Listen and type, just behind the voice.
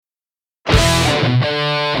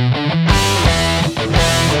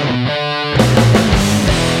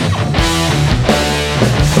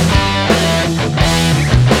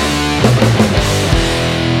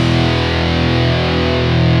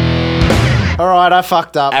All right, I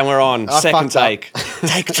fucked up. And we're on. I Second fucked take.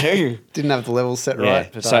 Take 2. Didn't have the levels set Yeah.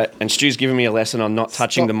 right. But So, and Stu's giving me a lesson on not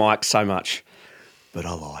touching Stop. the mic so much. But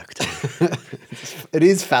I like to. it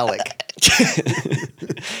is phallic.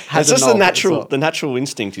 It's a just knob, the natural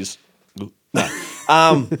instinct is.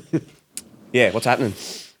 No. Yeah, what's happening?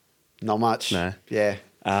 Not much. No. Yeah.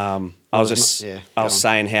 I was just, yeah, I go was on.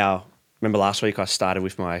 saying how, remember last week I started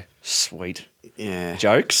with my sweet Yeah.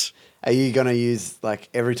 jokes? Are you going to use, like,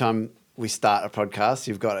 every time we start a podcast,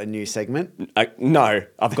 you've got a new segment? No,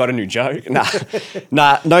 I've got a new joke.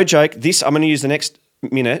 Nah, no joke. I'm going to use the next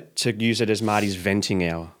minute to use it as Marty's venting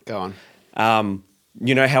hour. Go on.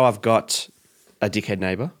 You know how I've got a dickhead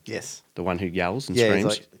neighbour? Yes. The one who yells and Yeah, he's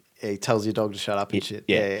screams? like, he tells your dog to shut up and shit.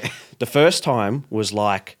 Yeah. The first time was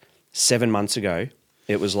like 7 months ago.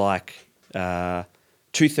 It was like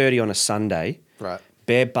 2:30 on a Sunday. Right.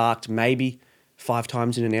 Bear barked maybe 5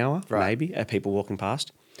 times in an hour, Right. maybe, at people walking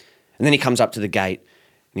past. And then he comes up to the gate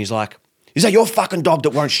and he's like, "Is that your fucking dog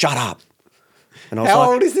that won't shut up?" And I was How like,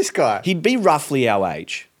 old is this guy? he'd be roughly our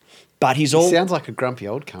age. But he's He all... sounds like a grumpy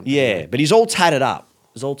old cunt. Yeah, but he's all tatted up.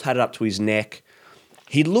 He's all tatted up to his neck.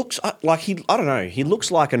 He looks like I don't know. He looks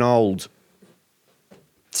like an old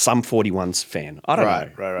Sum 41's fan. I don't know.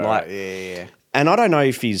 Right. Like, Yeah. and I don't know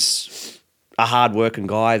if he's a hard-working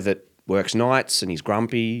guy that works nights and he's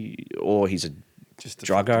grumpy, or he's Just a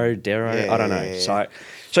druggo, dero. Yeah, I don't know. yeah.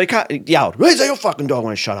 So he yelled, "Where's your fucking dog?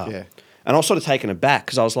 Want to shut up?" Yeah. And I was sort of taken aback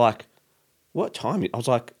because I was like, "What time?" I was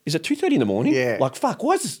like, "Is it 2:30 in the morning?" Yeah. Like, fuck.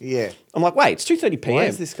 Why is this? Yeah. I'm like, "Wait, it's 2:30 p.m." Why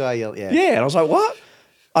is this guy yelling? Yeah. Yeah, and I was like, "What?"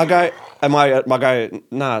 I go, and I go,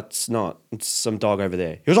 "Nah, it's not. It's some dog over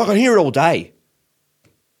there." He was like, "I hear it all day."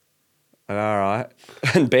 I go, "All right."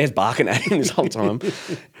 And Bear's barking at him this whole time.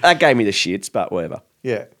 That gave me the shits, but whatever.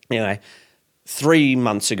 Yeah. Anyway, 3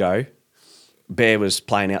 months ago, Bear was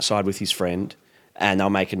playing outside with his friend, and they were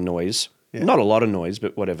making noise. Yeah. Not a lot of noise,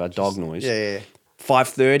 but whatever, dog noise. Yeah.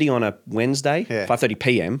 5:30 on a Wednesday, Yeah. 5:30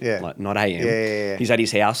 p.m., Yeah. like not a.m. Yeah. He's at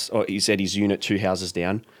his house, or he's at his unit 2 houses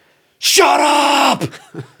down. Shut up!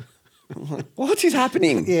 I'm like, what is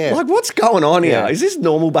happening? Yeah. Like, what's going on Yeah. here? Is this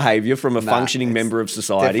normal behaviour from a Nah, functioning it's member of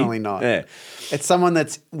society? Definitely not. Yeah. It's someone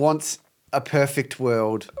that wants a perfect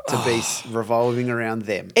world to be revolving around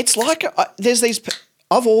them. It's like there's these.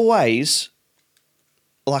 I've always,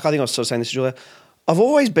 like, I think I was sort of saying this to Julia. I've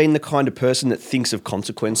always been the kind of person that thinks of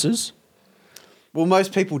consequences. Well,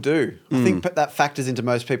 most people do. I think that factors into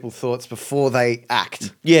most people's thoughts before they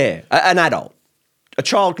act. Yeah, an adult, a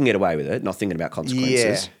child can get away with it, not thinking about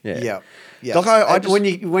consequences. Yeah. Like I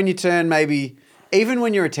just, when you turn maybe even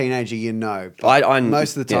when you're a teenager, you know. I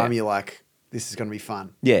most of the time yeah. you're like, this is going to be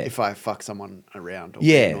fun. Yeah. If I fuck someone around or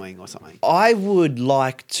Yeah. be annoying or something. I would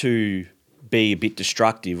like to be a bit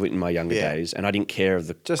destructive in my younger Yeah. days, and I didn't care of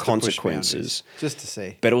the Just to push consequences. boundaries, just to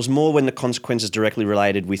see. But it was more when the consequences directly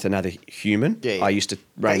related with another human. Yeah. I used to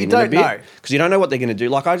But rein you in a don't bit know. because you don't know what they're going to do.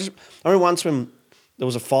 Like I remember once when there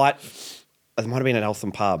was a fight. It might have been at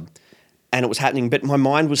Eltham Pub, and it was happening. But my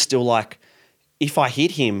mind was still like, if I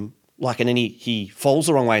hit him, like, and then he falls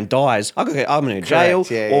the wrong way and dies, I'm in jail.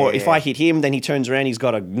 Correct. Yeah, or yeah, if yeah. I hit him, then he turns around, he's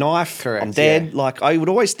got a knife. Correct, I'm dead. yeah. Like I would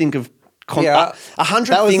always think of a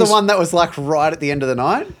 100 That was things. the one that was like right at the end of the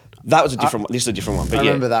night. That was a different one. This is a different one. But I yeah.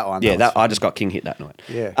 remember that one. Yeah, That was- I just got king hit that night.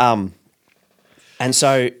 Yeah. And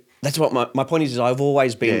so that's what my point is I've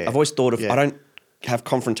always been, Yeah. I've always thought of, Yeah. I don't have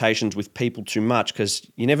confrontations with people too much because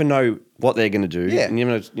you never know what they're going to do. Yeah. And you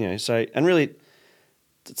never know, so, and really,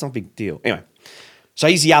 it's not a big deal. Anyway, so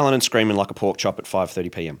he's yelling and screaming like a pork chop at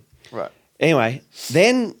 5:30 p.m. Right. Anyway,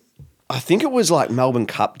 then I think it was like Melbourne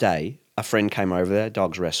Cup Day. A friend came over there,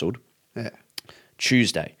 dogs wrestled. Yeah.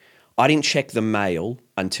 Tuesday. I didn't check the mail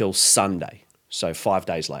until Sunday. So 5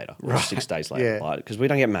 days later, or 6 days later. Yeah. Because we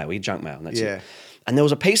don't get mail, we get junk mail, and that's Yeah. it. And there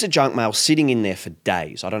was a piece of junk mail sitting in there for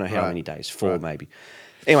days. I don't know how Right. many days, 4 Right. maybe.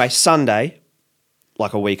 Anyway, Sunday,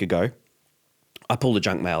 like a week ago, I pulled the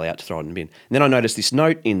junk mail out to throw it in the bin. And then I noticed this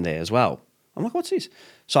note in there as well. I'm like, what's this?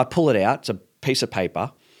 So I pull it out. It's a piece of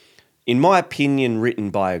paper. In my opinion, written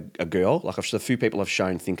by a girl. Like a few people I've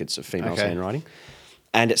shown think it's a female's Okay. handwriting.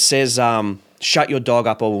 And it says, shut your dog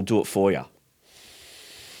up or we'll do it for you.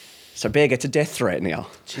 So Bear gets a death threat now.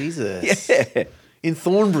 Jesus. Yeah. In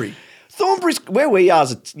Thornbury. Thornbury's, where we are,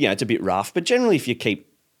 it's a bit rough. But generally, if you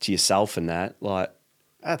keep to yourself and that, like...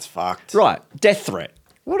 That's fucked. Right, death threat.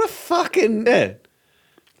 What a fucking... Yeah.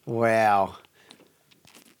 Wow.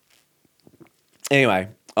 Anyway,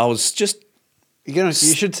 I was just You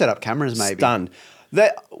should set up cameras maybe. stunned.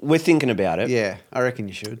 We're thinking about it. Yeah, I reckon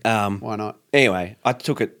you should. Why not? Anyway, I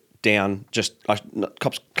took it down.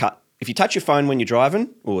 Cops cut if you touch your phone when you're driving,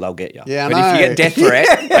 oh, they'll get you. Yeah, I but know. if you get death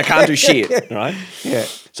threat, they can't do shit, right? Yeah.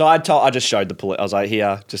 So I just showed the police. I was like,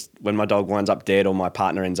 here, just when my dog winds up dead or my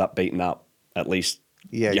partner ends up beaten up, at least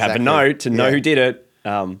Yeah, you have a exactly. note to know Yeah. who did it.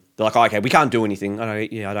 They're like, oh, okay, we can't do anything. I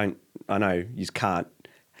know, you can't.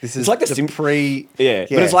 This It's is like the yeah.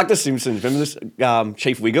 but it's like The Simpsons. Remember this,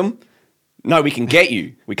 Chief Wiggum? No, we can get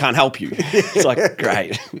you. We can't help you. It's like,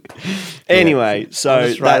 great. Anyway, so I'll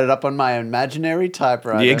just write it up on my imaginary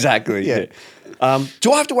typewriter. yeah, exactly. Yeah. Yeah.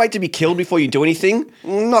 Do I have to wait to be killed before you do anything?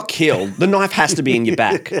 Not killed. The knife has to be in your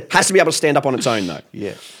back. Has to be able to stand up on its own, though.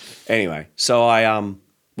 Yeah. Anyway, so I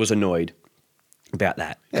was annoyed about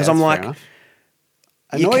that because Yeah, I'm that's like, fair enough.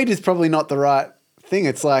 you Annoyed is probably not the right thing.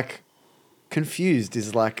 It's like confused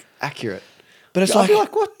is like accurate. but it's I'll like, be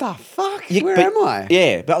like, what the fuck? you- Where but- am I?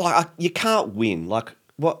 Yeah, but like you can't win. Like,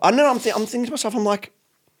 what? I don't know. I'm thinking to myself. I'm like,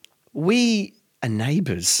 we are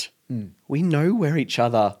neighbours. We know where each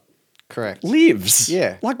other Correct. lives.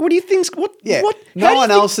 Yeah. Like, what do you think's what? Yeah. What? how do No you one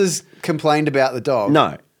think- else has complained about the dog.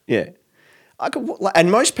 No. Yeah.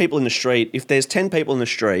 And most people in the street, if there's 10 people in the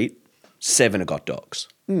street, 7 have got dogs,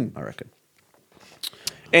 I reckon.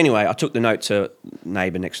 Anyway, I took the note to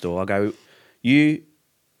neighbour next door. I go,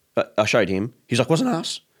 I showed him. He's like, wasn't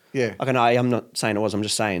us. Yeah. I go, no, I'm not saying it was. I'm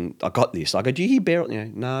just saying I got this. I go, do you hear Beryl? You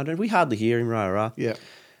know, no, we hardly hear him, rah, rah. Yeah.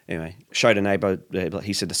 Anyway, showed a neighbour.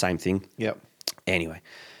 He said the same thing. Yep. Anyway,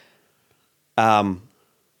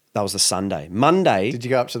 that was the Sunday. Monday. Did you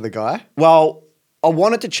go up to the guy? Well, I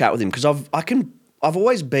wanted to chat with him because I've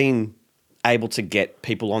always been able to get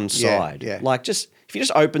people on side. yeah. Like if you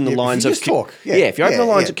just open the Yeah, if lines you of just talk. Yeah, if you open the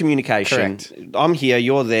lines yeah. of communication, Correct. I'm here,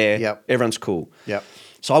 you're there, Yep. everyone's cool. Yep.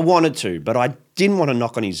 So I wanted to, but I didn't want to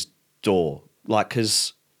knock on his door, like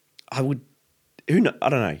because I would. I don't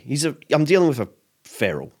know. I'm dealing with a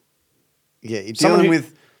feral. Yeah. You're Someone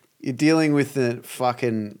dealing with the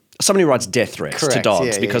fucking. Somebody who writes death threats to Correct, dogs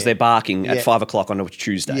yeah, because yeah. they're barking at Yeah. 5 o'clock on a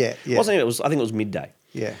Tuesday. Yeah, yeah. Wasn't it? I think it was midday.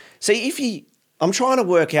 Yeah. See, I'm trying to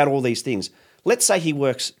work out all these things. Let's say he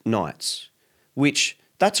works nights, which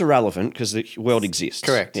that's irrelevant because the world exists.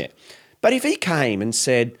 Correct. Yeah. But if he came and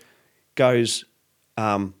goes,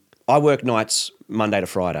 I work nights Monday to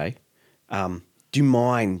Friday. Do you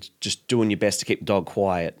mind just doing your best to keep the dog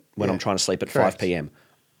quiet when Yeah. I'm trying to sleep at Correct. 5 p.m.?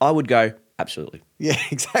 I would go, absolutely. Yeah.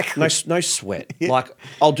 Exactly. No sweat. Like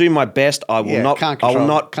I'll do my best. I will not. Can't I control, will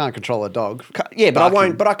not. Can't control a dog. Yeah, but I Barking.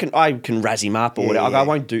 won't. But I can razz him up or Yeah, whatever. yeah. I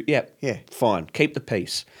won't do. Yeah, Yeah. fine. Keep the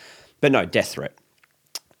peace. But no death threat.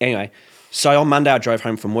 Anyway, so on Monday I drove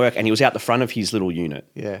home from work and he was out the front of his little unit.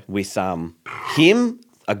 Yeah. With him,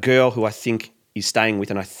 a girl who I think he's staying with,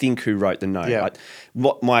 and I think who wrote the note. Yeah.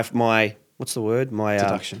 My what's the word? My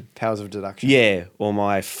Deduction. Powers of deduction. yeah, or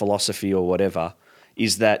my philosophy or whatever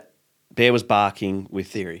is that Bear was barking with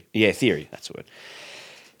Theory. Yeah, theory. That's the word.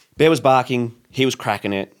 Bear was barking. He was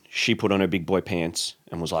cracking it. She put on her big boy pants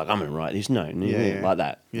and was like, "I'm gonna write this note," Yeah. like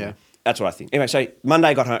that. Yeah. That's what I think. Anyway, so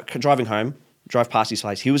Monday got home, driving home, drove past his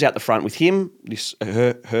place. He was out the front with him,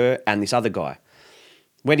 her, and this other guy.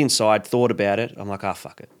 Went inside, thought about it. I'm like,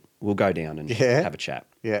 fuck it. We'll go down and Yeah. have a chat.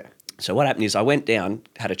 Yeah. So what happened is I went down,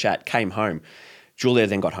 had a chat, came home. Julia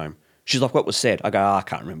then got home. She's like, what was said? I go, I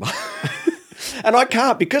can't remember. And I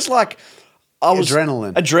can't because like I was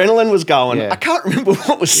Adrenaline was going. Yeah. I can't remember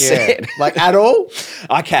what was Yeah. said. Like at all?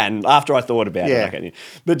 I can after I thought about Yeah. it. I can.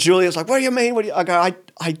 But Julia's like, what do you mean? I go,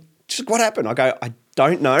 I just what happened? I go, I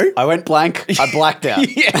don't know. I went blank. I blacked out.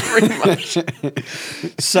 Yeah, pretty much.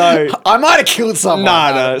 So I might have killed someone.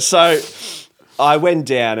 no. So I went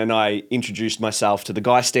down and I introduced myself to the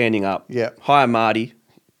guy standing up. Yeah. Hi, I'm Marty.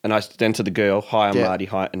 And then to the girl, hi, I'm Yeah. Marty.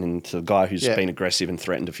 Hi, and then to the guy who's Yeah. been aggressive and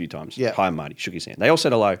threatened a few times. Yeah. Hi, I'm Marty. Shook his hand. They all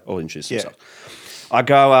said hello. All introduced Yeah. themselves. I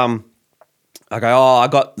go, oh, I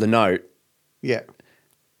got the note. Yeah.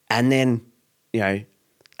 And then,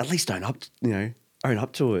 at least own up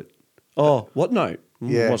to it. Oh, what note?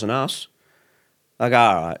 Yeah. It wasn't us. I go,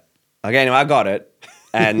 all right. Okay, anyway, I got it.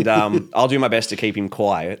 And I'll do my best to keep him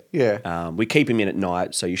quiet. Yeah. We keep him in at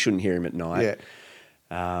night, so you shouldn't hear him at night.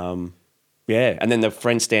 Yeah. Yeah. And then the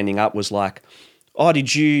friend standing up was like, oh,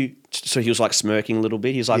 did you... So he was like smirking a little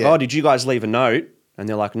bit. He's like, Yeah. oh, did you guys leave a note? And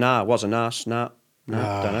they're like, nah, it wasn't us. No, don't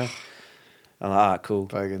know. I'm like, all right, cool.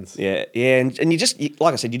 Bogans. Yeah, yeah. And you just,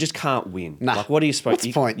 like I said, you just can't win. Nah. Like, what are you supposed What's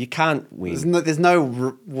the point? You can't win. There's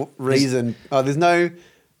no reason. There's no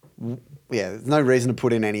reason to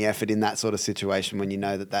put in any effort in that sort of situation when you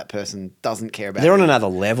know that person doesn't care about They're on you. another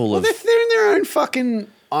level of... They're in their own fucking,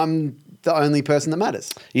 I'm the only person that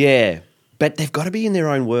matters. Yeah, but they've got to be in their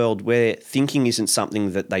own world where thinking isn't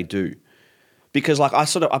something that they do. Because like I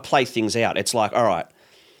play things out. It's like, all right,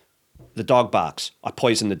 The dog barks. I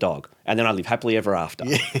poison the dog, and then I live happily ever after.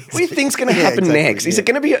 Yeah, What do you think's going to yeah, happen exactly, next? Is yeah. it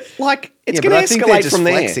going to be like it's Yeah, going but to I think they're escalate just from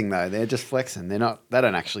there? flexing though. They're just flexing. They're not. They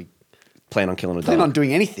don't actually Plan on killing a plan dog. on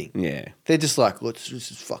doing anything. Yeah. They're just like, let's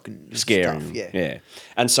this is fucking Scary. stuff. Yeah. Yeah.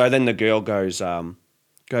 And so then the girl goes, oh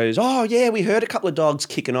yeah, we heard a couple of dogs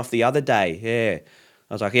kicking off the other day. Yeah.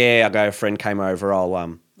 I was like, yeah. I go, a friend came over.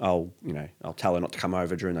 I'll tell her not to come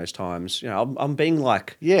over during those times. You know, I'm being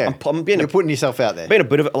like, Yeah. I'm being You're putting yourself out there. being a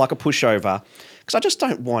bit of like a pushover because I just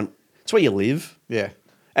don't want. It's where you live. Yeah.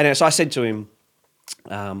 And so I said to him,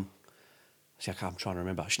 I'm trying to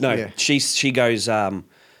remember. No, Yeah. she goes,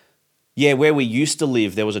 yeah, where we used to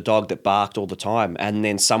live, there was a dog that barked all the time. And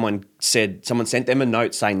then someone sent them a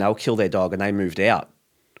note saying they'll kill their dog and they moved out.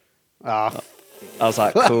 Ah, I was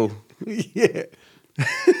like, cool. yeah.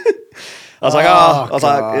 I was like, Oh, I was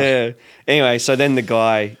gosh. like, yeah. Anyway, so then the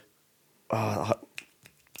guy,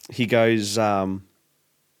 he goes, Are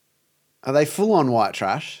they full on white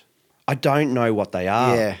trash? I don't know what they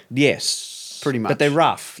are. Yeah. Yes. Pretty much. But they're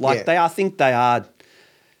rough. Like Yeah. I think they are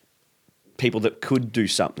people that could do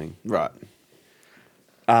something. Right.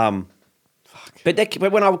 But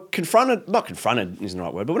when I not confronted isn't the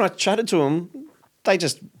right word, but when I chatted to them, they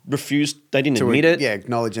just refused. They didn't admit it. Yeah,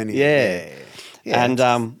 acknowledge anything. Yeah. Yeah, And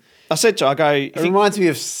I said to her, I go, it reminds me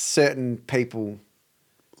of certain people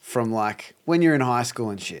from like when you're in high school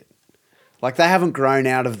and shit. Like they haven't grown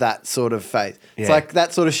out of that sort of phase. It's Yeah. like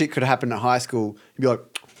that sort of shit could happen at high school. You'd be like,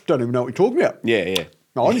 don't even know what you're talking about. yeah, yeah.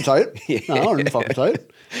 No, I didn't say it. Yeah. No, I didn't fucking say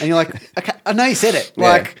it. And you're like, okay, I know you said it. Yeah.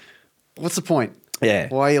 Like, what's the point? Yeah.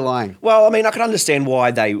 Why are you lying? Well, I mean, I can understand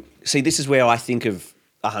why they see. This is where I think of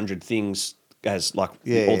 100 things as like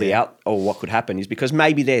Yeah, all the yeah. out or what could happen is because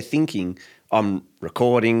maybe they're thinking I'm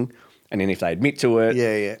recording, and then if they admit to it,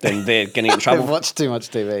 Yeah, yeah. then they're getting in They've trouble. watched too much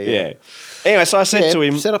TV. Yeah. Anyway, so I said Yeah, to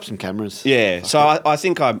him, set up some cameras. yeah. So I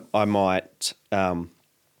think I might.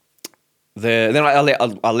 Then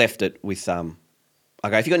I left it with I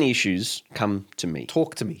go, if you got any issues, come to me.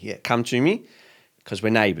 Talk to me. Yeah. Come to me because we're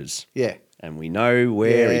neighbours. Yeah. And we know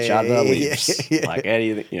where Yeah, each other yeah, lives. yeah. Like, how do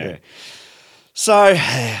you think, you know. Yeah.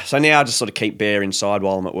 So now I just sort of keep Bear inside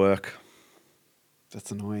while I'm at work. That's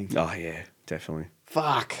annoying. Oh, yeah, definitely.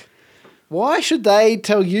 Fuck. Why should they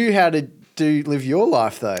tell you how to live your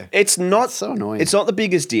life though? It's not That's so annoying. It's not the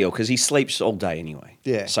biggest deal because he sleeps all day anyway.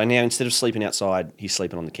 Yeah. So now instead of sleeping outside, he's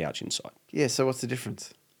sleeping on the couch inside. Yeah. So what's the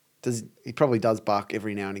difference? He probably does bark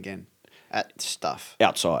every now and again at stuff.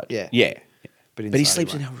 Outside. Yeah. Yeah. But But he inside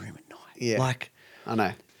sleeps he in our won't. room at night. Yeah. Like, I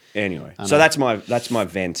know. anyway. I So know. that's my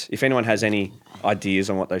vent. If anyone has any ideas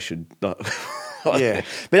on what they should Yeah.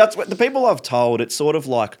 But that's what the people I've told, it's sort of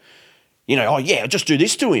like, you know, oh yeah, just do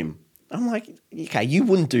this to him. I'm like, okay, you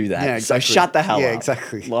wouldn't do that. Yeah, exactly. So shut the hell up. Yeah,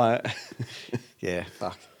 exactly. Like Yeah.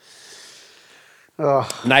 Fuck. Oh.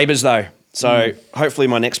 neighbours though. So Hmm. hopefully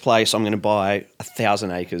my next place I'm going to buy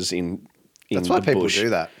 1,000 acres in That's why the people bush. do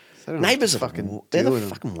that. They don't have to Neighbours are fucking they're deal the with them.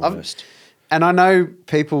 fucking I've- worst. And I know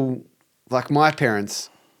people like my parents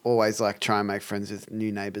always like try and make friends with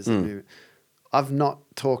new neighbours. And new, I've not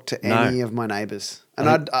talked to Hmm. No. any of my neighbours,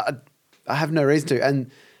 and I have no reason to.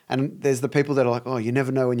 And there's the people that are like, oh, you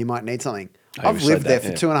never know when you might need something. Oh, I've you've said lived there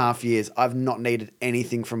that, for yeah. 2.5 years. I've not needed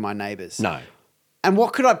anything from my neighbours. No. And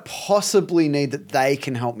what could I possibly need that they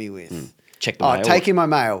can help me with? Check the Oh, mail. taking my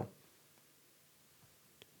mail.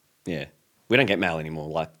 Yeah. We don't get mail anymore.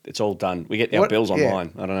 Like it's all done. We get our What- bills yeah.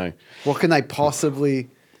 online. I don't know. What can they possibly?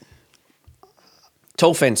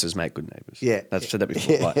 Tall fences make good neighbours. Yeah. I've said that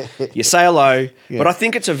before. Yeah. Like, you say hello, Yeah. but I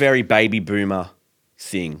think it's a very baby boomer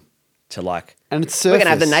thing to like. And it's We're gonna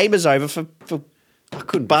have the surface. neighbours over for I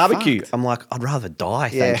couldn't be barbecue. fucked. I'm like, I'd rather die.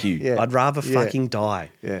 Yeah, Thank you. yeah, I'd rather yeah. fucking die.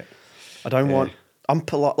 Yeah. I don't Yeah. want. I'm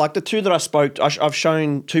polite. Like the two that I spoke, I've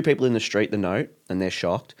shown two people in the street the note, and they're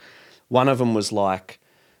shocked. One of them was like,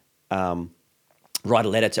 write a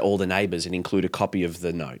letter to all the neighbours and include a copy of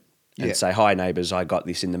the note. And Yeah. say, hi neighbours, I got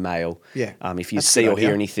this in the mail. Yeah. If you That's a see good or hear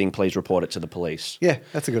idea. anything, please report it to the police. Yeah,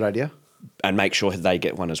 that's a good idea. And make sure they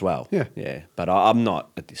get one as well. Yeah. Yeah. But I'm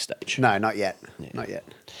not at this stage. No, not yet. Not yet.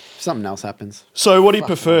 If something else happens. So what do you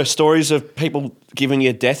prefer? Stories of people giving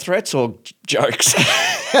you death threats or jokes?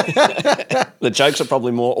 The jokes are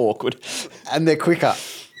probably more awkward. And they're quicker.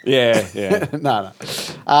 Yeah, yeah. No.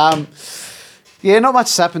 Yeah, not much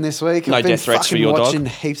has happened this week. No I've been death threats for fucking your dog? watching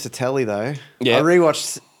heaps of telly, though. Yeah. I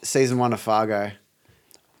rewatched season 1 of Fargo.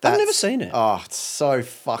 I've never seen it. Oh, it's so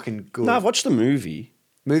fucking good. No, I've watched the movie.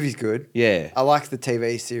 Movie's good. Yeah. I like the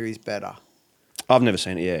TV series better. I've never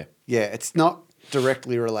seen it, yeah. Yeah, it's not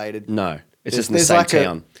directly related. No. It's There's- just in the there's same like a-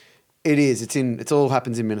 town. It is. It all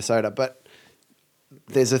happens in Minnesota, but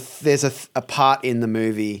there's a part in the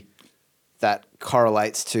movie that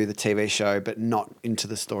correlates to the TV show, but not into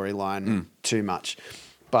the storyline too much.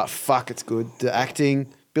 But fuck, it's good. The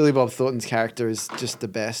acting, Billy Bob Thornton's character is just the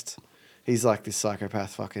best. He's like this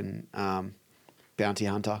psychopath fucking bounty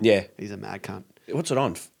hunter. Yeah. He's a mad cunt. What's it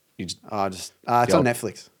on? You just, It's on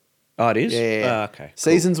Netflix. oh, it is? Yeah. Okay. Cool.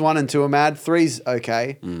 Seasons 1 and 2 are mad. 3's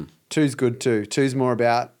okay. 2's good too. 2's more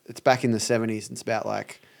about, it's back in the 70s. It's about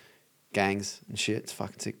like gangs and shit. It's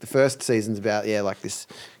fucking sick. The first season's about, like this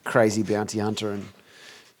crazy bounty hunter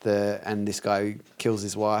and this guy who kills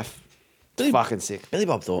his wife. It's fucking sick. Billy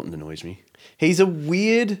Bob Thornton annoys me. He is a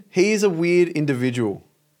weird individual.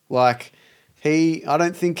 Like, I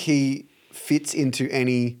don't think he fits into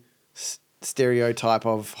any stereotype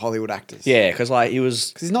of Hollywood actors. Yeah, because like he was...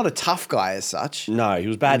 Because he's not a tough guy as such. No, he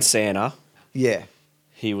was bad Santa. Yeah.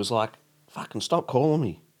 He was like, fucking stop calling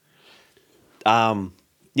me.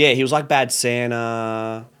 Yeah, he was like bad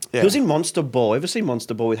Santa. Yeah. He was in Monster Ball. Ever seen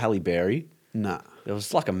Monster Ball with Halle Berry? Nah. There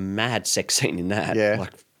was like a mad sex scene in that. Yeah.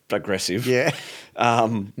 Like aggressive. Yeah.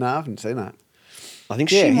 No, I haven't seen that. I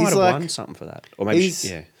think Yeah, she might he's have like- won something for that. Or maybe he's-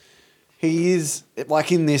 He is,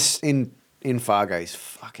 like in Fargo, he's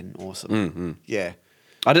fucking awesome. Yeah.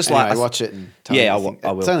 I just Anyway, like... watch it and tell Yeah, me I what you will- think.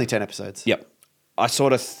 I will. It's only 10 episodes. Yep. I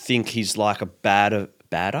sort of think he's like a badder.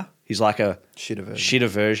 He's like a Shitter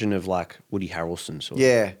version. of like Woody Harrelson. Sort of.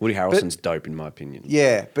 Yeah, Woody but- Harrelson's dope in my opinion.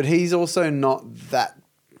 Yeah, but he's also not that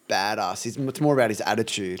badass. It's more about his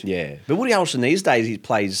attitude. Yeah. But Woody Harrelson these days, he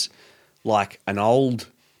plays like an old,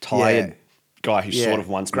 tired Yeah. guy who sort of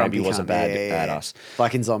once Grumpy maybe was a cunt. Yeah. badass.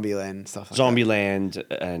 Like in Zombieland and stuff like Zombieland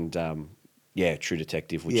and True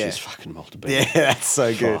Detective, which Yeah. is fucking multiple. that. Yeah, that's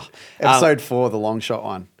so good. Oh. Episode 4, the long shot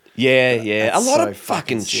one. Yeah. A That's lot so of fucking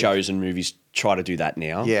fucking sick. shows and movies try to do that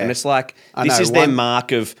now. Yeah. And it's like, I this know, is their one-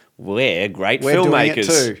 mark of, we're great We're doing it filmmakers.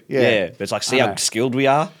 too. Yeah. But it's like, see I how know. skilled we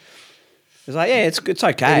are? It's like, yeah, it's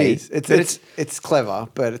okay. It is. But It's clever,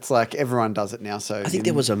 but it's like everyone does it now. So I think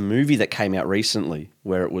there was a movie that came out recently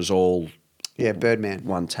where it was all Birdman,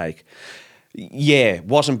 one take. Yeah,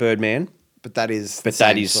 wasn't Birdman, but that is the but same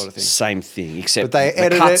that is sort of thing. same thing. Except But they the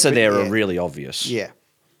edit cuts it, are there but are yeah. really obvious. Yeah,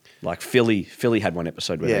 Like Philly had one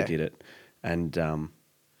episode where Yeah. they did it, and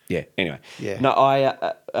yeah. Anyway, Yeah. No,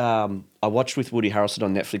 I watched with Woody Harrelson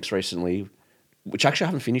on Netflix recently, which actually I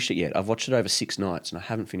haven't finished it yet. I've watched it over 6 nights and I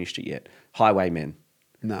haven't finished it yet. Highwaymen.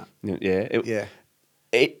 no, Yeah. yeah.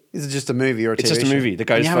 It, Is it just a movie or a TV it's just a show? movie that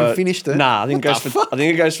goes And you for. haven't finished it? Nah, I think What the I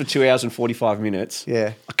think it goes for 2 hours and 45 minutes.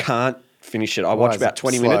 Yeah. I can't finish it. I Why watch is about it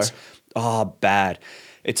 20 slow? minutes. Oh, bad.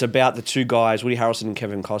 It's about the two guys, Woody Harrelson and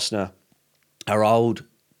Kevin Costner, are old.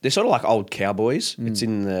 They're sort of like old cowboys. Mm. It's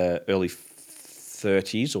in the early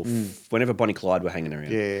 30s or whenever Bonnie and Clyde were hanging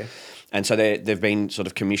around. Yeah. And so they've been sort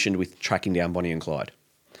of commissioned with tracking down Bonnie and Clyde.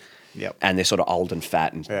 Yep. And they're sort of old and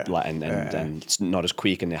fat and Yeah. and it's not as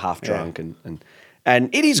quick and they're half drunk and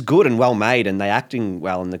it is good and well made and they acting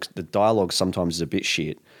well and the dialogue sometimes is a bit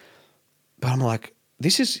shit. But I'm like,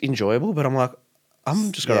 this is enjoyable, but I'm like,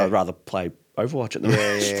 I'm just gonna Yeah. rather play Overwatch at the moment.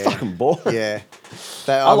 Yeah, It's yeah. fucking boring. Yeah.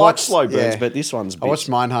 I like slow burns, but this one's I watched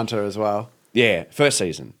Mindhunter as well. yeah, first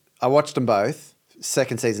season. I watched them both.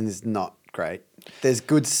 Second season is not great. There's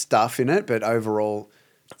good stuff in it, but overall,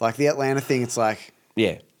 like the Atlanta thing, it's like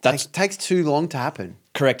Yeah, that's takes too long to happen.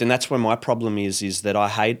 correct, and that's where my problem is that I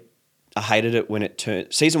hated it when it turned.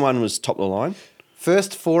 Season 1 was top of the line.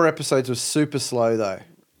 First 4 episodes was super slow though.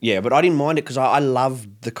 Yeah, but I didn't mind it because I love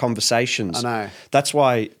the conversations. I know. That's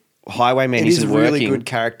why Highwayman It is isn't really working. good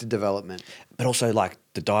character development. But also, like,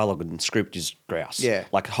 the dialogue and script is grouse. Yeah.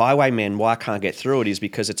 Like, Highwayman, why I can't get through it is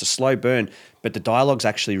because it's a slow burn, but the dialogue's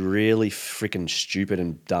actually really freaking stupid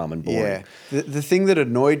and dumb and boring. Yeah. The thing that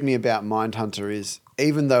annoyed me about Mindhunter is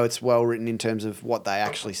even though it's well written in terms of what they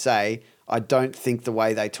actually say, I don't think the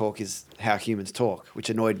way they talk is how humans talk, which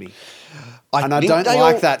annoyed me. I think don't they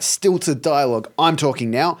like all- that stilted dialogue. I'm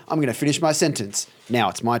talking now. I'm going to finish my sentence. Now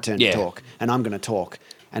it's my turn Yeah. to talk, and I'm going to talk,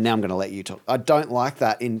 and now I'm going to let you talk. I don't like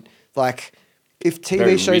that. In like, if TV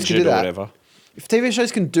Very shows can do rigid or that, whatever. if TV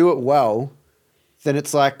shows can do it well, then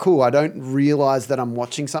it's like cool. I don't realize that I'm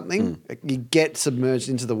watching something. You get submerged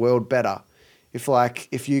into the world better.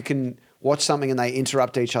 If you can watch something and they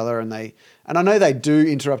interrupt each other and I know they do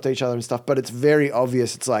interrupt each other and stuff, but it's very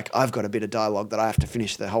obvious. It's like I've got a bit of dialogue that I have to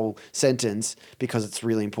finish the whole sentence because it's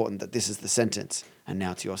really important that this is the sentence and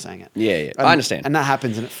now it's you're saying it. Yeah. And- I understand. And that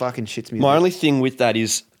happens and it fucking shits me. My the- only thing with that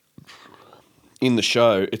is in the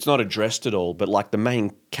show, it's not addressed at all, but like the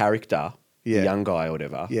main character, Yeah. the young guy or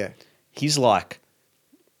whatever, Yeah. he's like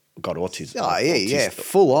got autism. Oh, yeah,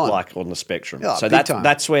 full on. like on the spectrum. Yeah, so big time.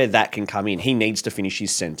 that's where that can come in. He needs to finish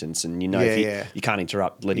his sentence, and if Yeah. you can't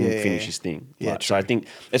interrupt, let him Yeah, finish yeah. his thing. Yeah, Like, so I think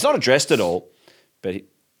it's not addressed at all, but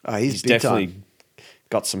Oh, he's big definitely time.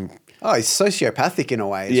 got some. Oh, he's sociopathic in a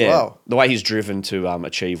way as Yeah, well. the way he's driven to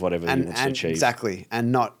achieve whatever he wants to And achieve. exactly,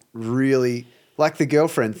 and not really like the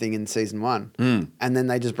girlfriend thing in season 1, and then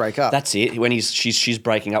they just break up. That's it. When she's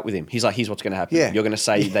breaking up with him, he's like, "Here's what's going to happen. Yeah. You're going to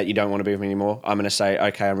say that you don't want to be with me anymore. I'm going to say,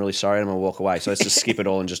 okay, I'm really sorry, and I'm going to walk away. So let's just skip it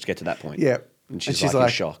all and just get to that point." Yeah, and she's like in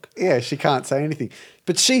shock. Yeah, she can't say anything,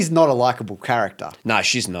 but she's not a likable character. No,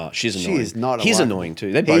 she's not. She's annoying. She is not. He's likable. annoying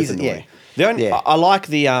too. They're both annoying. Yeah. The only, Yeah. I like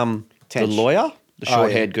the Tench. lawyer, the Oh,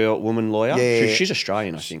 short-haired woman lawyer. Yeah. She's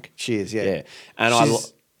Australian, I think. She is. Yeah, Yeah, and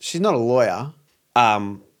she's not a lawyer.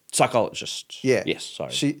 psychologist. Yeah. Yes.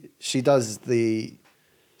 Sorry. She does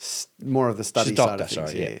more of the study She's a side doctor. of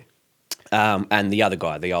things. Sorry. Yeah. And the other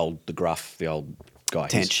guy, the old guy,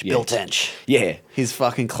 Tench, yeah. Bill Tench. Yeah. His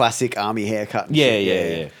fucking classic army haircut. And Yeah,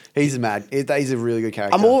 shit. yeah. He's mad. He's a really good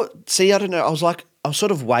character. I don't know. I was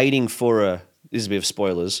sort of waiting for this is a bit of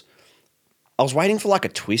spoilers. I was waiting for like a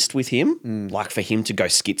twist with him, like for him to go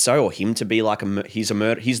schizo or him to be like he's the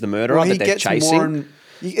murderer Well, he that they're gets chasing. more.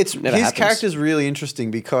 His Never happens. character's really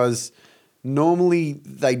interesting because normally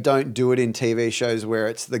they don't do it in TV shows where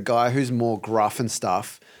it's the guy who's more gruff and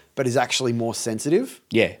stuff, but is actually more sensitive.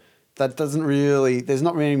 Yeah. That doesn't really. There's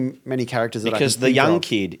not many characters that Because I can the think young of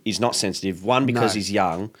kid is not sensitive. One, because No. he's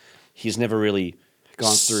young. He's never really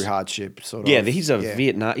gone through hardship. Sort of. Yeah, he's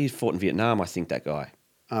Vietnam. He fought in Vietnam, I think. That guy.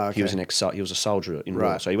 Oh, okay. He was he was a soldier in war,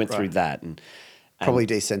 Right, so he went through right. that and Probably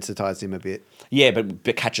desensitized him a bit. yeah,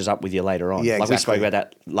 but catches up with you later on. Yeah, like we exactly. spoke about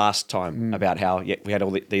that last time about how we had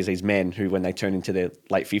all these men who, when they turn into their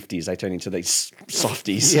late 50s, they turn into these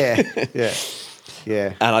softies.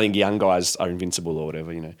 Yeah. And I think young guys are invincible or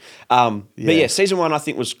whatever, you know. But yeah, season 1 I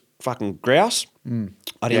think was fucking grouse. I didn't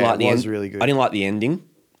Yeah, like the it was end. really good. I didn't like the ending.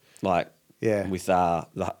 Like Yeah. with I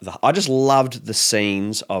just loved the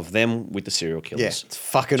scenes of them with the serial killers. Yeah, it's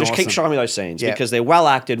fucking just awesome. keep showing me those scenes Yeah. because they're well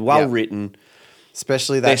acted, well written.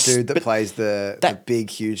 Especially that There's- dude that but plays the big,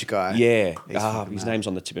 huge guy. Yeah. He's fucking His mad. name's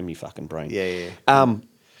on the tip of me fucking brain. Yeah.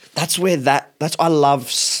 That's where I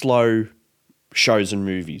love slow shows and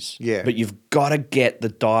movies. Yeah. But you've got to get the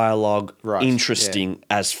dialogue Right, interesting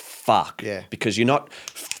as fuck. Yeah. Because you're not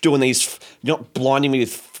you're not blinding me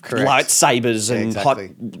with Correct. lightsabers Yeah, and exactly.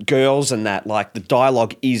 hot girls and that. Like the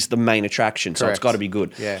dialogue is the main attraction. So it's Correct. got to be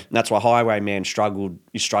good. Yeah. And that's why Highwayman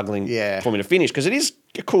is struggling Yeah. for me to finish because it is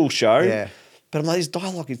a cool show. Yeah. But I'm like, this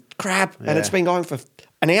dialogue is crap. And Yeah. it's been going for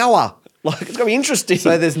an hour. Like it's got to be interesting.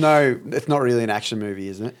 So it's not really an action movie,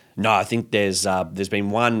 isn't it? No, I think there's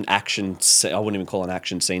been one action. I wouldn't even call it an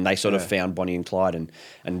action scene. They sort of found Bonnie and Clyde,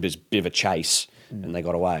 and there's a bit of a chase, and they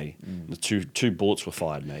got away. The two bullets were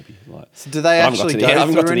fired, maybe. Like, So do they I haven't got actually to go the end. I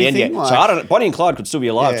haven't got to through the end yet. anything? So Like- I don't. Bonnie and Clyde could still be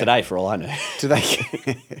alive Yeah. today, for all I know. Do they?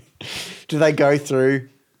 Do they go through?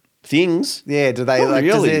 Things. Yeah. Do they Not like?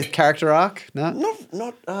 really. Does their character arc? No.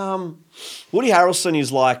 Not. Woody Harrelson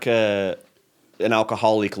is like an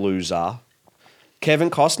alcoholic loser.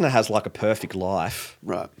 Kevin Costner has like a perfect life.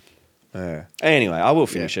 Right. Anyway, I will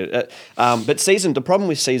finish it. But the problem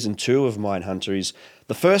with season 2 of Mindhunter is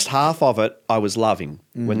the first half of it I was loving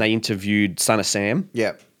when they interviewed Son of Sam.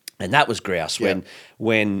 Yeah. And that was grouse Yeah.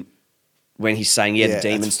 when he's saying, Yeah, the that's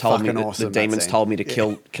demons told me fucking that awesome, the that demons scene. told me to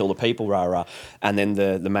kill the people, rah rah. And then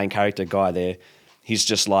the main character guy there, he's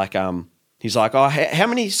just like oh, how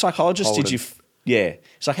many psychologists did you yeah.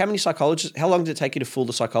 It's like, how long did it take you to fool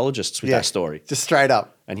the psychologists with that story? Just straight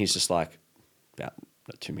up. And he's just like, about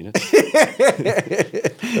 2 minutes.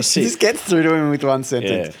 That's He it. just gets through to him with one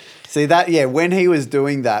sentence. Yeah. See that? Yeah. When he was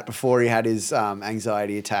doing that before he had his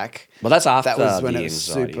anxiety attack. Well, that's after That was when the it was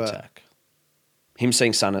anxiety super- attack. Him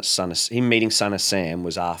seeing him meeting Son of Sam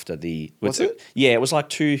was after the. Was it? Yeah, it was like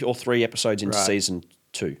 2 or 3 episodes into Right. season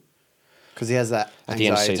 2. Because he has that At the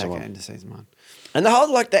end of anxiety season attack one. at the end of season 1. And the whole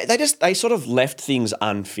they sort of left things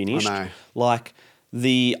unfinished. I know. Like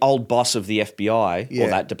the old boss of the FBI Yeah. or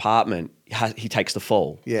that department, he takes the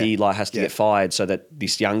fall. Yeah. He has to Yeah. get fired so that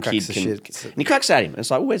this young Cracks kid the can. shit. And he cracks at him.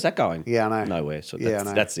 It's like, where's that going? Yeah, I know. Nowhere. So Yeah, that's, I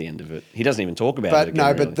know. that's the end of it. He doesn't even talk about it. But Again,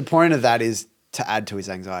 no, really. but the point of that is to add to his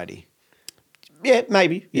anxiety. Yeah,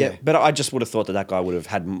 maybe. Yeah. Yeah. But I just would have thought that guy would have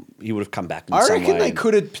come back in I some reckon way they and-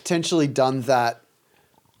 could have potentially done that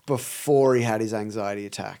before he had his anxiety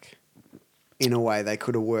attack. In a way, they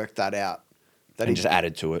could have worked that out. That and just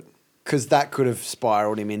added to it. because that could have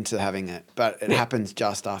spiraled him into having it, but it happens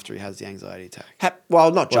just after he has the anxiety attack. Well,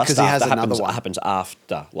 not Well, just 'cause he after. has another happens, one. happens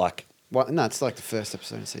after. Like, Well, no, it's like the first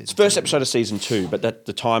episode of season. it's first episode of season 2, but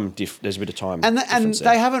the time, there's a bit of time. and difference they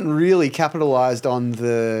there. haven't really capitalized on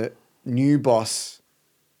the new boss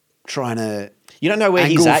trying to. You don't know where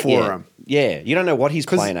he's angle at for yet. him. Yeah, you don't know what he's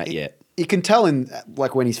 'Cause playing at yet. You can tell in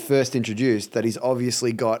like when he's first introduced that he's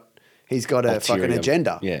obviously got. he's got a fucking Ulterior.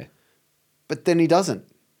 agenda. Yeah. But then he doesn't.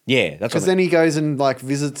 Yeah, that's Because what then he goes and like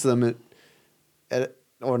visits them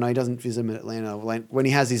or no, he doesn't visit them at Atlanta. When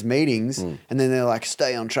he has his meetings, and then they're like,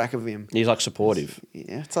 stay on track of him. he's like supportive.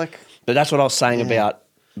 Yeah, it's like, But that's what I was saying Yeah. about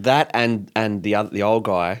that and the old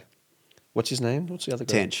guy. What's his name? What's the other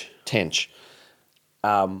guy? Tench.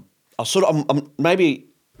 I was sort of maybe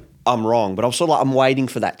I'm wrong, but I was sort of like I'm waiting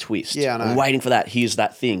for that twist. Yeah, I know. I'm waiting for that. Here's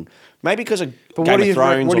that thing. Maybe because of but Game what do of you,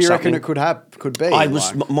 Thrones what or do you something. reckon it could be? I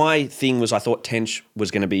was like? my thing was I thought Tench was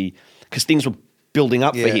going to be because things were building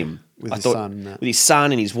up for Yeah, him. with I his thought son and that. with his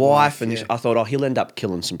son and his wife, and yeah. I thought, oh, he'll end up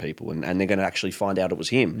killing some people, and they're going to actually find out it was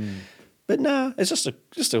him. But no, it's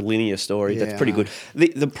just a linear story. Yeah, That's pretty I know.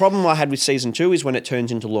 good. The problem I had with season 2 is when it turns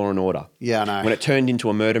into Law and Order. Yeah, I know. When it turned into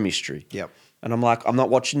a murder mystery. Yep. And I'm like, I'm not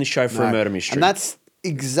watching this show for a No. murder mystery. And that's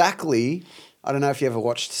exactly, I don't know if you ever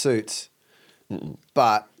watched Suits,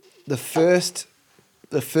 but the first,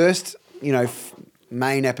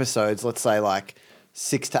 main episodes, let's say like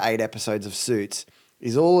 6 to 8 episodes of Suits,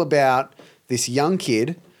 is all about this young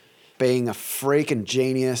kid being a freaking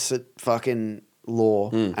genius at fucking law,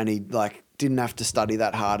 and he like didn't have to study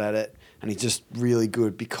that hard at it, and he's just really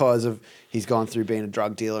good because of he's gone through being a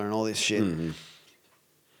drug dealer and all this shit.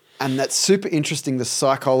 And that's super interesting, the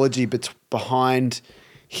psychology behind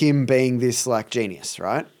him being this like genius,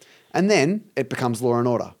 right? And then it becomes Law and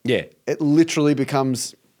Order. Yeah. It literally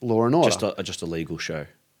becomes Law and Order. Just a legal show.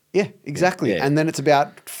 Yeah, exactly. Yeah. And then it's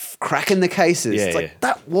about cracking the cases. Yeah, it's like, yeah.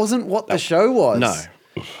 that wasn't what the show was. No.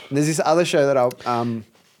 And there's this other show that I'll...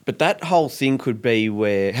 But that whole thing could be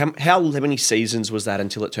where how many seasons was that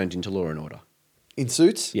until it turned into Law and Order? in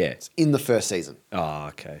Suits? Yeah. It's in the first season. Oh,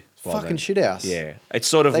 okay. Fucking then. shit house. Yeah, it's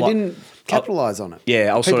sort of They like didn't capitalize on it.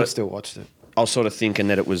 Yeah, I was People sort of- still watched it. I was sort of thinking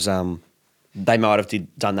that it was they might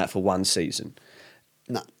have done that for one season.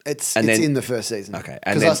 No, it's And then- in the first season. Okay, and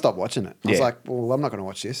Because I then- stopped watching it. I was Yeah. like, well, I'm not going to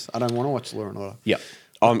watch this. I don't want to watch Law and Order. Yeah,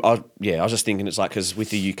 I was just thinking it's like because with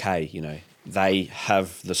the UK, they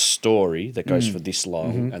have the story that goes for this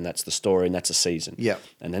long, and that's the story, and that's a season. Yeah.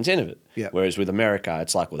 and then it's the end of it. Yeah. Whereas with America,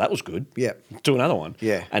 it's like, well, that was good. Yeah. Do another one.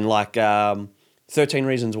 Yeah. and like 13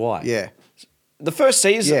 Reasons Why. Yeah. The first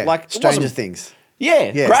season, Yeah. like it Stranger wasn't- Things.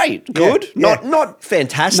 Yeah, Yeah. great, Yeah. good. Yeah. Not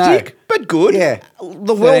fantastic, No. but good. Yeah.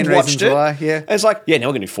 The world 13 watched Reasons it. Why, yeah. And it's like, yeah, now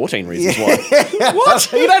we're going to do 14 Reasons Why.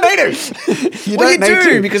 What? You don't need to. You What don't do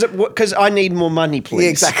you need do? to. Because I need more money, please. Yeah,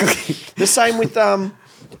 exactly. The same with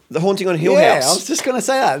The Haunting on Hill Yeah, House. I was just going to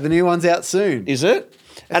say that. The new one's out soon. Is it?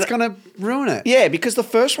 It's going to ruin it. Yeah, because the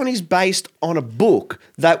first one is based on a book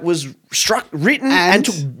that was written and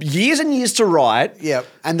took years and years to write. Yeah.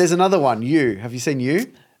 And there's another one, You. Have you seen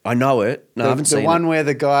You? I know it. No, I haven't The seen one it. where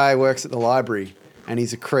the guy works at the library and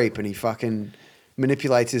he's a creep and he fucking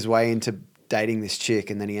manipulates his way into dating this chick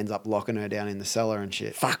and then he ends up locking her down in the cellar and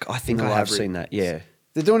shit. Fuck, I think In I the have library. seen that. Yeah.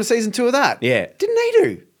 They're doing a season 2 of that. Yeah. Didn't need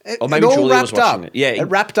to. Or maybe all Julia was wrapped watching up. it. Yeah. It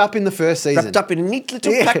wrapped up in the first season. Wrapped up in a neat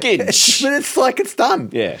little Yeah. package. But it's like it's done.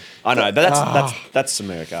 Yeah, I know, but that's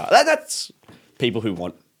America. That's people who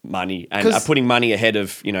want money and 'Cause- are putting money ahead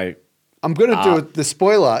of I'm going to do the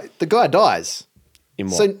spoiler. The guy dies. in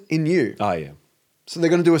what? So in You. Oh yeah, So they're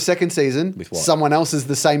going to do a second season. With what? Someone else is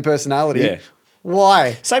the same personality. Yeah.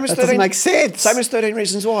 Why? same as that 13, doesn't make sense. Same as 13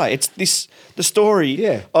 Reasons Why. It's the story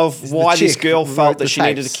Yeah. of It's the why this chick girl who felt wrote that the she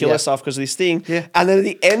needed to tapes. kill Yeah. herself because of this thing. Yeah. And then at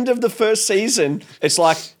the end of the first season, it's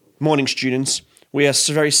like, morning students. We are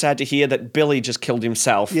so very sad to hear that Billy just killed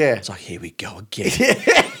himself. Yeah. It's like, here we go again.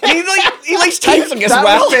 he leaves tapes and goes, That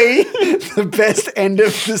well. would be the best end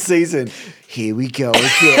of the season. Here we go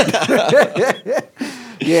again.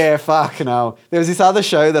 Yeah, fucking hell. There was this other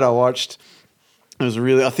show that I watched. It was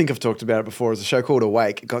really, I think I've talked about it before. It was a show called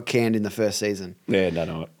Awake. It got canned in the first season. Yeah,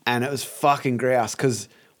 no. And it was fucking grouse because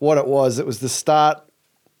what it was the start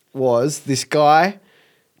was this guy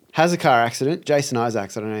has a car accident. Jason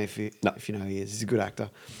Isaacs, I don't know if you know who he is. He's a good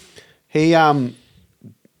actor. He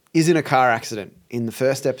is in a car accident in the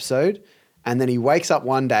first episode, and then he wakes up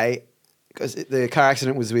one day because the car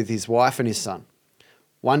accident was with his wife and his son.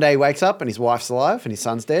 One day he wakes up and his wife's alive and his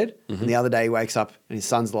son's dead, and the other day he wakes up and his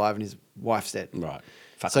son's alive and his wife's dead. Right.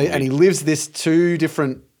 So and he lives this two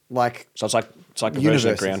different like So it's like a version of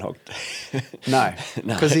Universes. Groundhog. no,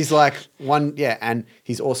 No. because he's like and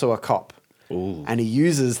he's also a cop. Ooh. And he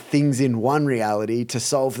uses things in one reality to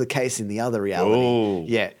solve the case in the other reality. Ooh.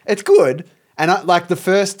 Yeah, it's good. And like the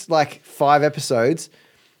first 5 episodes,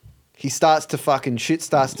 he starts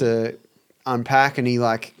to unpack and he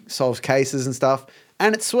like solves cases and stuff.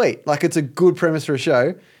 And it's sweet. Like it's a good premise for a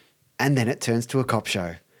show. And then it turns to a cop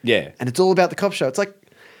show. Yeah. And it's all about the cop show. It's like,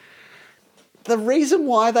 the reason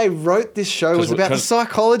why they wrote this show was about the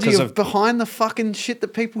psychology of behind the fucking shit that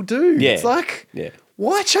people do. Yeah. It's like, Yeah.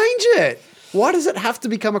 why change it? Why does it have to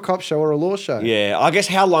become a cop show or a law show? Yeah, I guess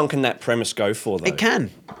how long can that premise go for, though? It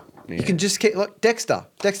can. Yeah. You can just keep, like Dexter.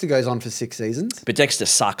 Dexter goes on for 6 seasons. But Dexter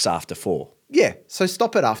sucks after 4. Yeah, so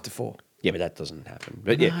stop it after 4. Yeah, but that doesn't happen.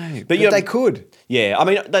 But yeah, No, but they could. Yeah, I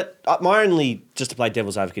mean, that my only, just to play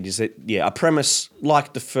devil's advocate, is that a premise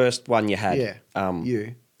like the first one you had. Yeah.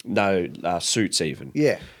 Suits even.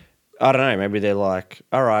 Yeah. I don't know. Maybe they're like,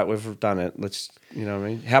 all right, we've done it. Let's, you know what I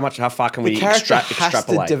mean? How far can The we character has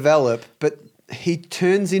extrapolate? to develop, but he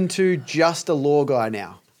turns into just a law guy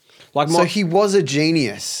now. Like So he was a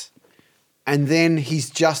genius, and then he's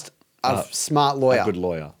just a smart lawyer. a good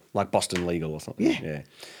lawyer, like Boston Legal or something. Yeah. Yeah.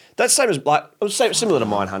 That's same as like it was similar to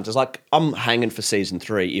Mindhunters. Like I'm hanging for season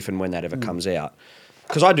 3 if and when that ever comes out,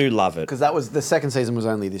 because I do love it. Because that was the second season was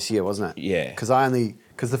only this year, wasn't it? Yeah. Because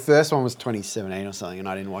the first one was 2017 or something, and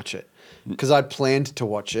I didn't watch it because I'd planned to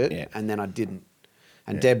watch it, and then I didn't.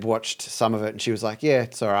 And Deb watched some of it, and she was like, "Yeah,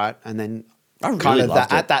 it's all right." And then I really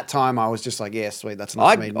loved it. at that time, I was just like, "Yeah, sweet, that's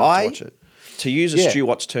enough for me not to watch it." To use a Stu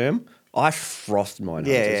Watts term, I frothed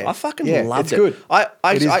Mindhunters. Yeah. I fucking Yeah, loved it's it. good. I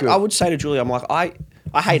It is good. I would say to Julie, I'm like,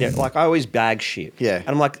 I hate it. Like I always bag shit. Yeah. And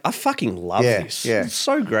I'm like, I fucking love this. Yeah. It's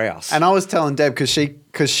so grouse. And I was telling Deb because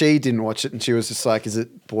she didn't watch it, and she was just like, "Is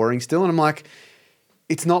it boring still?" And I'm like,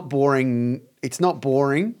 "It's not boring. It's not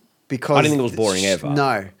boring because I didn't think it was boring ever.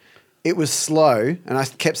 No, it was slow, and I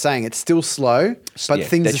kept saying it's still slow, but Yeah,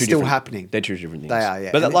 things they're are two still different- happening. They're two different things. They are,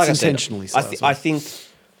 yeah. But And like it's I intentionally said, slow as well.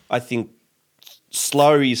 I think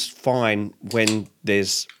slow is fine when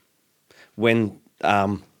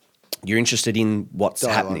you're interested in what's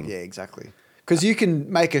Dialogue, happening. yeah, exactly. Because you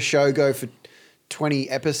can make a show go for 20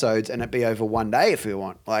 episodes and it be over one day if you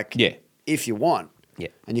want. Like, Yeah. if you want. Yeah.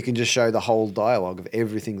 And you can just show the whole dialogue of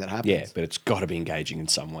everything that happens. Yeah, but it's got to be engaging in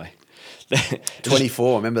some way.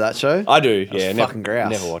 24, remember that show? I do. That was Yeah, fucking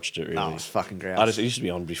grouse. Never watched it really. No, it was fucking grouse. It used to be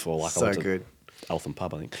on before. Like So I went to good. Eltham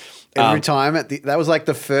Pub, I think. Every time that was like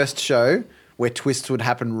the first show where twists would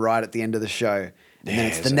happen right at the end of the show. And then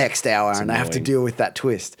it's the next hour and they have to annoying. deal with that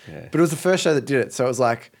twist. Yeah. But it was the first show that did it. So it was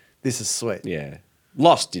like, this is sweet. Yeah,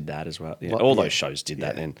 Lost did that as well. Yeah, all those shows did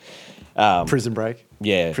that. Yeah. Then Prison Break.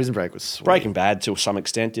 Yeah. Prison Break was sweet. Breaking Bad to some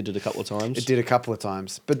extent did it a couple of times. It did a couple of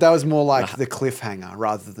times. But that was more like the cliffhanger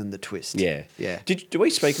rather than the twist. Yeah, Yeah. Did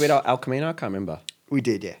we speak about El Camino? I can't remember. We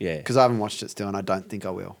did, yeah. Yeah. Because I haven't watched it still and I don't think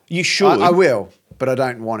I will. You should. I will, but I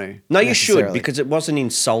don't want to. No, you should necessarily. because it wasn't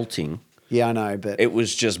insulting. Yeah, I know, but It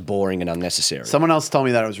was just boring and unnecessary. someone else told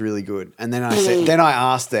me that it was really good. And then I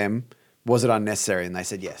asked them, was it unnecessary? And they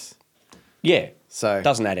said yes. Yeah. So- it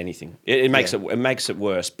doesn't add anything. It makes Yeah. it makes it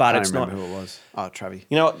worse, but I it's don't not. remember who it was. Oh, Travi.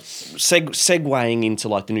 You know, segueing into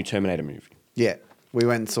like the new Terminator movie. Yeah. We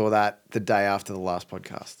went and saw that the day after the last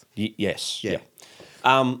podcast. Yes. Yeah.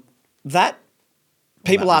 That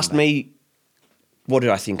people that asked me, what did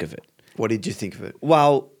I think of it? What did you think of it?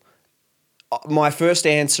 Well, my first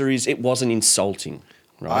answer is it wasn't insulting,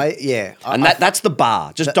 right? And That's the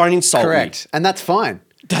bar. Just don't insult correct. And that's fine. me.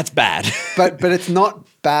 That's bad. But it's not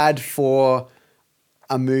bad for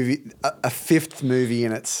a movie, a fifth movie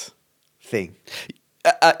in its thing.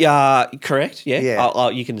 Correct. Yeah. Yeah.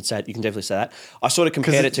 You can say. You can definitely say that. I sort of 'Cause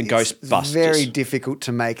compared it to it's Ghostbusters. very difficult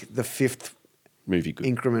to make the fifth movie good.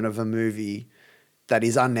 increment of a movie that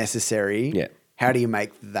is unnecessary. Yeah. How do you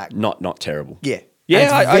make that? Not terrible. Yeah. Yeah.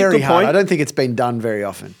 And it's very good hard. point. I don't think it's been done very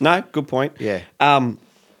often. No, good point. Yeah.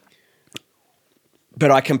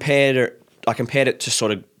 But I compared it to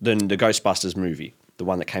sort of the Ghostbusters movie, the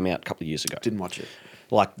one that came out a couple of years ago. Didn't watch it.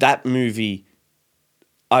 Like that movie,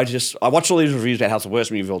 I watched all these reviews about how it's the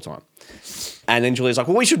worst movie of all time. And then Julia's like,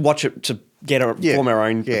 well, we should watch it to form our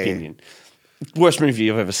own opinion. Worst movie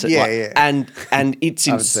I've ever seen. Yeah, Like, yeah. And it's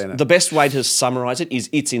I haven't seen it. the best way to summarize it is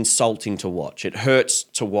it's insulting to watch. It hurts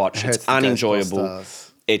to watch. hurts It's the unenjoyable.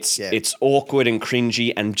 Ghostbusters. It's awkward and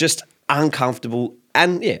cringy and just uncomfortable.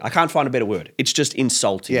 And yeah, I can't find a better word. It's just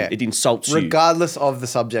insulting. Yeah. It insults you. Regardless of the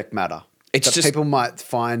subject matter. It's That just- people might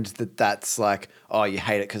find that's like, oh, you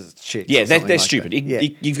hate it because it's shit. Yeah, or they're something like stupid. that. Yeah.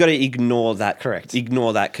 You've got to ignore that. Correct.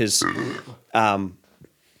 Ignore that because,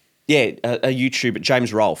 a YouTuber,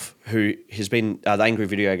 James Rolfe, who has been the Angry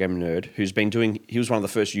Video Game Nerd, he was one of the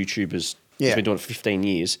first YouTubers. He's Yeah. been doing it for 15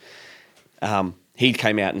 years. He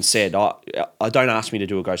came out and said, I don't ask me to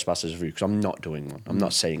do a Ghostbusters review because I'm not doing one. I'm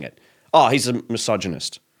not seeing it. Oh, he's a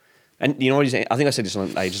misogynist. And you know what I think I said this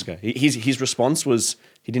ages ago. His response was,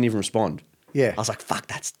 he didn't even respond. Yeah. I was like, fuck,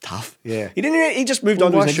 that's tough. Yeah. He didn't. He just moved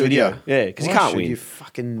on to Why his next should video. you? Yeah, because he Why can't should win. You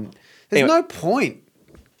fucking. There's Anyway. no point.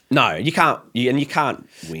 No, you can't. You can't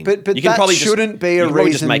win. But you can that probably shouldn't be you a can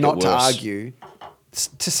probably reason make it not to worse. argue.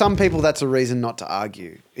 To some people, that's a reason not to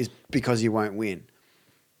argue, is because you won't win.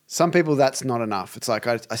 Some people, that's not enough. It's like,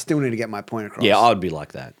 I still need to get my point across. Yeah, I would be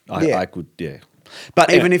like that. Yeah. I could. Yeah,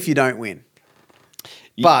 but Even if you don't win.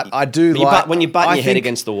 But I do like... when you butt I your head think-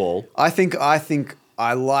 against the wall. I think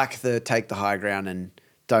I like the take the high ground and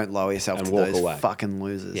don't lower yourself And to walk those away. fucking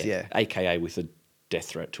losers. Yeah. AKA with a death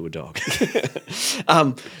threat to a dog.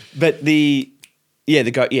 But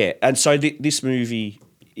and so this movie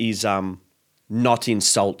is not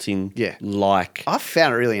insulting. Yeah. Like I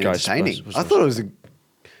found it really Ghostbusters entertaining. was I thought it was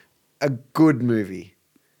a good movie.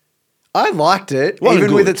 I liked it, Wasn't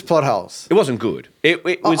even with good. its plot holes. it wasn't good. It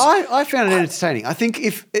was. I found it entertaining. I think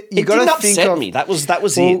if you it got didn't to think upset of me. That was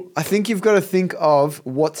it. well, I think you've got to think of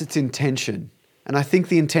what's its intention, and I think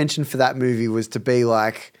the intention for that movie was to be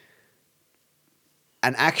like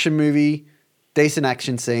an action movie, decent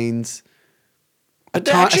action scenes. But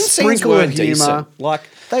the action scenes sprinkle weren't of humour. decent. Like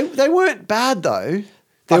They weren't bad though.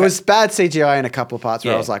 There Okay. was bad CGI in a couple of parts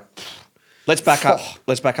where I Yeah. was like, let's back up.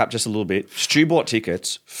 Let's back up just a little bit. Stu bought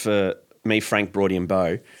tickets for me, Frank, Brody, and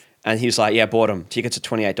Bo, and he was like, "Yeah, bought them. Tickets are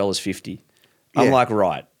 $28.50." I'm Yeah. like,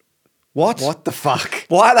 "Right, what? what the fuck?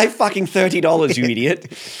 Why are they fucking $30, you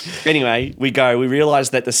idiot?" Anyway, we go. We realise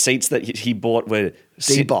that the seats that he bought were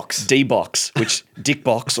D-box. D-box, which dick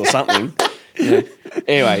box or something. You know.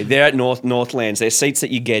 Anyway, they're at Northlands. They're seats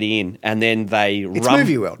that you get in, and then they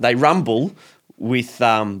Movie World. They rumble with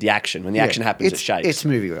the action. When the action happens, it shakes. It's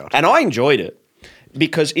Movie World. And I enjoyed it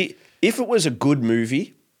because if it was a good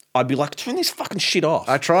movie, I'd be like, turn this fucking shit off.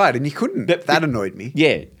 I tried and you couldn't. But- that annoyed me.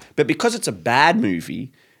 Yeah, but because it's a bad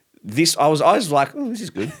movie, I was like, oh, this is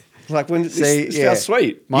good. Like when this sounds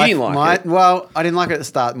sweet. You didn't like it. Well, I didn't like it at the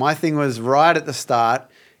start. My thing was right at the start.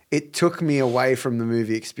 It took me away from the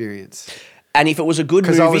movie experience And if it was a good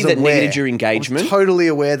because I movie was that aware. needed your engagement, I was totally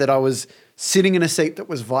aware that I was sitting in a seat that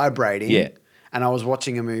was vibrating. Yeah. and I was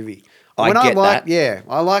watching a movie. I get that. Yeah,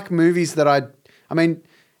 I like movies that I mean,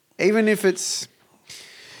 even if it's.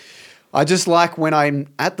 I just like when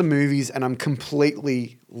I'm at the movies and I'm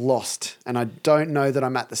completely lost and I don't know that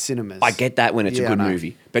I'm at the cinemas. I get that when it's Yeah, a good I know.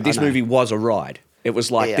 movie. But I this know. movie was a ride. It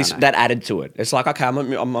was like Yeah, I this know. that added to it. It's like, okay, I'm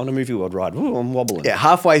on a movie world ride. Ooh, I'm wobbling. Yeah,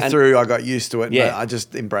 halfway And- through I got used to it. Yeah. Yeah, I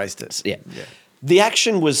just embraced it. Yeah. The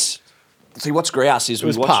action was. See, what's grouse is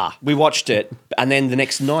was par. we watched it, and then the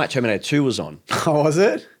next night Terminator 2 was on. Oh, was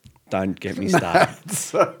it? Don't get me started. It's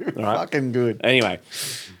so fucking good. Anyway,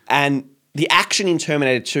 and the action in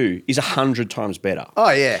Terminator 2 is 100 times better.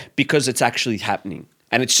 Oh yeah, Because it's actually happening.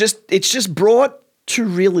 And it's just brought to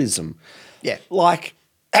realism. yeah. Like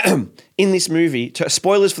in this movie,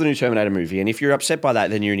 spoilers for the new Terminator movie, and if you're upset by that,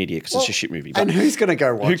 then you're an idiot because it's a shit movie. But And who's gonna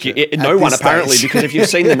go watch it? no at one this apparently, stage? because if you've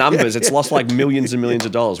seen the numbers, it's lost like millions and millions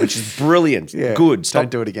of dollars, which is brilliant. Yeah. Good. Don't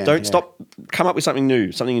do it again. Don't Yeah. stop. Come up with something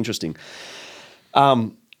new, something interesting.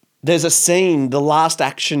 There's a scene, the last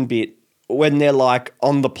action bit, when they're like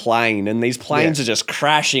on the plane and these planes Yeah. are just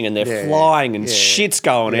crashing and they're Yeah, flying and yeah, shit's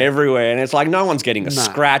going everywhere. And it's like no one's getting a Nah,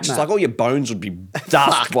 scratch. It's nah. like all your bones would be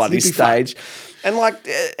dust by You'd this be fucked. stage. And like,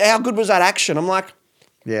 how good was that action? I'm like,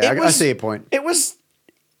 Yeah, I see your point. It was,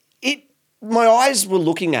 my eyes were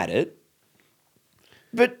looking at it,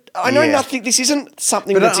 but I know Yeah. nothing. This isn't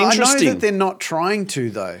something But that's I know interesting. that they're not trying to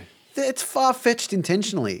though. It's far fetched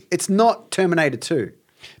intentionally. It's not Terminator 2.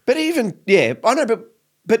 But even, yeah, I know,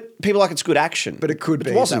 but people like it's good action. But it could be,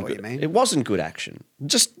 It is wasn't that what good. you mean? It wasn't good action.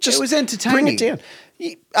 Just It was Bring entertaining.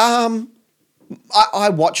 it down. I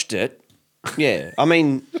watched it. Yeah, I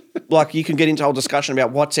mean, like you can get into a whole discussion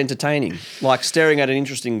about what's entertaining. Like staring at an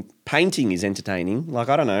interesting painting is entertaining. Like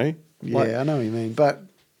I don't know. Yeah, Like, I know what you mean. But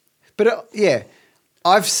yeah,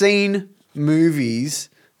 I've seen movies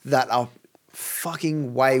that are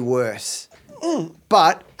fucking way worse.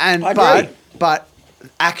 But I agree. but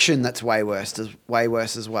action that's way worse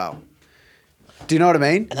as well. Do you know what I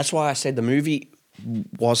mean? and that's why I said the movie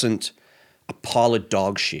wasn't a pile of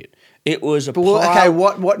dog shit. It was a Well, pile. okay,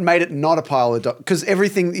 what made it not a pile of because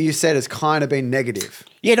everything that you said has kind of been negative.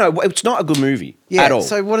 Yeah, no, it's not a good movie Yeah. at all.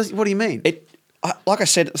 So what do you mean? Like I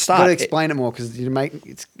said at the Got start. to explain it more because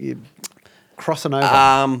you're crossing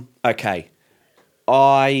over. Okay.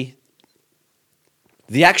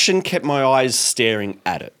 The action kept my eyes staring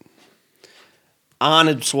at it.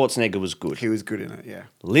 Arnold Schwarzenegger was good. He was good in it. Yeah.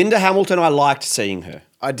 Linda Hamilton, I liked seeing her.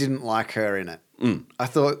 I didn't like her in it. I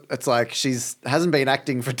thought it's like hasn't been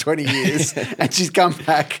acting for 20 years and she's come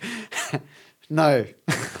back. No.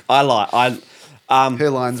 Her Her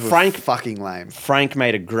lines were fucking lame. Frank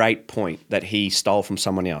made a great point that he stole from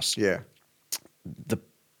someone else. Yeah.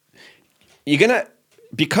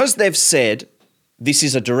 Because they've said this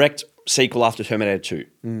is a direct sequel after Terminator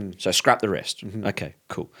 2. So scrap the rest. Okay,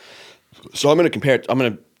 cool. So I'm going to compare it. I'm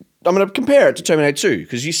going to compare it to Terminator 2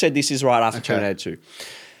 because you said this is right after Terminator 2.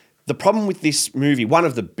 The problem with this movie, one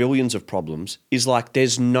of the billions of problems, is like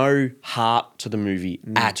there's no heart to the movie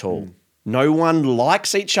at all. No one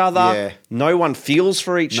likes each other. Yeah. No one feels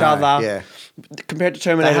for each other. Yeah. Compared to That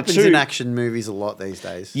Terminator happens 2. in action movies a lot these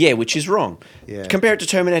days. Yeah, which is wrong. Yeah. Compare it to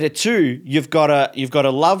Terminator 2, you've got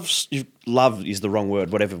a love is the wrong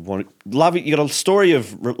word, whatever. Love. You got a story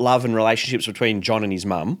of love and relationships between John and his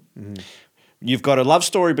mum. You've got a love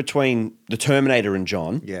story between the Terminator and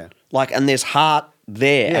John. Yeah. And there's heart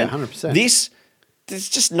there. Yeah, And 100%. There's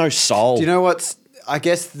just no soul. Do you know what's? I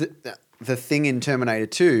guess the thing in Terminator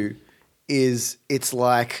 2 is it's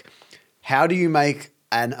like, how do you make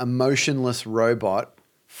an emotionless robot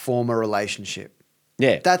form a relationship?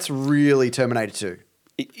 Yeah. That's really Terminator 2.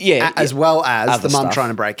 Yeah. As well as Other the mum stuff. trying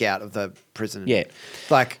to break out of the prison. Yeah.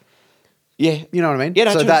 Like, Yeah. you know what I mean? Yeah,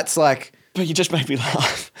 no, so totally. that's like, But you just made me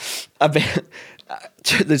laugh about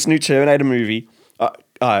this new Terminator movie. All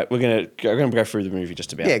right, we're gonna go through the movie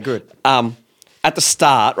just about. yeah, good. At the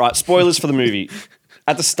start, right? Spoilers for the movie.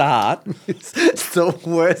 At the start, It's the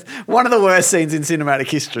worst, one of the worst scenes in cinematic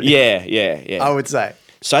history. yeah. I would say.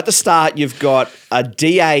 So at the start, you've got a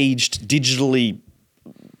de-aged, digitally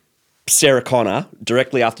Sarah Connor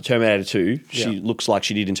directly after Terminator 2. She Yeah. looks like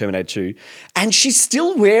she did in Terminator 2. And she's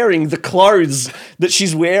still wearing the clothes that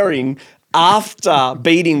she's wearing after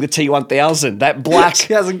beating the T-1000. That black.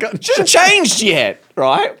 She hasn't got. She hasn't changed yet,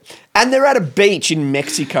 right? And they're at a beach in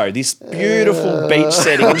Mexico, this beautiful beach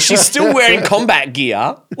setting, and she's still wearing combat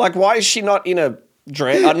gear. Like, why is she not in a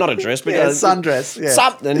dress? Not a dress, but Yeah, sundress, yeah.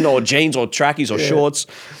 something, or jeans, or trackies, or shorts.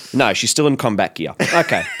 No, she's still in combat gear.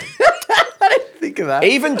 Okay. Think of that.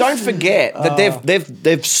 Even don't forget that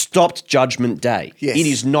they've stopped Judgment Day. Yes. It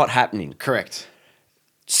is not happening. Correct.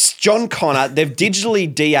 John Connor, they've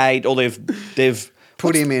digitally de-aged, or they've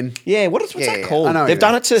Put him in. yeah. What's that called? I know what They've you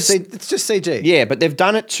done mean. it to It's just CG. yeah, but they've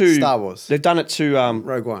done it to Star Wars. They've done it to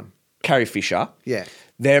Rogue One. Carrie Fisher. Yeah.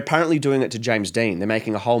 They're apparently doing it to James Dean. They're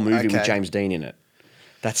making a whole movie with Okay. James Dean in it.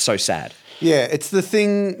 That's so sad. Yeah, it's the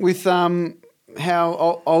thing with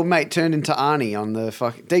how old mate turned into Arnie on the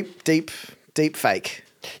fucking deep fake.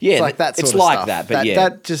 Yeah, it's like that sort it's of like stuff. that, but yeah.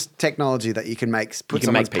 that just technology that you can make put You can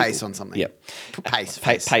someone's make people- pace on something. Yep. Put pace.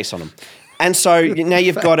 Pace on them. And so now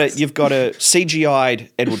you've got a CGI'd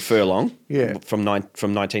Edward Furlong Yeah. from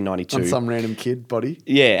 1992. On some random kid body.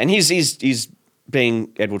 Yeah, and he's being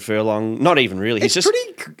Edward Furlong. Not even really. He's It's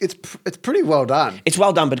just it's pretty well done. It's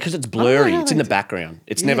well done, but because it's blurry, how it's in the they do- background.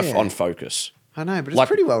 It's never Yeah. on focus. I know, but it's Like-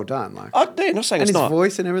 pretty well done. Like, Oh, yeah, not saying and it's his not.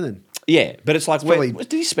 voice and everything. Yeah, but it's like, probably-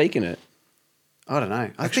 did he speak in it? I don't know.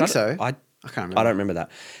 I Actually, think so. I can't remember. I don't remember that.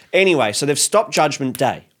 Anyway, so they've stopped Judgment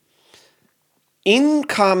Day. In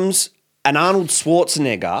comes an Arnold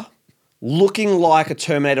Schwarzenegger looking like a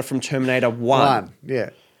Terminator from Terminator 1. One. Yeah.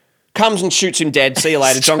 Comes and shoots him dead. See you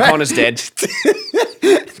later. John Connor's dead.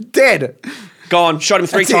 Dead. Gone. Shot him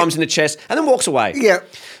 3 That's it. times in the chest and then walks away. Yeah.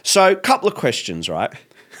 So, couple of questions, right?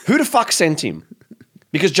 Who the fuck sent him?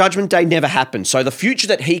 Because Judgment Day never happened. So the future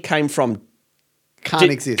that he came from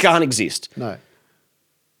Can't exist. Can't exist. No.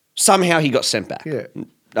 Somehow he got sent back. Yeah.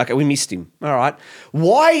 Okay, we missed him. All right.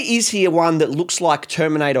 Why is he one that looks like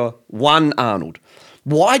Terminator 1 Arnold?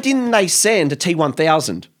 Why didn't they send a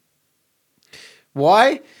T-1000?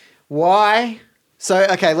 Why? So,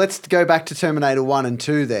 okay, let's go back to Terminator 1 and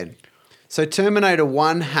 2 then. So, Terminator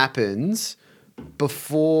 1 happens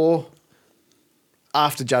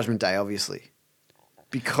after Judgment Day, obviously.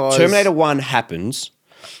 Because Terminator 1 happens.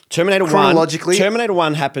 Chronologically? Terminator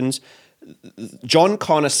 1 happens. John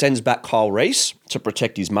Connor sends back Kyle Reese to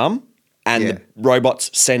protect his mum, and Yeah. the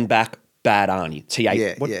robots send back Bad Arnie. T8.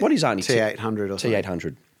 Yeah, What is Arnie? T800 or something.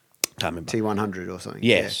 T800. Can't remember. T100 or something.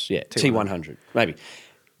 Yes, yeah. T100. T100, maybe.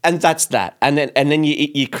 And that's that. And then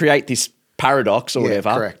you create this paradox or Yeah,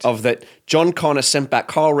 whatever correct. of that John Connor sent back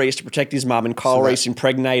Kyle Reese to protect his mum, and Kyle So that- Reese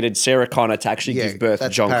impregnated Sarah Connor to actually Yeah, give birth to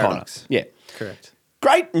that's John paradox. Connor. Yeah. Correct.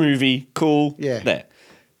 Great movie, cool. Yeah. There.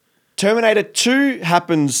 Terminator 2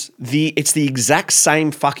 happens, it's the exact same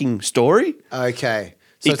fucking story. Okay.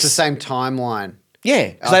 So it's the Ex- same timeline. Yeah,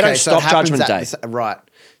 because they don't so it stop happens Judgment at Day. the right.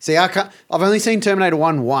 See, I've only seen Terminator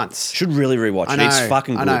 1 once. Should really rewatch I it. It's know,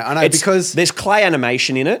 fucking I good. know, because- there's clay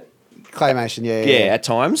animation in it. Claymation, yeah. Yeah, at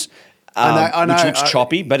times. I know, which looks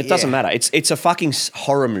choppy, but it doesn't yeah. matter. It's a fucking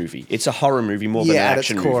horror movie. It's a horror movie more than an Yeah, at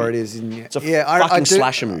action its core movie. it is. It's a I fucking do-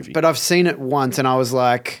 slasher movie. But I've seen it once and I was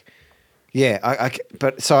like, Yeah,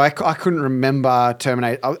 I couldn't remember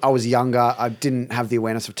Terminator. I was younger. I didn't have the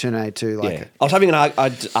awareness of Terminator 2. Like, Yeah. I was having an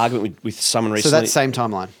argument with someone so recently. that's same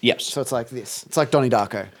timeline. Yes. So it's like this. It's like Donnie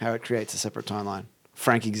Darko, how it creates a separate timeline.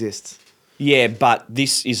 Frank exists. Yeah, but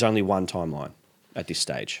this is only one timeline at this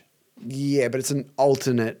stage. Yeah, but it's an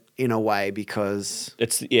alternate in a way because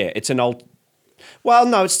It's an old. Well,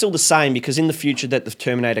 no, it's still the same because in the future that the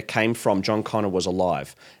Terminator came from, John Connor was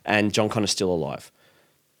alive, and John Connor's still alive.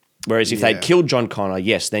 Whereas if Yeah. they'd killed John Connor,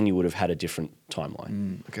 yes, then you would have had a different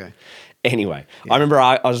timeline. okay. Anyway, I remember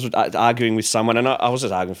I was arguing with someone, and I was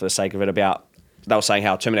just arguing for the sake of it about, they were saying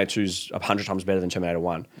how Terminator 2 is 100 times better than Terminator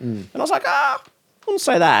 1. And I was like, I wouldn't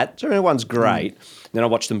say that. Terminator 1's great. Then I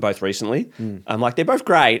watched them both recently. I'm like, they're both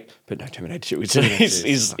great, but no, Terminator 2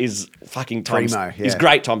 is fucking times, Primo, yeah. is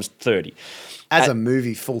great times 30. As a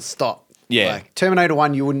movie, full stop. Yeah. Like Terminator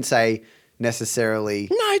 1, you wouldn't say necessarily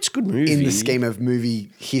No, it's a good movie. in the scheme of movie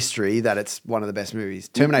history that it's one of the best movies.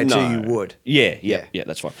 Terminator 2, you would. Yeah,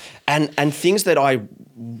 that's fine. And things that I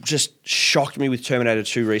just shocked me with Terminator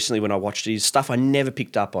 2 recently when I watched it is stuff I never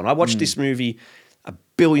picked up on. I watched this movie a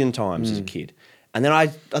billion times as a kid. And then I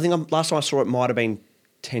think last time I saw it might have been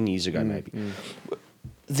 10 years ago maybe.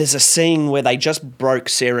 There's a scene where they just broke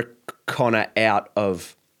Sarah Connor out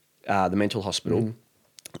of the mental hospital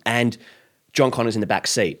and John Connor's in the back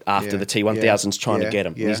seat after the T-1000's trying to get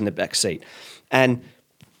him. Yeah. He's in the back seat. And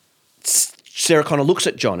Sarah Connor looks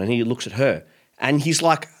at John and he looks at her and he's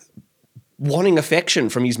like wanting affection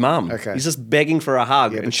from his mum. Okay. He's just begging for a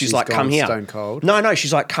hug Yeah, and but she's she's like, come gone here. stone cold. No,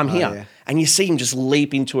 she's like, come here. yeah. And you see him just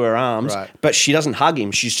leap into her arms, Right. but she doesn't hug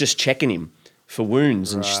him. She's just checking him for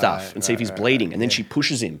wounds and stuff and see if he's bleeding. And then she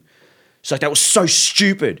pushes him. So that was so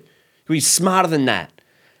stupid. He's smarter than that.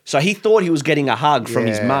 So he thought he was getting a hug from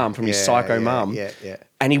his mum, from his psycho mum. Yeah.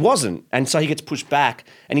 And he wasn't. And so he gets pushed back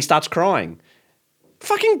and he starts crying.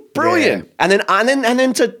 Fucking brilliant. Yeah. And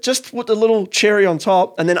then to just put the little cherry on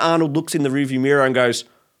top, and then Arnold looks in the rearview mirror and goes,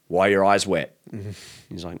 "Why are your eyes wet?"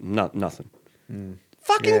 He's like, nothing.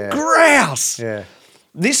 Fucking grouse. Yeah.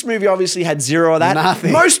 This movie obviously had zero of that.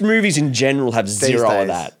 Nothing. Most movies in general have zero of days.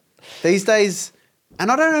 that. These days,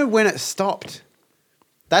 and I don't know when it stopped.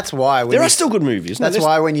 That's why. There are still good movies. That's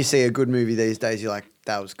why when you see a good movie these days, you're like,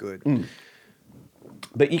 that was good.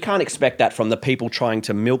 But you can't expect that from the people trying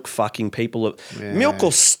to milk fucking people, milk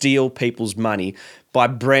or steal people's money by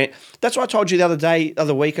brand. That's what I told you the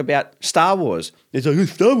other week about Star Wars. It's like,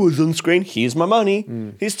 Star Wars on screen, here's my money.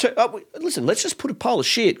 Listen, let's just put a pile of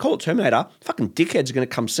shit, call it Terminator. Fucking dickheads are going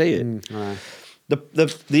to come see it.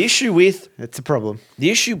 The issue with... It's a problem. The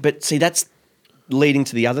issue, but see, that's leading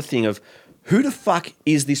to the other thing of who the fuck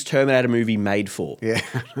is this Terminator movie made for? Yeah.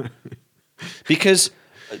 Because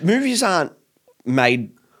movies aren't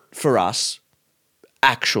made for us,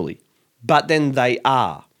 actually, but then they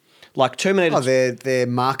are. Like Terminator. Oh, they're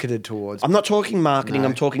marketed towards. I'm not talking marketing. No.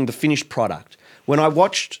 I'm talking the finished product. When I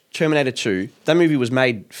watched Terminator 2, that movie was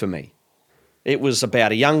made for me. It was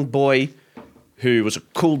about a young boy who was a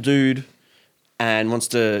cool dude and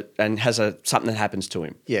has something that happens to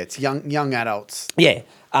him. Yeah, it's young adults. Yeah.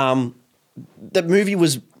 The movie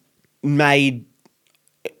was made.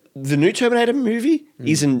 The new Terminator movie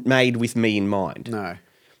isn't made with me in mind. No.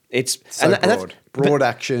 It's So broad. broad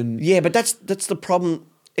action. Yeah, but that's the problem.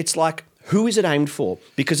 It's like, who is it aimed for?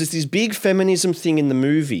 Because it's this big feminism thing in the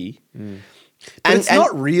movie. But it's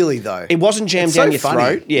not really, though. It wasn't jammed It's down so your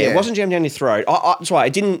funny. throat. Yeah, it wasn't jammed down your throat. That's why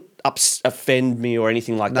it didn't offend me or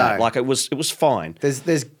anything like that. No. Like it was fine.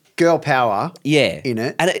 There's girl power Yeah. in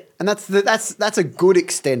it. And that's a good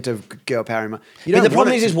extent of girl power. You But don't the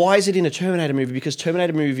problem want is why is it in a Terminator movie? Because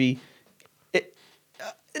Terminator movie, it's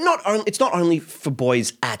not only for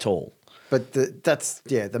boys at all. But that's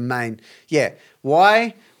the main. Yeah.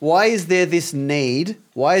 Why is there this need?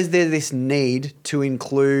 Why is there this need to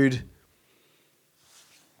include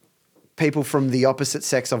people from the opposite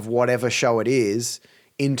sex of whatever show it is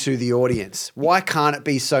into the audience? Why can't it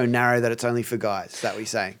be so narrow that it's only for guys? Is that what you're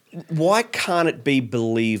saying? Why can't it be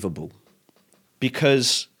believable?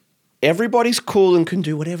 Because everybody's cool and can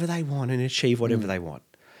do whatever they want and achieve whatever they want.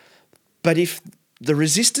 But if the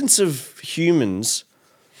resistance of humans,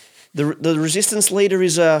 the resistance leader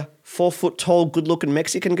is a 4 foot tall, good looking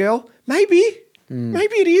Mexican girl, maybe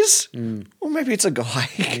it is. Or maybe it's a guy,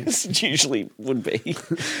 because it usually would be.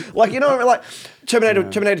 Like, you know, like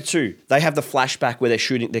Terminator 2, they have the flashback where they're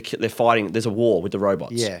shooting, they're fighting, there's a war with the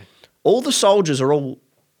robots. Yeah. All the soldiers are all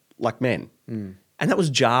like men. And that was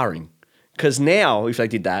jarring. Because now, if they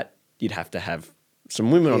did that, you'd have to have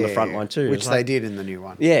some women on the front line too. Which they did in the new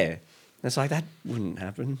one. Yeah. It's like, that wouldn't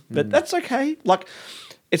happen. But that's okay. Like,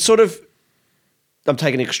 it's sort of, I'm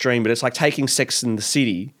taking it extreme, but it's like taking Sex in the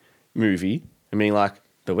City movie and being like,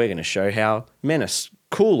 but we're going to show how men are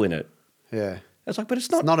cool in it. Yeah. It's like, but it's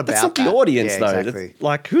not. not That's about not the that. audience, Yeah, though. exactly. It's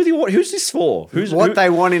like, who's this for? What they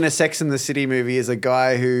want in a Sex and the City movie is a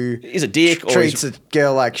guy who is a dick or treats a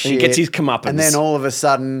girl like shit. he gets his comeuppance. And then all of a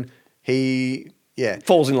sudden he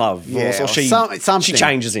falls in love, Yeah, or she something. she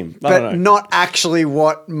changes him, I but don't know. not actually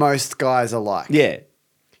what most guys are like. Yeah,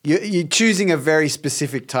 You're choosing a very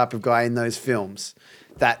specific type of guy in those films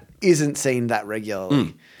that isn't seen that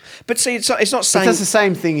regularly. but see, it's not But saying that's the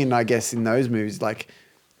same thing in, I guess, in those movies. Like,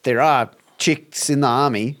 there are chicks in the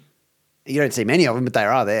army. You don't see many of them, but they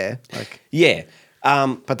are there. Like, yeah.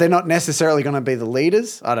 but they're not necessarily going to be the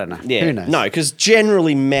leaders. I don't know. Yeah, Who knows? no, because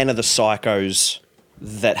generally men are the psychos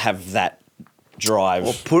that have that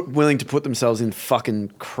drive. Or willing to put themselves in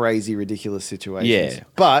fucking crazy, ridiculous situations. Yeah.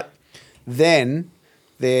 But then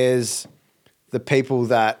there's the people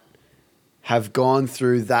that have gone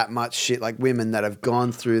through that much shit, like women that have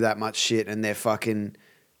gone through that much shit and they're fucking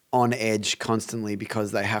on edge constantly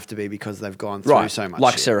because they have to be, because they've gone through so much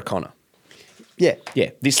like shit. Sarah Connor. Yeah. Yeah,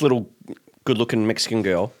 this little good-looking Mexican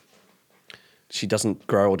girl, she doesn't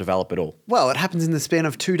grow or develop at all. Well, it happens in the span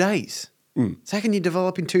of 2 days. So how can you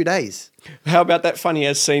develop in 2 days? How about that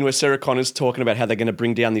funny-ass scene where Sarah Connor's talking about how they're going to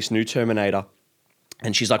bring down this new Terminator,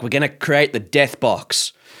 and she's like, we're going to create the death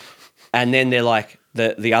box. And then they're like,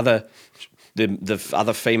 the other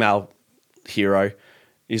female hero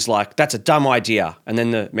is like, that's a dumb idea. And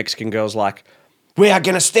then the Mexican girl's like, we are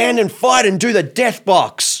going to stand and fight and do the death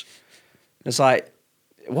box. It's like,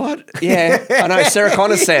 what? Yeah, I know. Sarah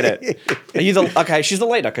Connor said it. Are you the okay? She's the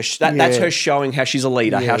leader because that's her showing how she's a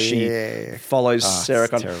leader, how she follows Sarah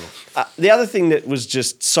Connor. Terrible. The other thing that was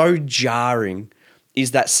just so jarring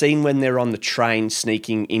is that scene when they're on the train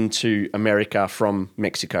sneaking into America from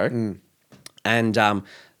Mexico, and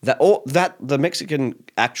that the Mexican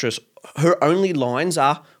actress, her only lines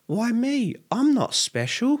are, "Why me? I'm not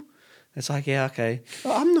special." It's like, yeah, okay.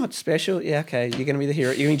 Oh, I'm not special. Yeah, okay. You're going to be the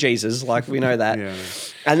hero. You're going to be Jesus. Like, we know that. Yeah.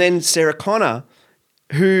 And then Sarah Connor,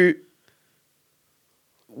 who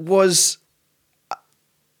was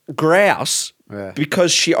grouse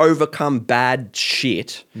because she overcome bad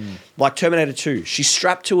shit, like Terminator 2. She's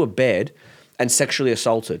strapped to a bed and sexually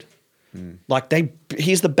assaulted. Like,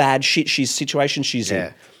 here's the bad shit situation she's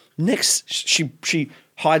in. Next, she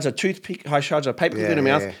hides a toothpick, hides a paper clip in her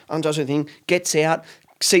mouth, undoes her thing, gets out,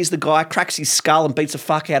 sees the guy, cracks his skull and beats the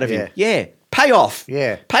fuck out of him. Yeah. Pay off.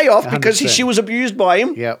 Yeah. Pay off because 100%. she was abused by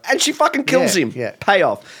him and she fucking kills him. Yeah. Pay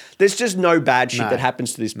off. There's just no bad shit No. that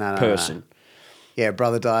happens to this person. Yeah,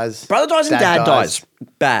 brother dies. Brother dies and dad dies.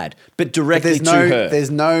 Bad. But directly to her.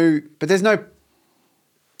 There's no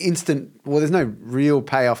instant, well, there's no real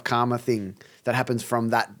payoff karma thing that happens from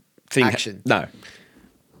that action. No.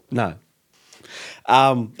 Yeah.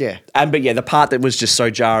 But the part that was just so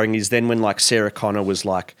jarring is then when like Sarah Connor was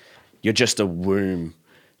like, you're just a womb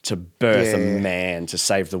to birth a man to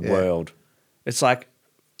save the world. It's like,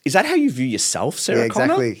 is that how you view yourself, Sarah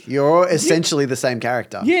Connor? Exactly. You're essentially the same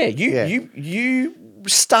character. Yeah, you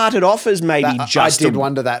started off as maybe I did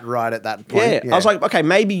wonder that right at that point. Yeah, I was like, okay,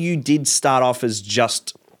 maybe you did start off as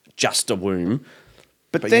just a womb,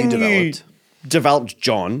 but then you developed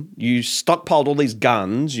John. You stockpiled all these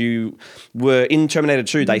guns. You were in Terminator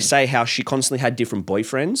 2. They say how she constantly had different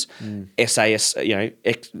boyfriends, SAS,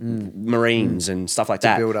 Marines and stuff like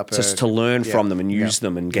that, build up just to learn from them and use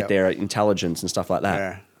them and get their intelligence and stuff like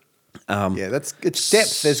that. It's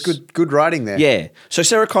depth. There's good writing there. Yeah. So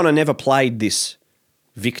Sarah Connor never played this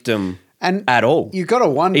victim at all. You got to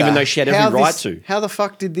wonder, even though she had every right to. How the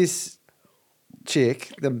fuck did this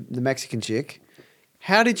chick, the Mexican chick,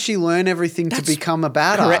 how did she learn everything to become a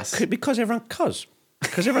badass? Correct. Because everyone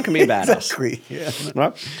can be a badass. Exactly. Yeah.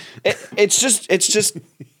 Right? It's just it's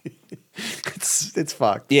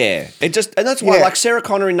fucked. yeah. And that's why like Sarah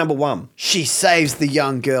Connor in number 1. She saves the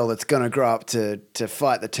young girl that's going to grow up to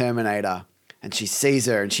fight the Terminator, and she sees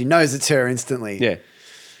her and she knows it's her instantly. Yeah.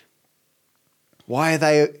 Why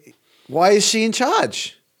is she in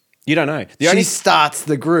charge? You don't know. She starts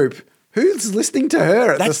the group. Who's listening to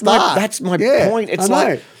her at the start? That's my point. It's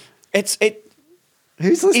like who's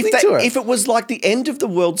listening to her? If it was like the end of the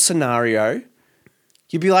world scenario,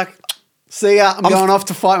 you'd be like, see ya, I'm going off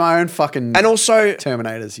to fight my own fucking and also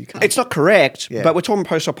Terminators. You can't. It's not correct, but we're talking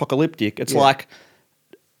post-apocalyptic. It's like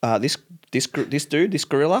this dude, this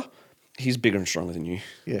gorilla, he's bigger and stronger than you.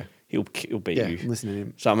 Yeah. He'll beat you. Listen to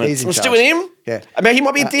him. So I'm He's in let's charge. do with him. Yeah. I mean, he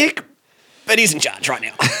might be a dick, but he's in charge right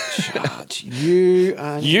now. Charge. You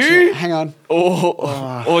are in You? charge. Hang on.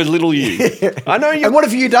 Or little you. I know you. And what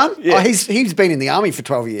have you done? Yeah. Oh, he's been in the army for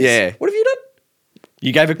 12 years. Yeah. What have you done?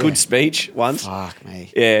 You gave a good speech once. Fuck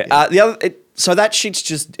me. Yeah. So that shit's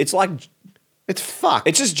just, it's like, It's fucked.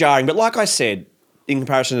 it's just jarring. But like I said, in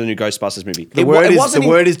comparison to the new Ghostbusters movie, the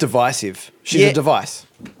word is divisive. She's Yeah. a device.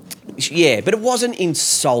 Yeah, but it wasn't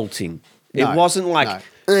insulting. It No, wasn't like,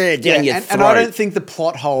 no. down your and throat. I don't think the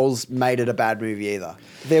plot holes made it a bad movie either.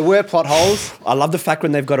 There were plot holes. I love the fact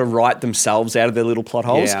when they've got to write themselves out of their little plot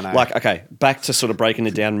holes. Yeah, I know. Like, okay, back to sort of breaking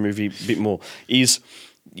it down in the movie a bit more, is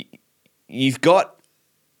you've got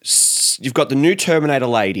the new Terminator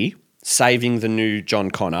lady saving the new John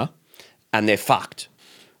Connor, and they're fucked.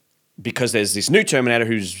 Because there's this new Terminator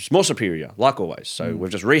who's more superior, like always. So we're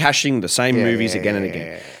just rehashing the same movies again and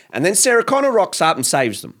again. And then Sarah Connor rocks up and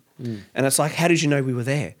saves them. And it's like, how did you know we were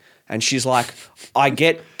there? And she's like, I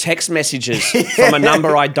get text messages from a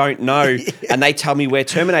number I don't know, and they tell me where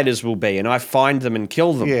Terminators will be, and I find them and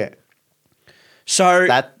kill them. Yeah. So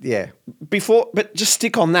Yeah. but just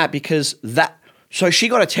stick on that because so she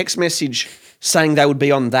got a text message saying they would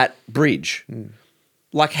be on that bridge.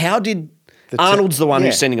 Like, how did Arnold's the one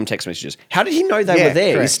who's sending them text messages? How did he know they were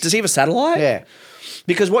there? correct. Does he have a satellite? Yeah.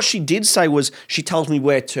 Because what she did say was, she tells me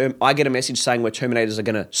where I get a message saying where Terminators are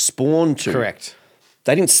going to spawn to. Correct.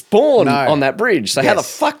 They didn't spawn No. on that bridge. So how the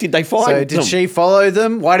Yes. fuck did they find So them? did she follow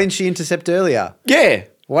them? Why didn't she intercept earlier? Yeah.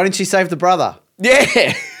 Why didn't she save the brother?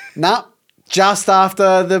 Yeah. Nah. Just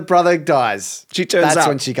after the brother dies. She turns That's up.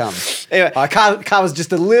 when she comes. Anyway. Car was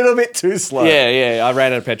just a little bit too slow. Yeah. I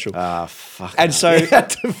ran out of petrol. Ah, fuck. And so- you had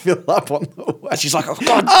to fill up on the way. and she's like, oh,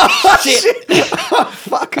 God, shit. I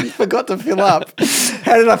fucking forgot to fill up.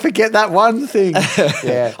 How did I forget that one thing?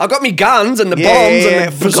 Yeah. I got me guns and the bombs yeah.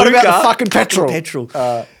 and the Forgot about the bazooka. fucking petrol. Petrol.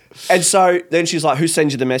 And so then she's like, who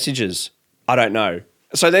sends you the messages? I don't know.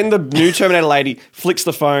 So then the new Terminator lady flicks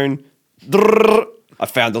the phone. Drrrr, I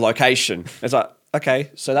found the location. It's like,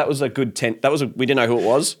 okay, so that was a good we didn't know who it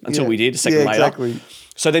was until Yeah. we did a second Yeah, later. exactly.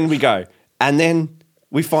 So then we go. And then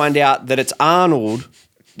we find out that it's Arnold,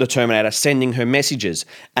 the Terminator, sending her messages.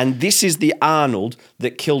 And this is the Arnold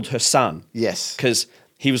that killed her son. Yes. Because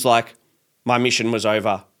he was like, my mission was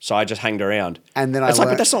over, so I just hanged around. And then it's I like, but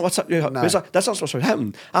learnt- that's not what's up. No. It's like, that's not what's supposed to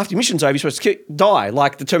happen. After your mission's over, you're supposed to die,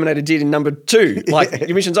 like the Terminator did in number 2. Like,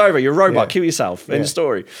 your mission's over, you're a robot, Yeah. kill yourself. End Yeah. of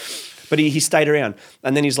story. But he stayed around.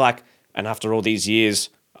 And then he's like, and after all these years,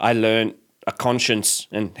 I learned a conscience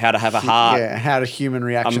and how to have a heart. Yeah, how do human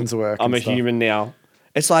reactions work? I'm and a stuff. human now.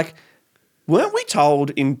 It's like, weren't we told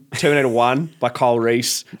in Terminator 1 by Kyle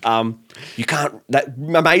Reese, you can't, that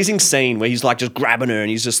amazing scene where he's like just grabbing her and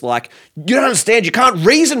he's just like, you don't understand, you can't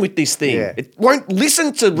reason with this thing. Yeah. It won't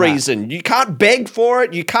listen to reason. You can't beg for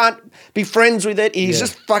it. You can't be friends with it. He's Yeah.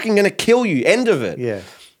 just fucking going to kill you. End of it. Yeah.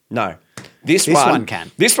 No. This one can.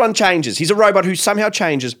 This one changes. He's a robot who somehow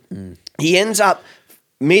changes. He ends up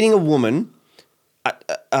meeting a woman,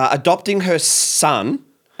 adopting her son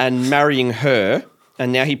and marrying her,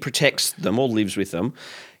 and now he protects them or lives with them.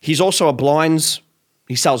 He's also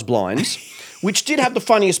he sells blinds, which did have the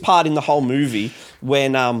funniest part in the whole movie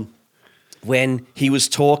when he was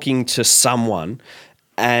talking to someone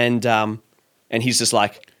and he's just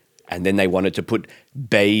like, and then they wanted to put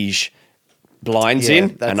beige blinds Yeah, in,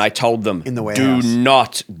 that's and I told them, in the do warehouse.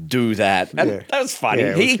 not do that. And Yeah. that was funny. Yeah,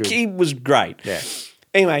 it was good. He was great. Yeah.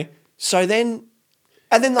 Anyway, so then,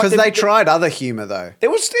 and then like Because they tried other humor though. It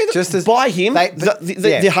was Just as- by him. they-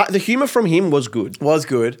 The humor from him was good. Was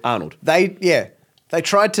good. Arnold. They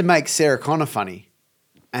tried to make Sarah Connor funny,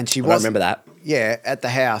 and she I don't was. remember that. Yeah, at the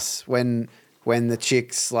house when the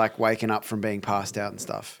chick's like waking up from being passed out and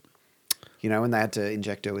stuff. You know, when they had to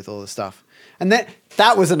inject her with all the stuff, and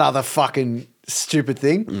that was another fucking stupid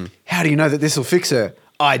thing. Mm. How do you know that this will fix her?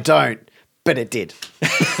 I don't, but it did.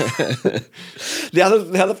 The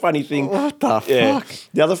other funny thing. What the fuck?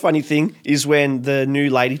 The other funny thing is when the new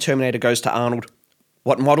lady Terminator goes to Arnold,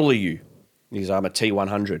 what model are you? And he's, I'm a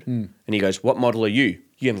T100. And he goes, what model are you?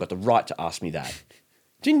 You haven't got the right to ask me that.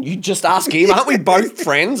 Didn't you just ask him? Aren't we both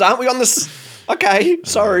friends? Aren't we on this? Okay,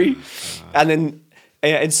 sorry. And then,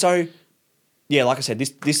 and so, yeah, like I said,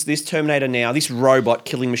 this Terminator now, this robot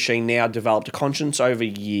killing machine now developed a conscience over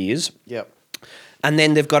years. Yep. And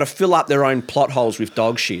then they've got to fill up their own plot holes with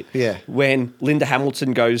dog shit. Yeah. When Linda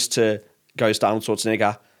Hamilton goes to Arnold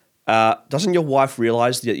Schwarzenegger, doesn't your wife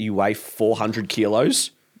realize that you weigh 400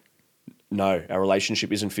 kilos? No, our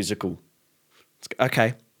relationship isn't physical.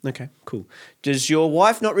 Okay, cool. Does your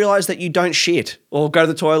wife not realize that you don't shit or go to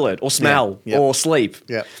the toilet or smell Yeah. or sleep?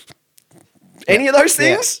 Yep. Any of those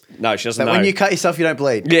Yeah. things? No, she doesn't So know. when you cut yourself, you don't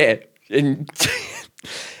bleed. Yeah. And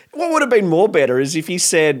what would have been more better is if he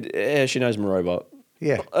said, she knows I'm a robot.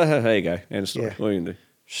 Yeah. There you go. End of story. Yeah. What are you going to do?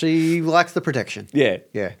 She likes the protection. Yeah.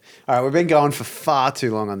 Yeah. All right, we've been going for far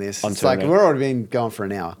too long on this. On It's like Terminator. we're already been going for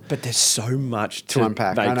an hour But there's so much to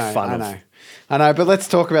unpack. make I know. fun I of. know. I know, but let's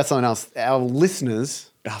talk about something else. Our listeners,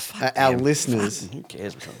 Oh, fuck our them. listeners, Fucking who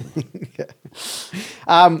cares what something?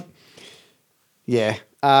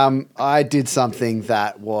 I did something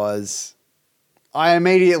that was, I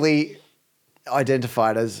immediately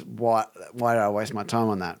identified as why did I waste my time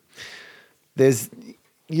on that?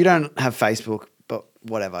 You don't have Facebook, but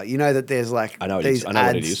whatever. You know that there's like I know it these is. I know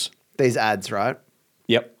ads, what it is. these ads, right?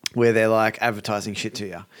 Yep. Where they're like advertising shit to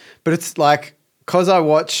you. But it's like, cause I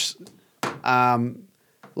watch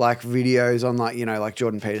like videos on like, you know, like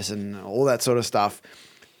Jordan Peterson, all that sort of stuff.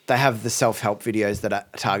 They have the self-help videos that are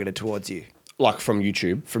targeted towards you Like from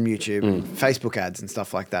YouTube. from YouTube, and Facebook ads and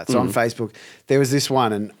stuff like that. So on Facebook, there was this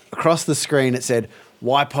one, and across the screen it said,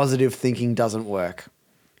 "Why positive thinking doesn't work."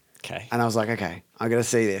 Okay. And I was like, okay, I got to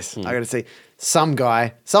see this. I got to see some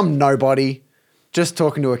guy, some nobody, just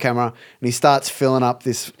talking to a camera, and he starts filling up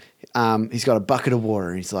this. He's got a bucket of water,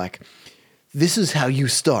 and he's like, "This is how you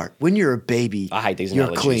start. When you're a baby, I hate these you're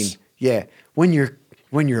analogies. clean. Yeah, when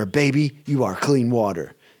you're a baby, you are clean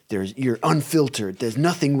water. You're unfiltered. There's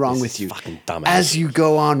nothing wrong This with is you. fucking dumbass. As you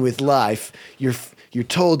go on with life, you're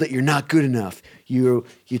told that you're not good enough. You're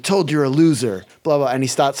told you're a loser. Blah blah." And he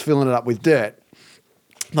starts filling it up with dirt.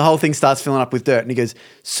 The whole thing starts filling up with dirt, and he goes,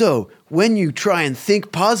 "So when you try and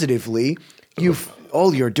think positively,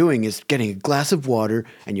 all you're doing is getting a glass of water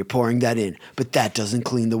and you're pouring that in, but that doesn't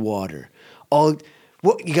clean the water.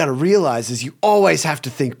 What you got to realize is you always have to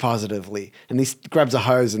think positively." And he grabs a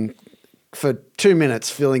hose and for 2 minutes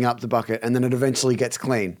filling up the bucket, and then it eventually gets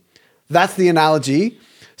clean. That's the analogy.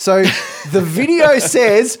 So the video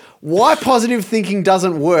says why positive thinking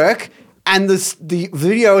doesn't work. And the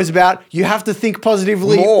video is about you have to think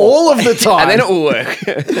positively all of the time. And then it will work.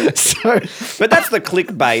 So, But that's the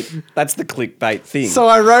clickbait. That's the clickbait thing. so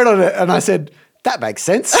I wrote on it and I said, that makes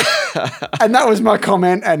sense. And that was my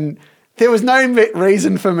comment. And there was no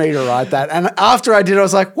reason for me to write that. And after I did it, I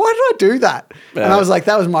was like, why did I do that? And Yeah. I was like,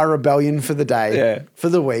 that was my rebellion for the day, Yeah. for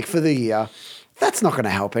the week, for the year. That's not going to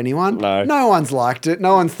help anyone. No. No one's liked it.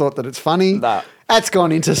 No one's thought that it's funny. No. That's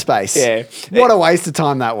gone into space. Yeah. What a waste of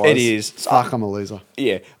time that was. It is. Fuck, I'm a loser.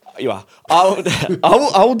 Yeah, you are.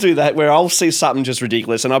 I'll do that where I'll see something just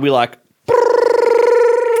ridiculous and I'll be like,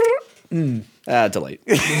 delete.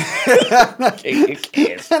 Who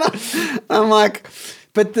cares? I'm like,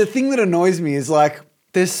 but the thing that annoys me is like,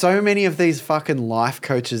 there's so many of these fucking life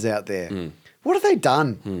coaches out there. What have they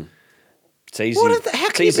done? It's easy. How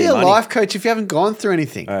It's can you easy be a money. life coach if you haven't gone through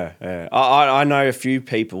anything? I know a few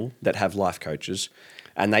people that have life coaches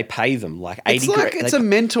and they pay them like 80 It's like grand. it's a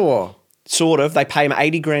mentor. Sort of. They pay them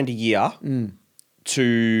 80 grand a year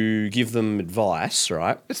to give them advice,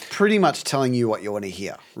 right? It's pretty much telling you what you want to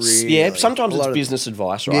hear. Really. Yeah, sometimes A it's lot of- business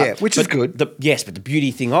advice, right? Yeah, which is But good. Yes, but the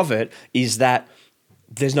beauty thing of it is that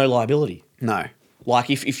there's no liability. No.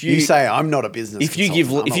 Like if You say, I'm not a business if you give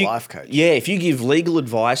consultant, if I'm you a life coach. yeah, if you give legal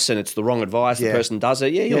advice and it's the wrong advice, Yeah. the person does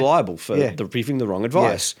it, you're Yeah. liable for Yeah. giving the wrong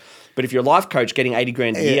advice. But if you're a life coach getting 80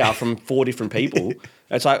 grand a year from 4 different people,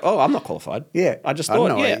 it's like, oh, I'm not qualified. Yeah. I just I don't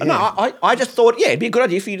thought, know yeah, it, no, yeah. I just thought, yeah, it'd be a good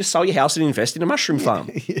idea for you to sell your house and invest in a mushroom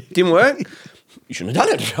farm. Didn't work. You shouldn't have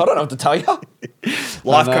done it. I don't know what to tell you.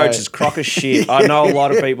 Life know. coach is crock of shit. I know a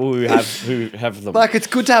lot of people who have them. Like, it's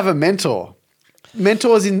good to have a mentor.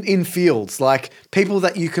 Mentors in fields, like people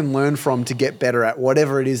that you can learn from to get better at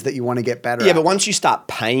whatever it is that you want to get better at. Yeah, but once you start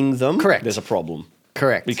paying them, Correct. there's a problem.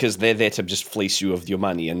 Correct. Because they're there to just fleece you of your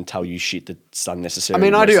money and tell you shit that's unnecessary. I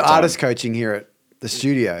mean, I most do of the time. artist coaching here at the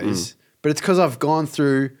studios, but it's because I've gone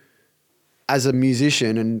through as a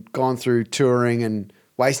musician and gone through touring and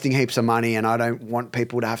wasting heaps of money, and I don't want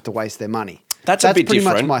people to have to waste their money. That's a bit pretty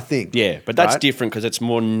different. much my thing. Yeah, but that's right? different because it's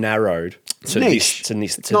more narrowed to Niche.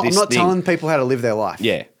 this. It's not, I'm not thing. telling people how to live their life.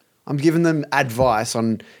 Yeah. I'm giving them advice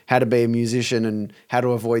on how to be a musician and how to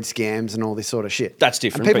avoid scams and all this sort of shit. That's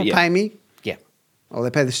different, And people but yeah. pay me. Yeah. Well,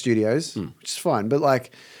 they pay the studios, which is fine. But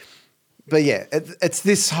yeah, it's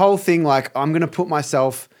this whole thing. Like, I'm going to put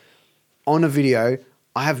myself on a video.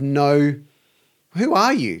 I have no. Who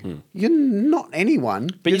are you? You're not anyone.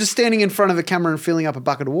 But you're just standing in front of a camera and filling up a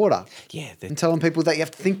bucket of water. Yeah, And telling people that you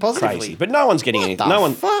have to think positively. crazy. But no one's getting What anything.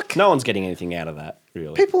 the fuck? No one's getting anything out of that,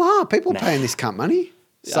 really. People are. People are paying this cunt money.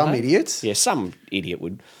 Some Are they? idiots. Yeah, some idiot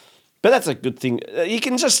would. But that's a good thing. You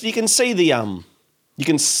can see the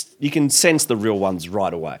you can sense the real ones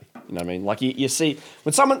right away. You know what I mean? Like you see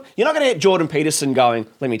when someone, you're not going to get Jordan Peterson going,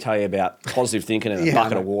 let me tell you about positive thinking and a Yeah, I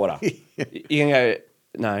bucket know. of water. You can go,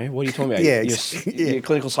 no, what are you talking about? Yeah, You're a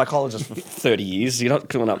clinical psychologist for 30 years. You're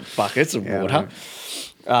not filling up buckets of Yeah, I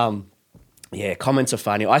water. Yeah, comments are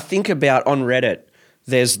funny. I think about on Reddit,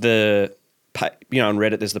 there's on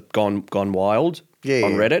Reddit, there's the Gone Wild Yeah,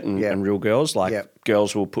 on yeah. Reddit and, Yeah. and real girls. Like Yeah.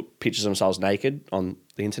 girls will put pictures of themselves naked on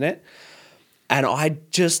the internet. And I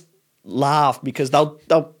just laugh because they'll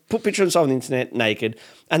put pictures of themselves on the internet naked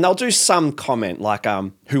and they'll do some comment like,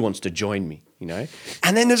 who wants to join me? You know?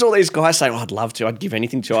 And then there's all these guys saying, I'd love to, I'd give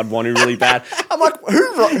anything to, I'd want to really bad. I'm like,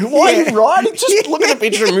 why are you writing? Just look at the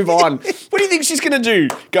picture and move on. What do you think she's going to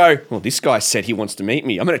do? Go, well, this guy said he wants to meet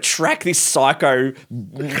me. I'm going to track this psycho,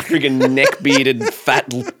 friggin' neck-bearded, fat,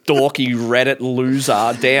 dorky Reddit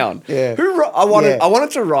loser down. Yeah. I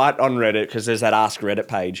wanted to write on Reddit because there's that Ask Reddit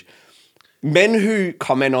page. Men who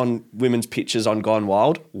comment on women's pictures on Gone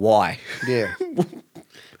Wild, why? Yeah.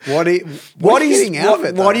 What are you getting out of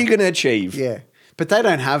it? What are though? you going to achieve? Yeah. But they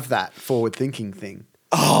don't have that forward thinking thing.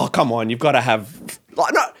 Oh, come on. You've got to have,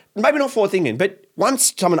 like, no, maybe not forward thinking, but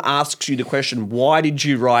once someone asks you the question, why did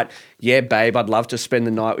you write, yeah, babe, I'd love to spend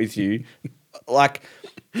the night with you? Like,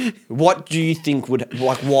 what do you think would,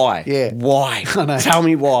 like, why? Yeah. Why? I know. Tell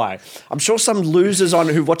me why. I'm sure some losers on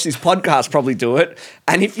who watch this podcast probably do it.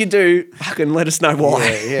 And if you do, fucking let us know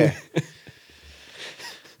why. Yeah.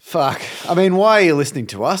 Fuck. I mean, why are you listening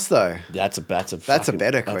to us though? That's a better question. That's a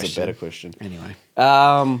better question. Anyway.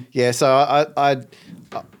 Yeah. So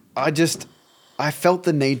I felt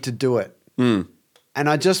the need to do it, and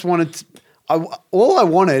I just wanted to, all I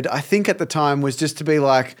wanted, I think at the time, was just to be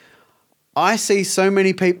like, I see so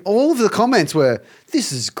many people. All of the comments were,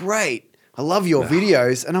 "This is great. I love your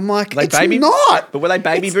videos," and I'm like, Were "It's they not." But were they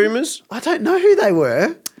baby boomers? I don't know who they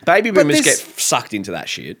were. Baby But boomers this- get sucked into that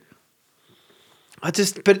shit.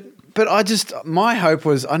 My hope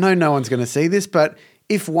was, I know no one's going to see this, but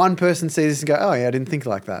if one person sees this and go, oh yeah, I didn't think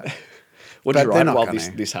like that. What did But you they're write not while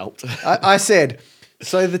gonna. this helped? I said,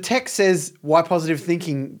 so the text says why positive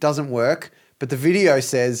thinking doesn't work, but the video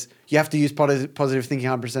says you have to use positive thinking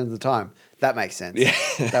 100% of the time. That makes sense. Yeah.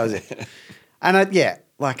 That was it. And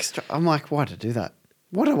I'm like, why did I do that?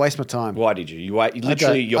 Why did I waste my time? Why did you? You I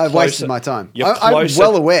literally, wasted my time. You're I'm closer,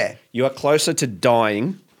 well aware. You are closer to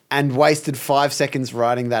dying. And wasted 5 seconds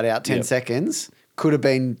writing that out, 10 Yep. seconds. Could have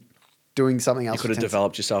been doing something else. You could have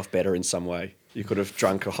developed yourself better in some way. You could have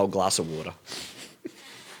drunk a whole glass of water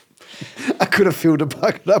I could have filled a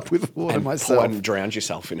bucket up with water myself. and drowned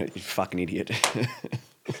yourself in it. You fucking idiot.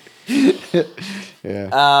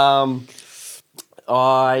 Yeah.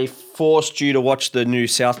 I forced you to watch the new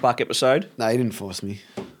South Park episode. No, he didn't force me.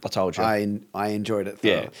 I told you. I enjoyed it.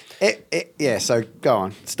 Yeah. Yeah, so go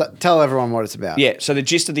on. Tell everyone what it's about. Yeah, so the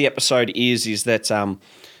gist of the episode is that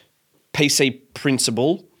PC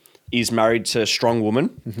Principal is married to Strong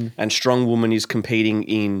Woman, and Strong Woman is competing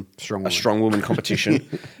in Strong a Woman. Strong Woman competition.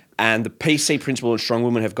 And the PC Principal and Strong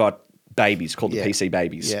Woman have got babies called the Yeah. PC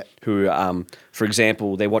babies, Yeah. who, for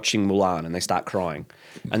example, they're watching Mulan and they start crying.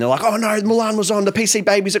 And they're like, oh no, Mulan was on, the PC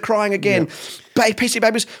babies are crying again. PC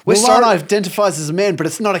babies, we're Mulan sorry. identifies as a man, but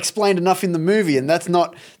it's not explained enough in the movie, and that's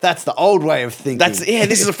the old way of thinking.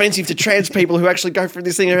 This is offensive to trans people who actually go through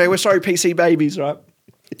this thing. We're sorry, PC babies, right?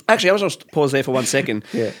 Actually, I was just pause there for 1 second.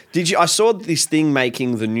 Yeah. I saw this thing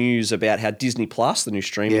making the news about how Disney Plus, the new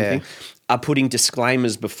streaming Yeah. thing, are putting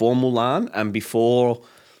disclaimers before Mulan and before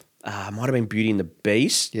might have been Beauty and the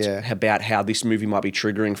Beast. Yeah. About how this movie might be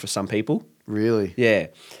triggering for some people. Really? Yeah.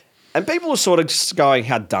 And people are sort of just going,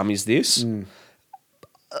 how dumb is this?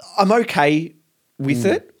 I'm okay with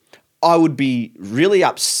it. I would be really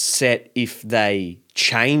upset if they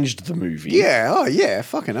changed the movie. Yeah. Oh, yeah.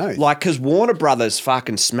 Fucking oath. Like, because Warner Brothers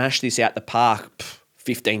fucking smashed this out the park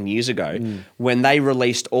 15 years ago when they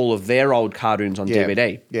released all of their old cartoons on yeah.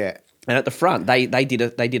 DVD. Yeah. And at the front, they did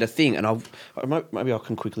a thing, and maybe I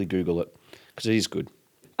can quickly Google it because it is good.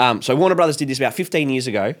 So Warner Brothers did this about 15 years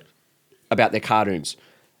ago about their cartoons.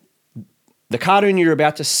 The cartoon you're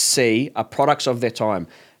about to see are products of their time.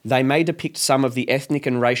 They may depict some of the ethnic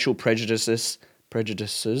and racial prejudices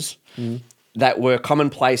that were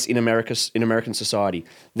commonplace in American society.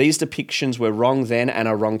 These depictions were wrong then and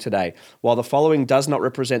are wrong today. While the following does not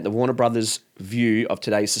represent the Warner Brothers view of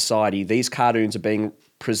today's society, these cartoons are being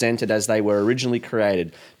presented as they were originally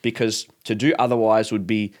created, because to do otherwise would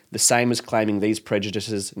be the same as claiming these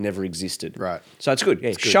prejudices never existed. Right. So it's good.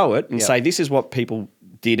 Yeah, good. show it and Yeah. say this is what people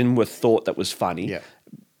did and were thought that was funny. Yeah.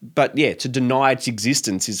 But yeah, to deny its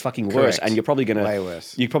existence is fucking worse, Correct. and you're probably gonna Way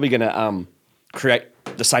worse. You're probably gonna create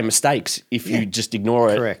the same mistakes if Yeah. you just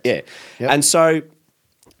ignore it. Correct. Yeah. Yep. And so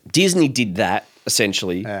Disney did that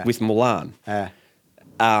essentially Yeah. with Mulan. I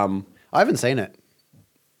haven't seen it.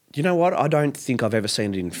 You know what? I don't think I've ever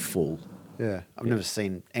seen it in full. Yeah. I've never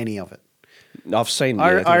seen any of it. I've seen. Yeah,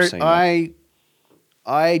 I think I've seen it.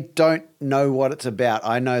 I don't know what it's about.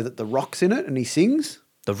 I know that The Rock's in it and he sings.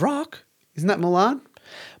 The Rock. Isn't that Mulan?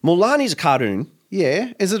 Mulan is a cartoon.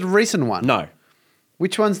 Yeah. Is it a recent one? No.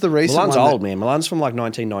 Which one's the recent Mulan's one? old, man. Mulan's from like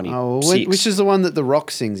 1996. Oh, well, which is the one that The Rock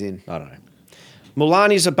sings in? I don't know.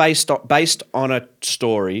 Mulan is based on a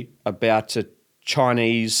story about a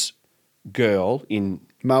Chinese girl in...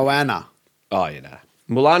 Moana. Oh, you know.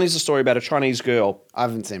 Mulan is a story about a Chinese girl I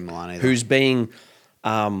haven't seen Mulan either. who's being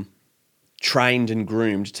trained and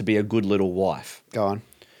groomed to be a good little wife. Go on.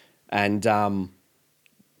 And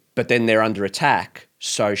but then they're under attack,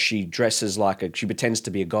 so she dresses like she pretends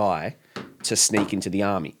to be a guy to sneak into the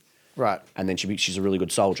army. Right. And then she's a really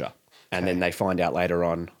good soldier. And then they find out later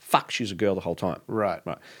on, fuck, she's a girl the whole time. Right.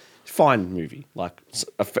 Right. Fine movie. Like, it's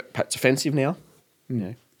offensive now.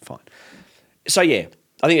 Yeah, fine. So, yeah,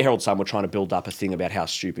 I think Herald Sun were trying to build up a thing about how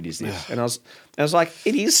stupid is this. And I was like,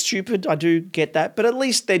 it is stupid. I do get that. But at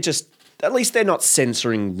least they're not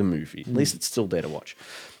censoring the movie. At least it's still there to watch.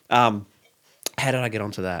 How did I get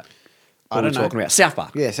onto that? What I don't were we know. talking about? South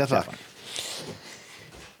Park. Yeah, South Park.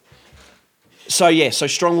 So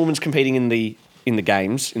Strong Woman's competing in the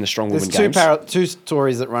games, in the Strong Woman games. There's two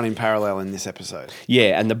stories that run in parallel in this episode.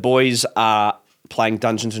 Yeah, and the boys are playing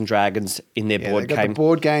Dungeons and Dragons in their Yeah, board they've got game. the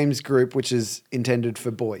board games group, which is intended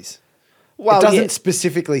for boys. Well, it doesn't yeah.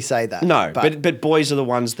 specifically say that. No, but boys are the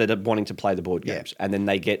ones that are wanting to play the board games, and then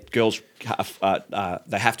they get girls.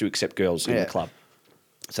 They have to accept girls in the club,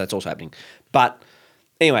 so that's also happening. But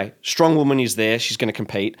anyway, Strong Woman is there. She's going to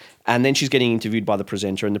compete, and then she's getting interviewed by the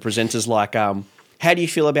presenter, and the presenter's like, "How do you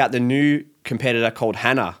feel about the new competitor called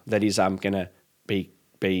Hannah that is going to be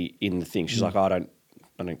in the thing?" She's like, "I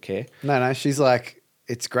don't care." No, she's like,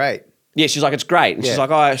 it's great. Yeah, she's like, it's great. And she's Yeah.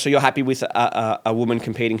 like, oh, so you're happy with a woman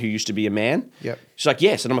competing who used to be a man? Yep. She's like,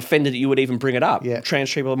 yes, and I'm offended that you would even bring it up. Yeah.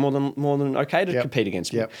 Trans people are more than okay to Yep. compete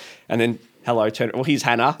against me. Yep. And then, here's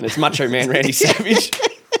Hannah, and it's Macho Man Randy Savage.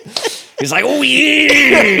 He's like, oh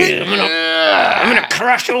yeah, I'm gonna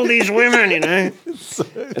crush all these women, you know.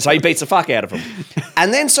 And so he beats the fuck out of them.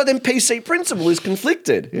 And then PC Principal is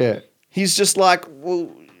conflicted. Yeah. He's just like,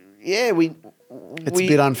 well, yeah, It's a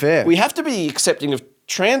bit unfair. We have to be accepting of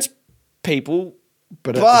trans people,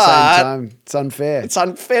 But at the same time, it's unfair. it's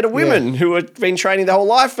unfair to women who have been training their whole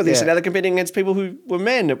life for this, Yeah. and now they're competing against people who were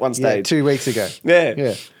men at one stage. 2 weeks ago.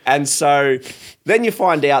 Yeah. And so then you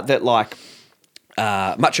find out that like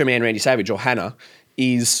Macho Man Randy Savage or Hannah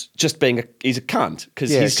is just he's a cunt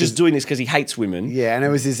because he's just doing this because he hates women. Yeah, and it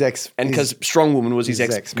was his ex. And because Strong Woman was his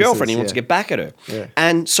ex-girlfriend, he wants to get back at her. Yeah.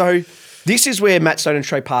 And so this is where Matt Stone and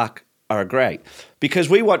Trey Park are great because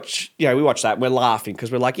we watch that, we're laughing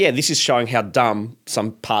because we're like, yeah, this is showing how dumb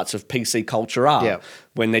some parts of PC culture are Yeah.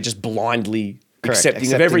 when they're just blindly Correct.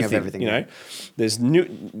 accepting of everything. You know, there's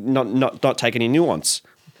not taking any nuance.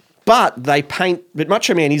 But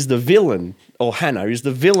Macho Man is the villain, or Hannah is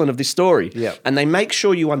the villain of this story. Yeah. And they make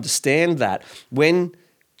sure you understand that when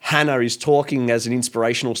Hannah is talking as an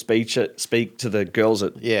inspirational speak to the girls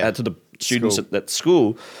to the students at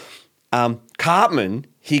school, Cartman,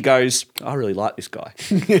 he goes, I really like this guy.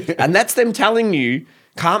 And that's them telling you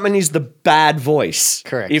Cartman is the bad voice.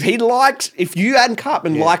 Correct. If you and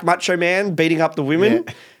Cartman like Macho Man beating up the women,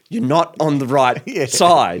 you're not on the right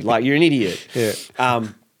side. Like, you're an idiot. Yeah.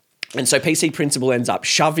 And so PC Principal ends up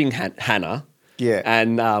shoving Hannah. Yeah.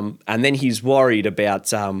 And then he's worried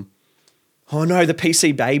about, oh no, the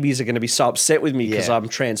PC babies are going to be so upset with me because I'm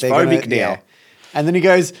transphobic now. Yeah. And then he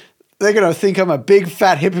goes, they're going to think I'm a big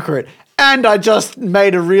fat hypocrite. And I just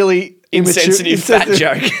made a really Insensitive fat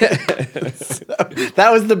joke. That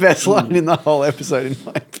was the best line in the whole episode, in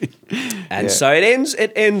my opinion. And so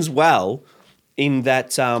it ends well in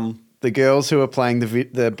that the girls who are playing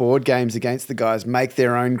the board games against the guys make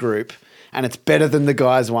their own group, and it's better than the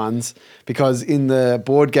guys' ones because in the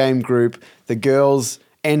board game group, the girls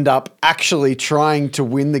end up actually trying to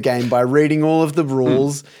win the game by reading all of the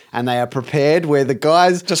rules, and they are prepared. Where the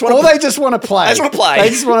guys they just want to play. They just want to play. They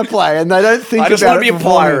just want to play, and they don't think I just about want to it be a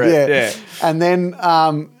pirate. Yeah. And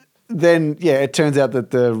then it turns out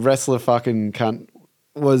that the wrestler fucking cunt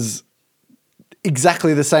was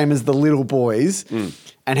exactly the same as the little boys,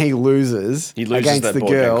 and he loses against the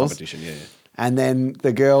board game girls. competition, yeah. And then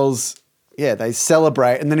the girls, they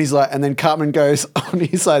celebrate, and then and then Cartman goes on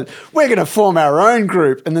his side, we're going to form our own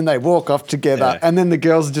group, and then they walk off together, and then the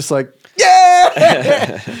girls are just like,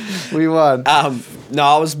 yeah, we won. No,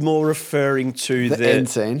 I was more referring to the end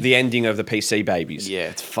scene. the ending of the PC babies. Yeah,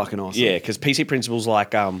 it's fucking awesome. Yeah, because PC Principal's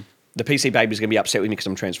like, the PC baby's going to be upset with me because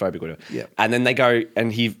I'm transphobic or whatever. Yeah. And then they go,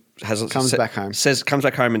 and Comes back home. comes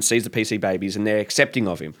back home and sees the PC babies, and they're accepting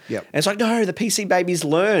of him. Yep. And it's like, no, the PC babies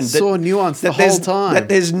learned Saw nuance the whole time. That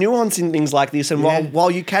there's nuance in things like this, and Yeah.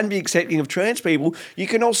 while you can be accepting of trans people, you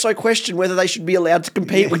can also question whether they should be allowed to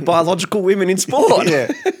compete with biological women in sport.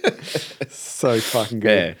 Yeah. So fucking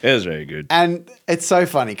good. Yeah, it was very good. And it's so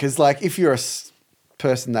funny because, like, if you're a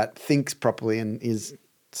person that thinks properly and is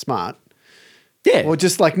smart, Yeah. or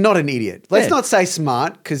just like not an idiot. Let's Yeah. not say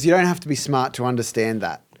smart because you don't have to be smart to understand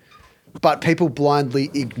that. But people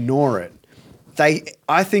blindly ignore it.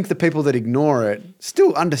 I think the people that ignore it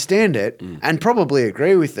still understand it and probably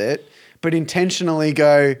agree with it, but intentionally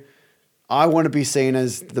go, I want to be seen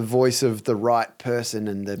as the voice of the right person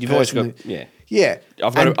and the You've always person. got, yeah. Yeah.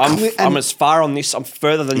 I'm as far on this. I'm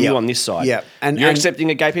further than you Yeah. on this side. Yeah. And you're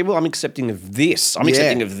accepting of gay people. I'm accepting of this. I'm Yeah.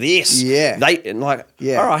 accepting of this. Yeah.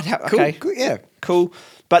 Yeah. All right. Cool, Okay. cool, yeah. Cool.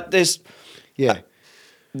 But there's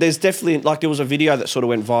definitely, like, there was a video that sort of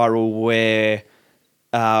went viral where,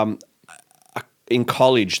 in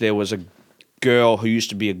college there was a girl who used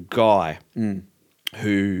to be a guy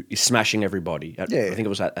who is smashing everybody. I think it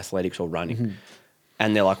was at athletics or running.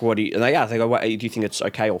 And they're like, "What do you?" And they go, "Do you think it's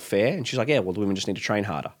okay or fair?" And she's like, "Yeah, well, the women just need to train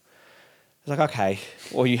harder." It's like, okay,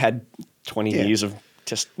 well, you had 20 years of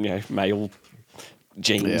just male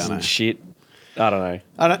genes and shit. I don't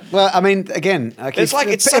know. Well, I mean, again, It's like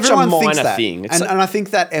it's such a everyone thinks minor that. thing. And I think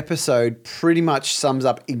that episode pretty much sums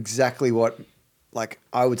up exactly what, like,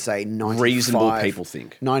 I would say 95, Reasonable people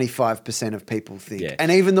think. 95% of people think. Yeah.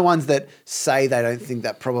 And even the ones that say they don't think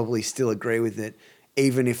that probably still agree with it,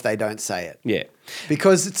 even if they don't say it. Yeah.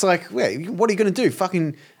 Because it's like, what are you going to do?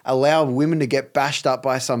 Fucking allow women to get bashed up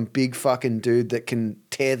by some big fucking dude that can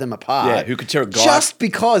tear them apart. Yeah, who could tear a guy. Just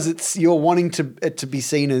because you're wanting it to be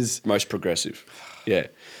seen as... Most progressive. Yeah.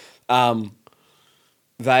 But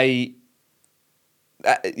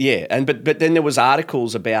then there was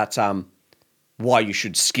articles about why you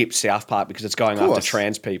should skip South Park because it's going after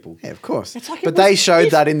trans people. Yeah, of course. It's like but they showed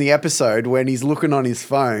that in the episode when he's looking on his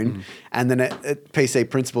phone and then at PC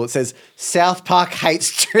Principal it says, South Park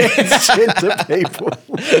hates transgender people.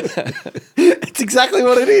 It's exactly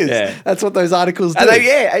what it is. Yeah. That's what those articles do. And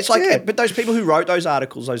it's like, but those people who wrote those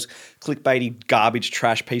articles, those clickbaity garbage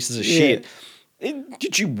trash pieces of shit,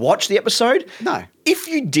 did you watch the episode? No. If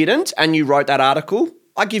you didn't and you wrote that article,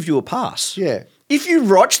 I give you a pass. Yeah. If you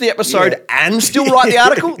watch the episode and still write the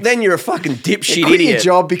article, then you're a fucking dipshit Quit idiot. your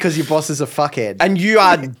job because your boss is a fuckhead. And you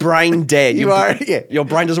are brain dead. Your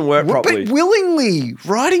brain doesn't work properly. But willingly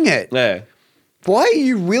writing it. Yeah. Why are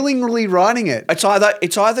you willingly writing it? It's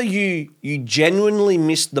either you genuinely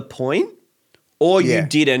missed the point or you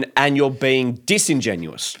didn't and you're being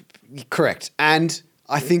disingenuous. Correct. And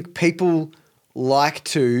I think people like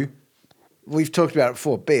to, we've talked about it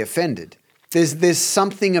before, be offended. There's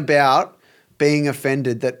something about being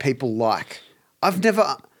offended that people like. I've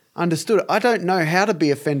never understood it. I don't know how to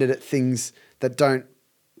be offended at things that don't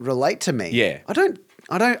relate to me. Yeah.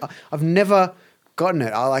 I've never gotten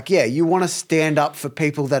it. You want to stand up for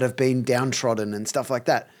people that have been downtrodden and stuff like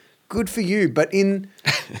that. Good for you. But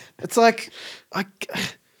it's like,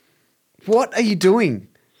 what are you doing?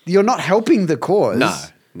 You're not helping the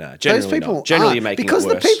cause. No, generally those people not. Generally you're making because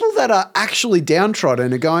it worse. the people that are actually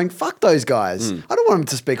downtrodden are going, fuck those guys. I don't want them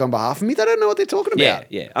to speak on behalf of me. They don't know what they're talking about.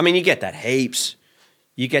 Yeah. I mean, you get that heaps.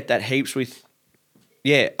 You get that heaps with,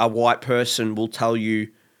 a white person will tell you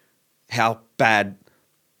how bad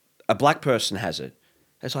a black person has it.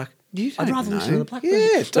 It's like, I'd rather listen to the black person.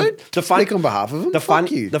 Yeah, don't speak on behalf of them. Fuck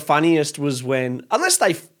you. The funniest was when, unless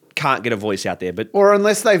they can't get a voice out there, but or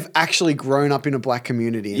unless they've actually grown up in a black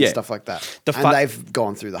community and stuff like that, and they've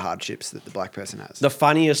gone through the hardships that the black person has. The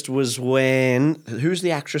funniest was when, who's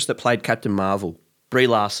the actress that played Captain Marvel? Brie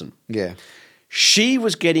Larson. Yeah. She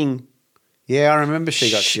was getting... Yeah, I remember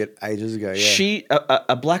she got shit ages ago, yeah.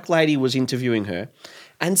 A black lady was interviewing her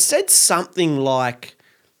and said something like,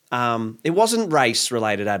 it wasn't race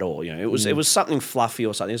related at all, it was something fluffy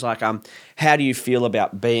or something. It's like, how do you feel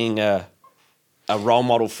about being a role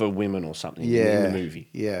model for women or something in the movie?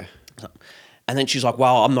 Yeah. And then she's like,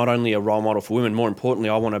 well, I'm not only a role model for women, more importantly,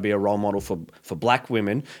 I want to be a role model for black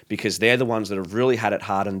women because they're the ones that have really had it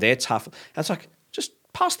hard and they're tough. And it's like, just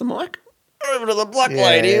pass the mic over to the black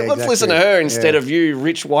lady. Yeah, Let's listen to her instead of you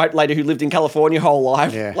rich white lady who lived in California her whole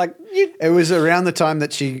life. Yeah. It was around the time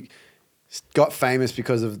that she got famous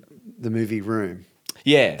because of the movie Room.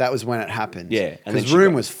 Yeah. That was when it happened. Yeah. Because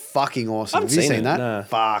Room was fucking awesome. Have you seen that? No.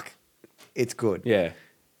 Fuck. It's good. Yeah.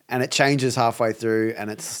 And it changes halfway through and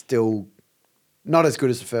it's still not as good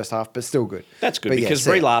as the first half, but still good. That's good because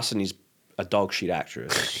Brie Larson is a dog shit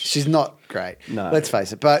actress. She's not great. No. Let's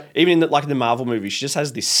face it. But Even in the Marvel movie, she just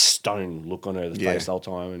has this stone look on her Yeah. face the whole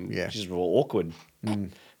time, and Yeah. she's real awkward.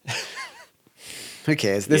 who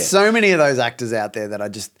cares? There's Yeah. so many of those actors out there that I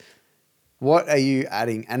just, what are you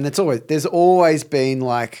adding? And there's always been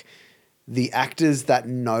like the actors that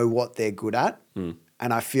know what they're good at. Hmm.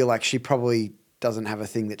 And I feel like she probably doesn't have a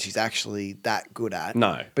thing that she's actually that good at.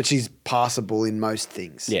 No. But she's passable in most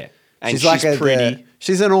things. Yeah. And she's she's pretty.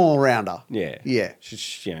 she's an all rounder. Yeah, Yeah. She's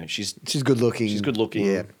She's good looking. she's good looking.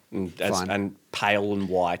 Yeah. and, Fine. pale and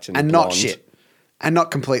white and And not blonde. shit. And not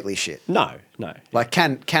completely shit. No. Like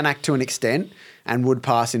can act to an extent and would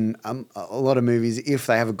pass in a lot of movies if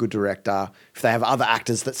they have a good director, if they have other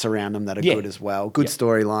actors that surround them that are Yeah. good as well, good Yeah.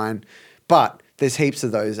 storyline. But there's heaps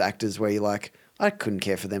of those actors where you're like, I couldn't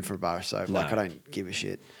care for them for a bar or so. No. Like I don't give a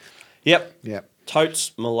shit. Yep. Yep.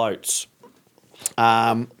 Totes malotes.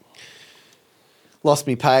 Lost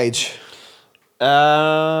me page.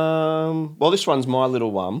 Well, this one's my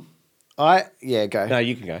little one. Go. No,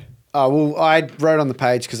 you can go. Oh well, I wrote on the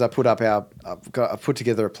page because I put up I put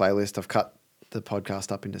together a playlist. I've cut the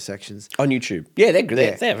podcast up into sections. On YouTube. Yeah, they're good.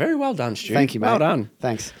 Yeah. They're very well done, Stu. Thank you, mate. Well done.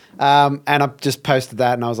 Thanks. And I just posted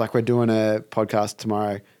that, and I was like, "We're doing a podcast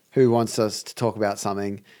tomorrow. Who wants us to talk about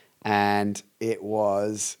something?" And it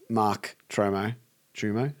was Mark Tromo.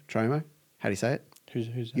 How do you say it? Who's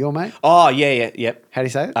that? Your mate? Oh, yeah, yep. How do you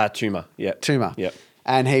say it? Tumor. Yep. Tuma. Yep.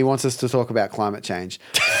 And he wants us to talk about climate change,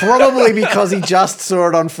 probably because he just saw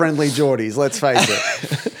it on Friendly Geordies. Let's face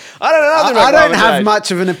it. I don't know. nothing I about don't climate have change.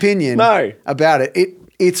 much of an opinion. No. About it.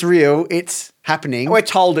 It's real. It's happening. We're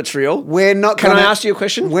told it's real. We're not. Can gonna, I ask you a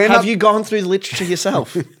question? We're Have not, you gone through the literature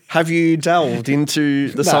yourself? Have you delved into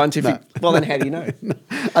the scientific? no. Well, then how do you know?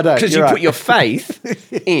 I don't. Because you you're put right. your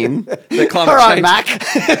faith in the climate All right,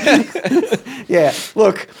 change. Mac. Yeah.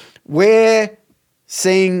 Look, we're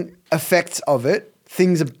seeing effects of it.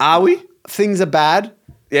 Are we? Things are bad.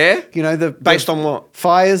 Yeah. You know the Based on what?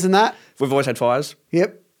 fires and that. We've always had fires.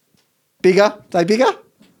 Yep. Bigger. They bigger.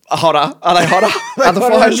 Hotter? Are they hotter? Are the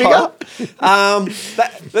hotter fires and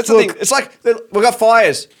bigger? That's the thing. It's like we've got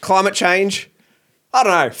fires, climate change. I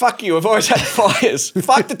don't know. Fuck you. We've always had fires.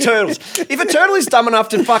 Fuck the turtles. If a turtle is dumb enough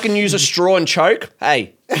to fucking use a straw and choke,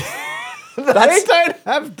 hey, They don't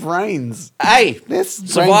have brains. hey, This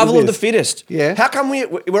survival brains of the this. fittest. Yeah. How come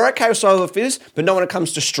we're okay with survival of the fittest, but not when it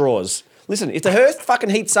comes to straws? Listen, if the earth fucking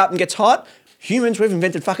heats up and gets hot, humans, we've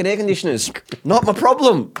invented fucking air conditioners. Not my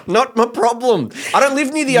problem. Not my problem. I don't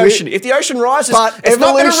live near the ocean. If the ocean rises, But it's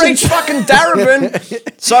not going to evolution- reach fucking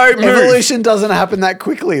Darabin. So move. Evolution doesn't happen that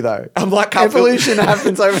quickly, though. I'm like Carl Evolution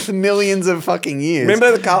happens over the millions of fucking years.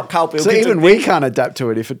 Remember the Carl Pilkington So even thing? we can't adapt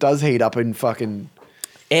to it if it does heat up in fucking.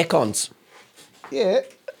 Air cons. Yeah.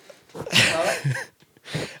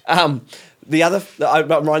 The other it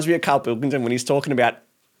reminds me of Carl Pilkington when he's talking about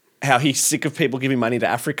how he's sick of people giving money to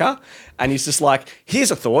Africa, and he's just like,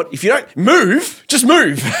 "Here's a thought: if you don't move, just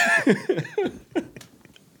move."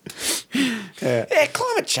 Yeah,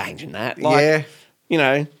 climate change and that. Like, Yeah. you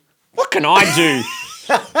know, what can I do?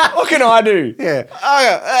 What can I do?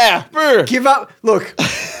 Yeah. Give up. Look,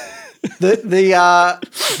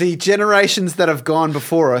 the generations that have gone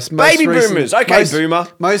before us, Baby boomers. Okay, boomer.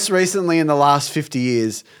 Most recently in the last 50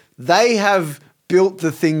 years, they have built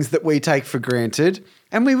the things that we take for granted,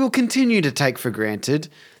 and we will continue to take for granted,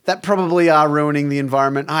 that probably are ruining the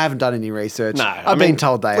environment. I haven't done any research. No, I've been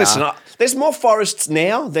told they listen, are. there's more forests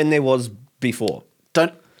now than there was before.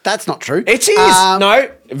 That's not true. It is. No,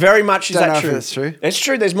 very much is don't that know if true. that's true. It's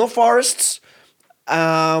true. There's more forests.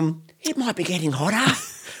 It might be getting hotter.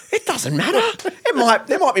 It doesn't matter.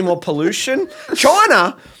 There might be more pollution.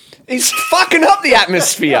 China is fucking up the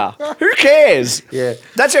atmosphere. Who cares? Yeah.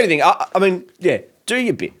 That's the only thing. I mean, yeah, do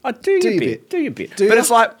your bit. Do your bit. Do your bit. But it's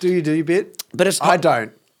like, do you do your bit? but it's I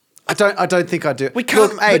don't. I don't think I do. We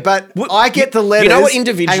can't- Look, hey, but- but I get the letters. You know what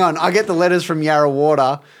individual- Hang on, I get the letters from Yarra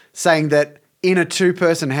Water saying that in a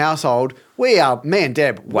 2-person household, we are, me and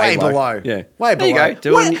Deb, way low. below. Yeah. Way There you below. go.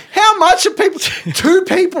 Doing- How much are people? 2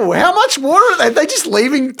 people. How much water are they? Are they just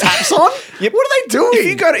leaving taps on? Yep. What are they doing?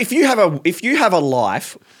 If you have a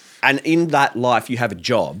life, and in that life you have a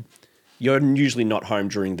job, you're usually not home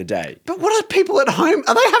during the day. But what are people at home?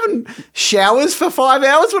 Are they having showers for 5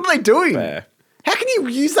 hours? What are they doing? Yeah. How can you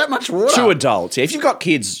use that much water? 2 adults. Yeah, if you've got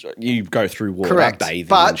kids, you go through water, Correct. bathing.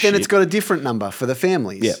 But and then shit. it's got a different number for the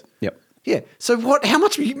families. Yep. Yeah. So what? How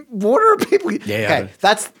much water are people? Yeah, I Okay. know.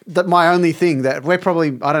 That's my only thing that we're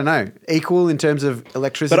probably I don't know equal in terms of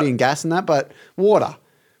electricity But and gas and that, but water.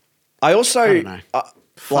 I also don't know.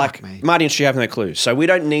 like me. Marty and Stu have no clue, so we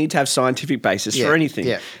don't need to have scientific basis Yeah, for anything.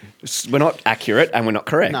 yeah. We're not accurate and we're not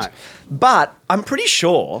correct. No. But I'm pretty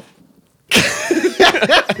sure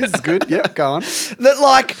This is good. Yep, go on. that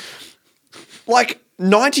like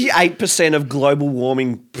 98% of global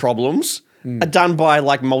warming problems are done by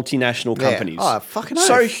like multinational companies. Oh, fucking oath.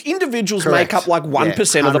 So individuals make Correct. up like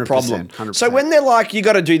 1% of the 100%, problem. 100%. So when they're like, you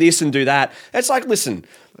got to do this and do that, it's like, listen,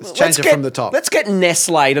 let's change it from the top. Let's get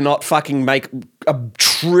Nestle to not fucking make a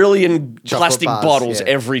trillion plastic bars, bottles yeah.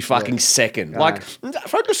 every fucking second. Like,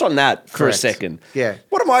 focus on that for a Correct. second. Yeah.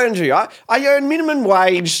 What am I going to do? I earn minimum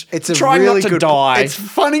wage. It's a trying really not to good die. It's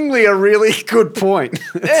funningly a really good point.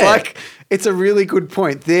 It's a really good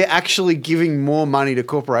point. They're actually giving more money to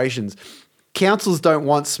corporations. Councils don't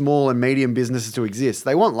want small and medium businesses to exist.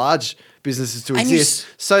 They want large businesses to And you exist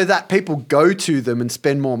so that people go to them and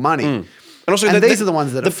spend more money. And also, These are the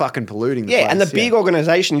ones that are fucking polluting the yeah, place. and the big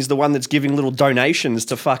organisation is the one that's giving little donations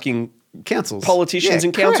to fucking councils, politicians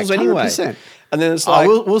and councils correct, anyway. 100%. And then it's like,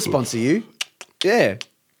 we'll sponsor you. yeah.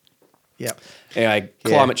 Yep. Anyway,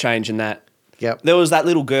 climate change and that. Yep. There was that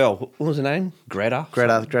little girl. What was her name? Greta.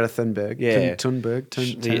 Greta Thunberg. Yeah.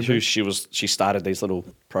 Thunberg. She started these little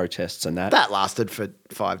protests and that. That lasted for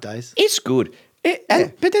 5 days. It's good. But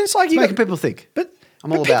then it's like It's making people think. But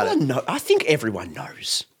I'm all about people I think everyone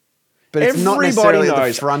knows. But it's not necessarily at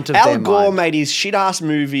the front of Al their Gore mind. made his shit ass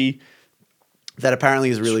movie That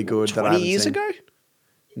apparently is really good. 20 that I haven't years seen. ago.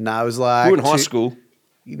 No, it was like We were in high school.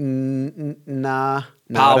 Nah.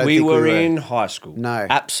 No, I don't we think were in high school. No.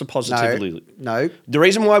 Absolutely. No. The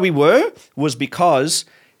reason why we were was because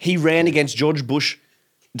he ran against George Bush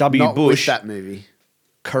W. Not Bush. with that movie.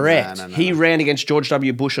 Correct. No. He ran against George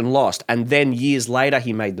W. Bush and lost. And then years later,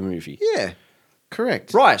 he made the movie. Yeah.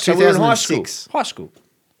 Correct. Right. So we were in high school. 2006. High school.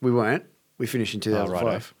 We weren't. We finished in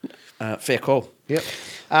 2005. Fair call. Yep.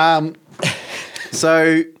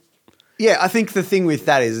 So, yeah, I think the thing with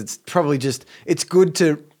that is it's probably just, it's good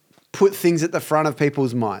to put things at the front of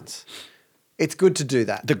people's minds. It's good to do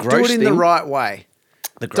that. The do gross it in the thing- right way.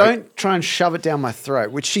 The gro- Don't try and shove it down my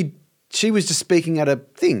throat, which she was just speaking at a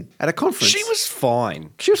conference. She was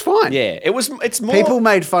fine. She was fine. Yeah. It's more. People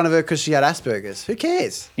made fun of her because she had Asperger's. Who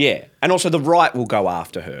cares? Yeah. And also the right will go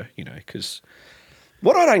after her, because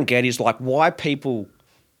what I don't get is like why people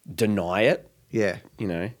deny it. Yeah.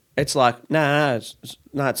 It's like, nah, it's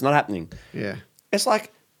not happening. Yeah. It's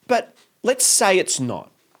like, but let's say it's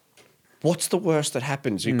not. What's the worst that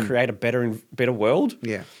happens? You create a better world?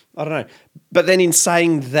 Yeah. I don't know. But then in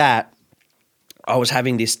saying that, I was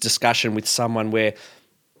having this discussion with someone where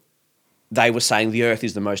they were saying the earth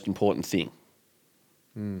is the most important thing.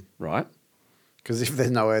 Right? Because if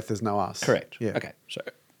there's no earth, there's no us. Correct. Yeah. Okay. So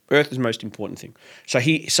earth is the most important thing.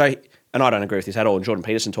 And I don't agree with this at all. And Jordan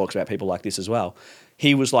Peterson talks about people like this as well.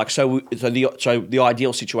 He was like, so the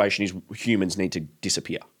ideal situation is humans need to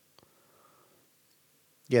disappear.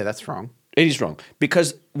 Yeah, that's wrong. It is wrong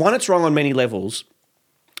because one, it's wrong on many levels,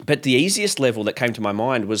 but the easiest level that came to my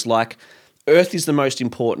mind was like, Earth is the most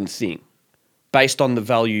important thing based on the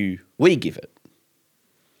value we give it.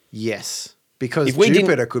 Yes. Because If we didn't-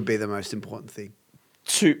 Jupiter could be the most important thing.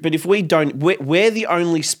 But if we don't, we're the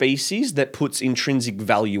only species that puts intrinsic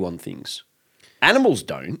value on things. Animals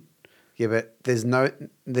don't. Yeah, but there's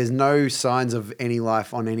no signs of any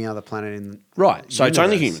life on any other planet in the Right. So it's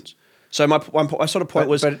only universe. humans. So my sort of point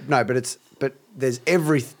was, but there's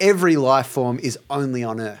every life form is only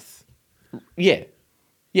on Earth. yeah.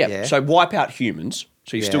 Yeah. So wipe out humans.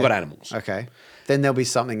 So you've still Yeah. got animals. Okay. Then there'll be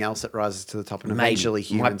something else that rises to the top, and Maybe. eventually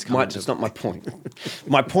humans come That's not my point.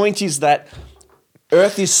 My point is that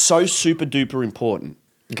Earth is so super duper important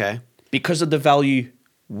Okay. because of the value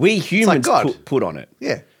we humans God. put on it.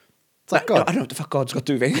 Yeah. It's like No, God. I don't know what the fuck God's got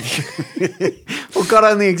to do with anything. Well, God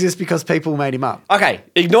only exists because people made him up. Okay,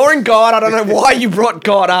 ignoring God, I don't know why you brought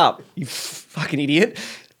God up, you fucking idiot.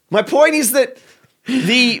 My point is that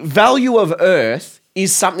the value of Earth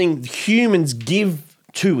is something humans give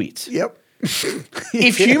to it. Yep.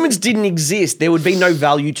 If humans didn't exist, there would be no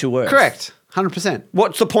value to Earth. Correct. 100%.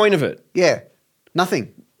 What's the point of it? Yeah.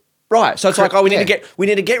 Nothing. Right. So it's Correct, like, we yeah.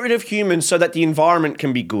 need to get rid of humans so that the environment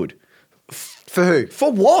can be good. For who?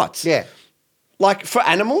 For what? Yeah. Like for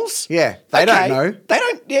animals? Yeah, they don't know. They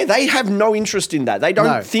don't. Yeah, they have no interest in that. They don't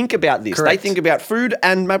No. think about this. Correct. They think about food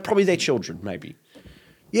and probably their children, maybe.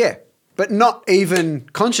 Yeah. But not even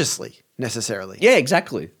consciously, necessarily. Yeah,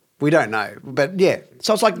 exactly. We don't know. But yeah.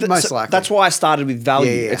 So it's like most likely. That's why I started with value.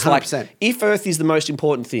 Yeah, it's 100%. like if Earth is the most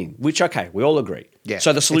important thing, which okay, we all agree. Yeah.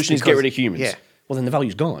 So the It's solution is get because- rid of humans. yeah. Well, then the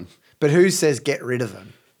value's gone. But who says get rid of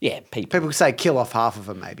them? Yeah, people. People say kill off half of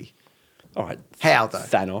them, maybe. All right. How, though?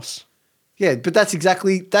 Thanos. Yeah, but that's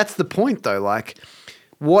the point, though. Like,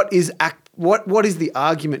 what is the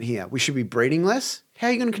argument here? We should be breeding less? How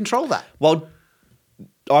are you going to control that? Well,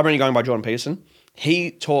 I'm only going by Jordan Peterson.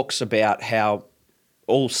 he talks about how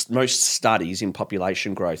most studies in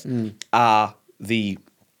population growth are the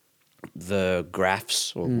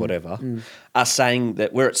graphs or whatever are saying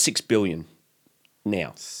that we're at 6 billion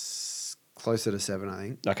now. Closer to 7, I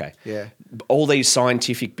think. Okay. Yeah. All these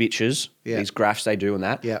scientific bitches, Yeah. these graphs they do and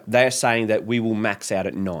that, Yeah. they're saying that we will max out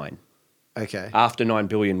at 9. Okay. After 9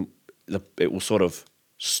 billion, it will sort of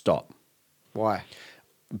stop Why?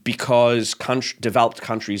 because developed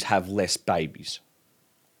countries have less babies.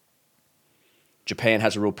 Japan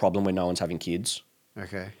has a real problem where no one's having kids.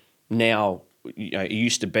 Okay. Now, it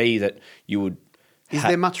used to be that you would. Is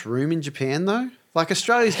there much room in Japan though? Like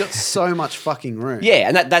Australia's got so much fucking room. Yeah,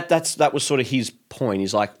 and that was sort of his point.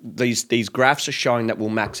 Is like these graphs are showing that we'll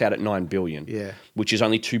max out at 9 billion. Yeah. Which is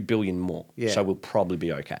only 2 billion more. Yeah. So we'll probably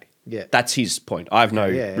be okay. Yeah. That's his point. I have no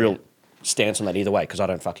Yeah, real yeah. stance on that either way because I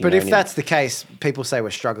don't fucking But know if anything. that's the case, people say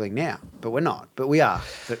we're struggling now, but we're not. But we are.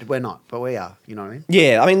 But we're not. But we are. You know what I mean?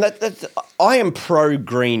 Yeah, I mean, I am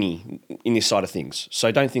pro-greenie in this side of things,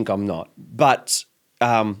 so don't think I'm not. But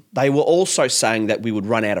they were also saying that we would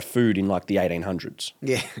run out of food in like the 1800s.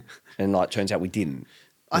 Yeah. And like, turns out we didn't.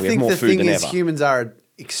 I We have think more the food thing than is ever. humans are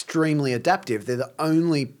extremely adaptive. They're the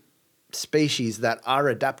only species that are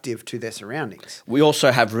adaptive to their surroundings We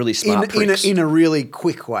also have really smart pricks. in a really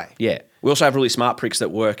quick way. Yeah. We also have really smart pricks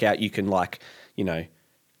that work out you can like, Yeah.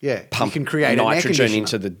 pump you can create an air nitrogen conditioner.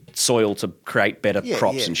 into the soil to create better Yeah,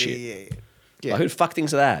 crops yeah, and shit. Yeah. Like, who the fuck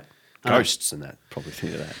thinks of that? Ghosts and that probably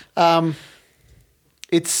think of that.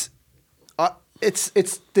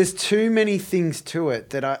 There's too many things to it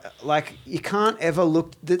that I like. You can't ever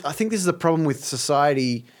look. I think this is the problem with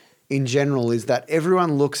society in general is that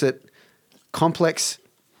everyone looks at complex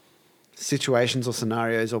situations or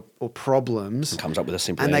scenarios or problems Comes up with a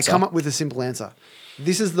simple and answer. they come up with a simple answer.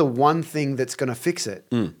 This is the one thing that's going to fix it.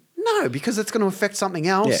 No, because it's going to affect something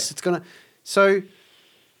else. Yeah. It's going to so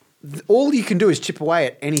all you can do is chip away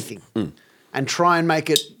at anything and try and make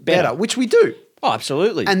it better, Better. which we do. Oh,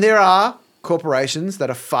 absolutely. And there are corporations that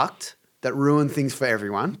are fucked that ruin things for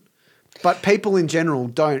everyone, but people in general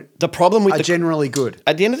the problem with are generally good.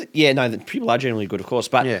 At the end of the people are generally good, of course,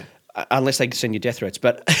 but Yeah. Unless they send you death threats.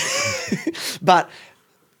 But but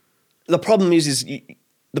the problem is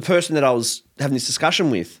the person that I was having this discussion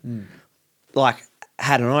with, like,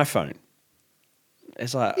 had an iPhone.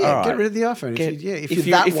 It's like, Yeah, all right, get rid of the iPhone. If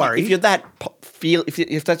you're that if worried. you're that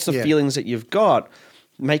if that's the Yeah. feelings that you've got,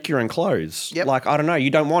 make your own clothes. Yep. Like, I don't know, you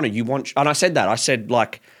don't want to. You want, and I said that. I said,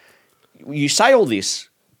 like, you say all this,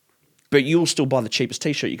 but you'll still buy the cheapest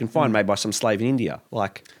T-shirt you can find made by some slave in India.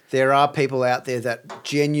 Like, There are people out there that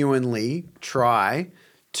genuinely try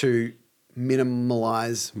to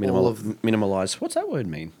minimize all of minimalize. What's that word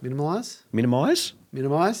mean? minimize. Minimize?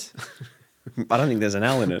 I don't think there's an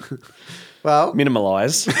L in it. Well,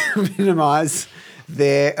 Minimalize. minimize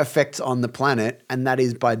their effects on the planet, and that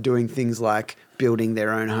is by doing things like building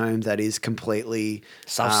their own homes that is completely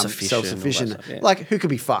Self-sufficient, all that self-sufficient. stuff, yeah. Like, who could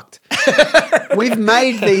be fucked? We've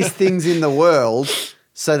made these things in the world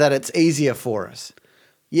so that it's easier for us.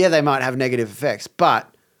 Yeah, they might have negative effects, but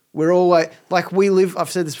we're always like we live. I've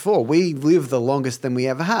said this before. We live the longest than we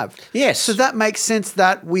ever have. Yes. So that makes sense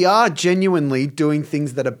that we are genuinely doing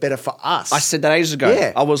things that are better for us. I said that ages ago.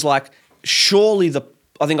 Yeah. I was like, surely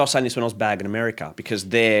I think I was saying this when I was back in America because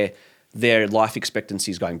their life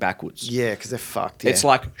expectancy is going backwards. Yeah, because they're fucked. Yeah. It's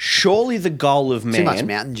like, surely the goal of man. too much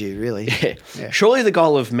Mountain Dew, really. Yeah. Surely the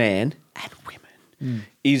goal of man and women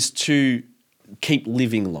is to keep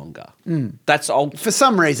living longer. That's old. For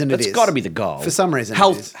some reason, That's it is. got to be the goal. For some reason, it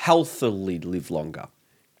is. Healthily live longer.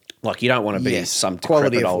 Like, you don't want to be some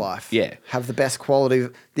quality decrepit of old, life. Yeah. Have the best quality.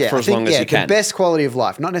 For as long as you can. The best quality of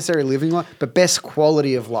life, not necessarily living life, but best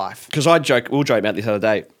quality of life. Because we'll joke about this the other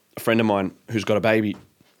day. A friend of mine who's got a baby,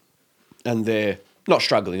 and they're not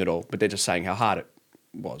struggling at all, but they're just saying how hard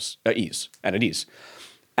it is, and it is.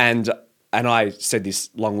 And I said this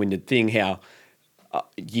long-winded thing how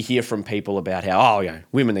you hear from people about how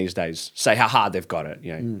women these days say how hard they've got it.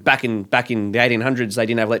 Back in the 1800s they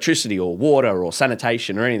didn't have electricity or water or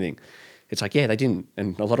sanitation or anything. It's like, yeah, they didn't,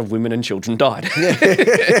 and a lot of women and children died.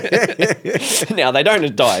 Now they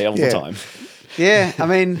don't die all the time. Yeah, I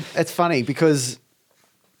mean, it's funny because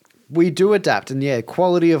we do adapt, and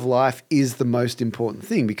quality of life is the most important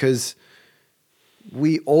thing because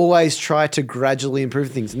we always try to gradually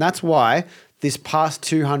improve things. And that's why this past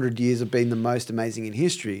 200 years have been the most amazing in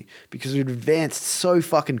history because we've advanced so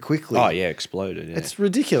fucking quickly. Oh, yeah, exploded. Yeah. It's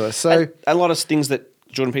ridiculous. So a lot of things that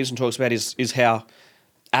Jordan Peterson talks about is how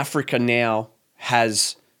Africa now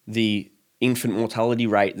has the infant mortality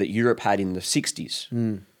rate that Europe had in the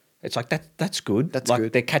 60s. It's like that's good. That's like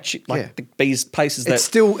good. they're catching like Yeah. these places that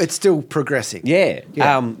It's still progressing. yeah.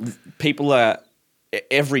 Yeah. People are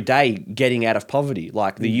every day getting out of poverty.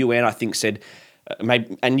 Like the Mm. UN, I think, said,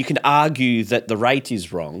 maybe, and you can argue that the rate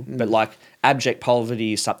is wrong, but Mm. like abject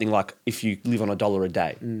poverty is something like if you live on $1 a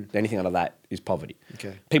day, anything under that is poverty. Mm.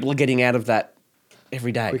 Okay. People are getting out of that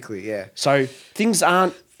every day. Quickly, yeah. So things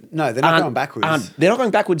aren't. No, they're not going backwards. They're not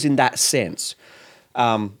going backwards in that sense.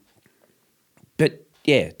 But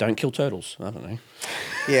yeah, don't kill turtles. I don't know.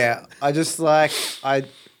 Yeah, I just like I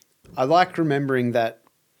like remembering that.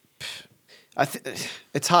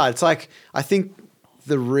 It's hard. It's like I think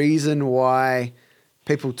the reason why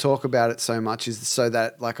people talk about it so much is so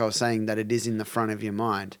that, like I was saying, that it is in the front of your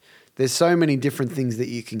mind. There's so many different things that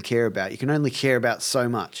you can care about. You can only care about so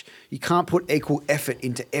much. You can't put equal effort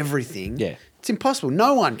into everything. Yeah. It's impossible.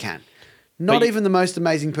 No one can. Not even the most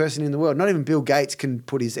amazing person in the world. Not even Bill Gates can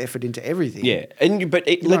put his effort into everything. Yeah, know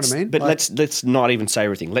what I mean? But Like- let's not even say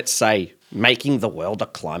everything. Let's say making the world a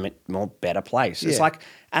climate more better place. It's Yeah. like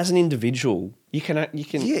as an individual, you can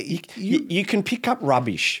you can pick up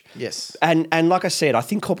rubbish. Yes. and like I said, I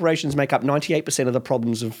think corporations make up 98% of the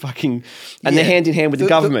problems of fucking, and Yeah. they're hand in hand with the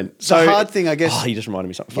government. The So hard thing, I guess. Oh, you just reminded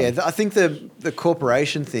me of something funny. Yeah, I think the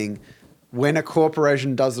corporation thing, when a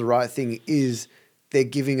corporation does the right thing, is they're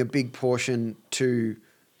giving a big portion to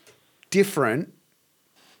different,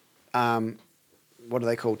 what are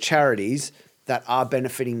they called, charities that are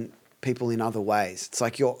benefiting people in other ways. It's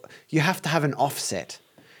like you have to have an offset.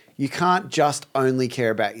 You can't just only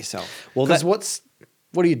care about yourself. Well, because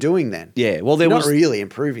what are you doing then? Yeah, well, there You're was- not really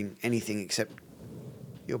improving anything except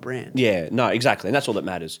your brand. Yeah, no, exactly, and that's all that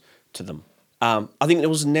matters to them. I think there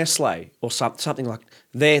was Nestle or something like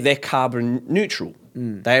they're carbon neutral.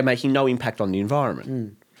 They are making no impact on the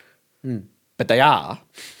environment, but they are.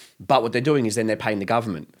 But what they're doing is then they're paying the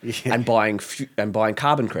government Yeah. and buying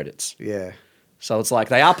carbon credits. Yeah. So it's like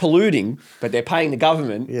they are polluting, but they're paying the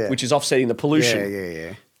government, Yeah. which is offsetting the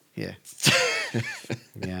pollution. Yeah.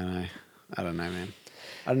 Yeah, I don't know, man.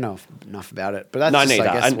 I don't know enough about it, but that's No, just, neither.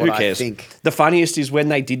 I guess, And what who cares? I think. The funniest is when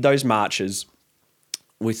they did those marches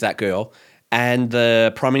with that girl and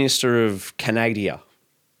the Prime Minister of Canada,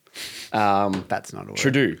 That's not a word.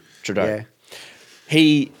 Trudeau. Yeah.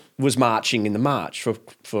 He was marching in the march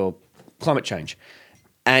for climate change,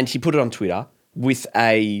 and he put it on Twitter with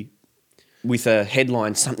a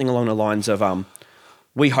headline, something along the lines of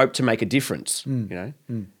 "We hope to make a difference," you know.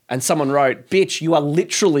 And someone wrote, "Bitch, you are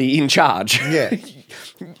literally in charge. Yeah.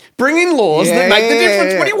 Bring in laws Yeah, that make the yeah,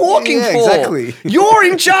 difference. yeah, What are you walking yeah, for? exactly. You're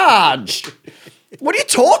in charge. What are you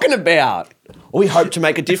talking about? We hope to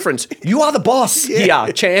make a difference. You are the boss Yeah.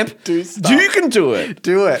 here, champ. Do stuff. You can do it.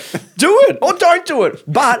 Do it. Do it or don't do it.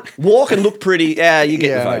 But walk and look pretty. Yeah, you get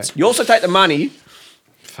Yeah, the I votes. know. You also take the money.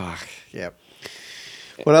 Fuck. Yep.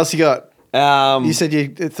 What else you got? You said you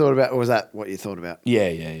thought about, or was that what you thought about?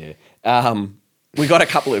 Yeah. We got a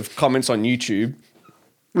couple of comments on YouTube,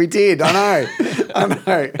 We did. I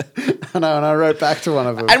know. And I wrote back to one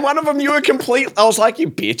of them. and one of them you were complete. I was like, you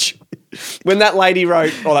bitch. When that lady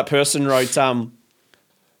wrote, or that person wrote,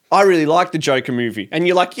 I really like the Joker movie, and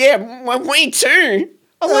you're like, yeah, well, me too.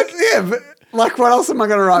 I'm like, yeah, but like, what else am I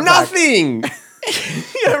going to write back? nothing.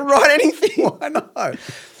 You don't write anything. Why not?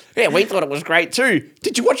 Yeah, we thought it was great too.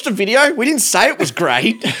 Did you watch the video? We didn't say it was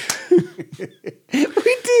great.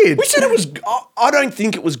 We did. We said it was. I don't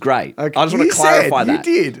think it was great. Okay, I just want you to clarify said, that.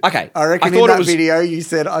 You did. Okay. I reckon thought in that it was, video you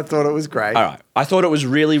said, I thought it was great. All right. I thought it was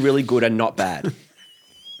really, really good and not bad.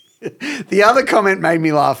 The other comment made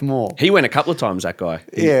me laugh more. He went a couple of times, that guy.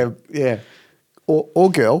 Yeah.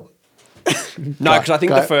 Or girl. No, because I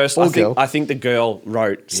think Guy the first. or girl. I think the girl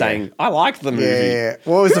wrote saying, "I liked the movie." Yeah.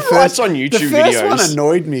 What was Who the first writes on YouTube The first videos? one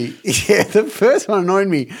annoyed me. Yeah, the first one annoyed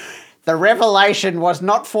me. The revelation was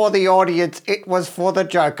not for the audience, it was for the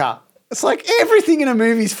Joker. It's like everything in a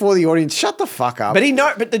movie is for the audience. Shut the fuck up. But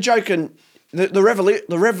the Joker,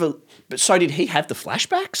 but so did he have the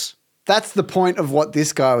flashbacks? That's the point of what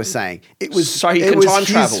this guy was saying. It was So he it can was time his-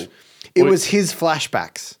 travel. It Or- was his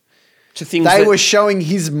flashbacks. To things They that, were showing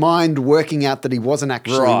his mind working out that he wasn't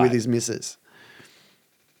actually Right. with his missus.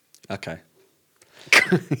 okay.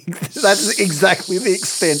 That's exactly the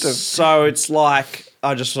extent of. So it's like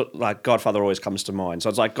like Godfather always comes to mind. So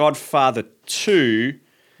it's like Godfather 2.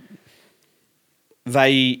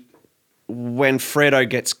 When Fredo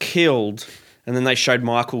gets killed, and then they showed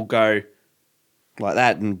Michael go like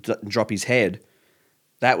that and drop his head.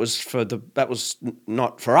 That was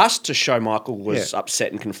not for us to show Michael was Yeah.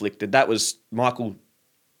 upset and conflicted. That was Michael.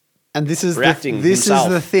 And this is Reacting this himself.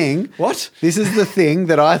 is the thing. What? This is the thing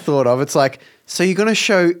that I thought of. It's like, so you're going to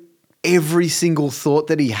show every single thought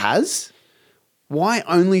that he has? why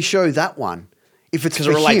only show that one if it's Because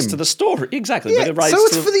for it relates him? to the story. Exactly. Yeah, But it relates so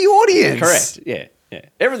it's to for the audience. Correct. Yeah. Yeah.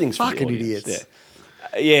 Everything's for Fucking the audience. idiots.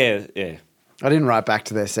 Yeah. Yeah. I didn't write back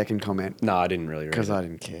to their second comment No, I didn't really read because it. I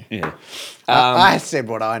didn't care. Yeah. I said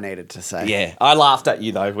what I needed to say. Yeah. I laughed at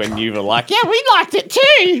you, though, when you were like, yeah, we liked it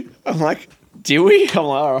too. I'm like, do we? I'm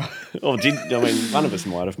like, all right. Or did, I mean, one of us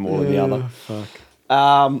might have more than the other. Fuck.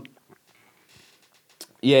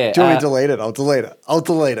 Yeah. Do you want me to delete it? I'll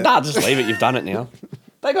delete it. Nah, just leave it. You've done it now.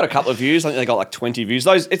 They got a couple of views. I think they got like 20 views.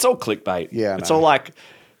 Those, it's all clickbait. Yeah, I it's know. all like,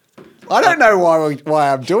 I don't know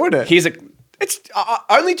why I'm doing it. here's a. It's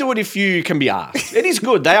only do it if you can be asked. It is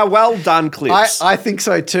good. They are well done clips. I think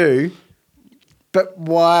so too. But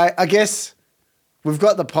why? I guess we've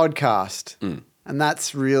got the podcast, and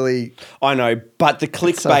that's really I know, but the so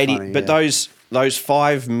clickbaity, funny, but yeah. those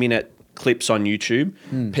 5-minute clips on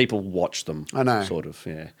YouTube, people watch them. I know. Sort of,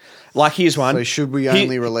 yeah. Like here's one. so. Should we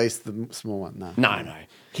only release the small one? No. No.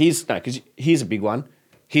 Because here's a big one.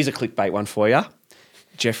 Here's a clickbait one for you.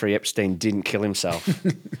 Jeffrey Epstein didn't kill himself.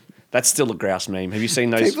 That's still a grouse meme. Have you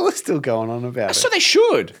seen those? People are still going on about So it. they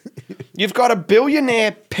should. You've got a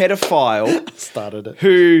billionaire pedophile Started it.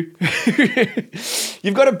 who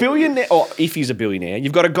you've got a billionaire, or if he's a billionaire,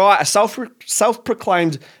 you've got a guy, a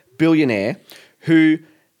self-proclaimed billionaire who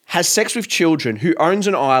has sex with children, who owns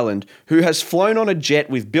an island, who has flown on a jet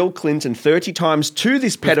with Bill Clinton 30 times to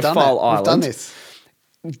this pedophile island. We've done this.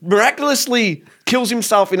 Miraculously kills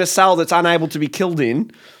himself in a cell that's unable to be killed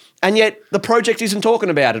in, and yet the project isn't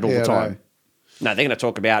talking about it all Yeah, the time. No, they're going to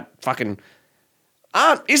talk about fucking.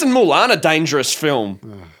 Isn't Mulan a dangerous film?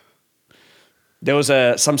 There was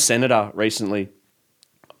some senator recently.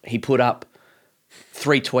 He put up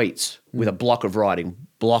 3 tweets with a block of writing,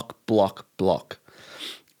 block.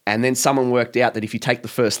 And then someone worked out that if you take the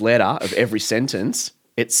first letter of every sentence,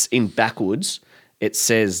 it's in backwards. It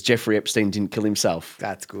says Jeffrey Epstein didn't kill himself.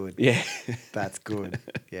 That's good. Yeah. That's good.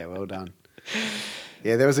 Yeah, well done.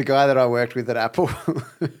 Yeah, there was a guy that I worked with at Apple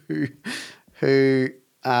who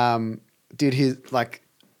did his, like,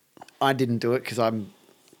 I didn't do it because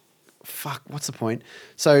what's the point?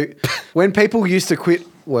 So when people used to quit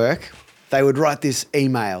work, they would write this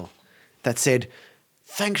email that said,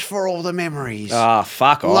 thanks for all the memories.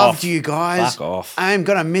 Fuck off. Loved you guys. Fuck off. I'm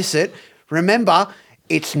going to miss it. Remember,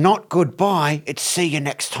 it's not goodbye, it's see you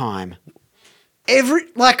next time.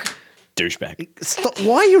 Douchebag. Stop,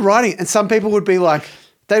 why are you writing? And some people would be like,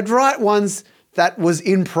 they'd write ones that was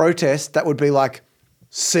in protest that would be like,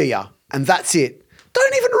 see ya, and that's it.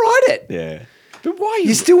 Don't even write it. Yeah. But why?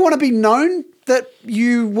 You still want to be known that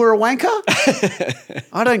you were a wanker?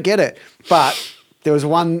 I don't get it. But there was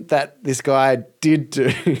one that this guy did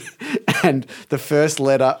do, and the first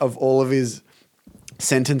letter of all of his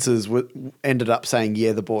sentences ended up saying,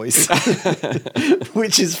 yeah, the boys,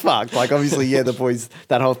 which is fucked. Like, obviously, yeah, the boys,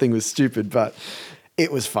 that whole thing was stupid, but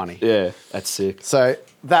it was funny. Yeah, that's sick. So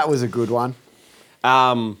that was a good one.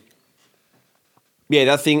 Yeah,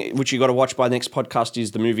 the other thing which you got to watch by the next podcast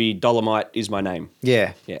is the movie Dolomite Is My Name.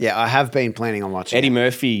 Yeah. Yeah. Yeah, I have been planning on watching Eddie it.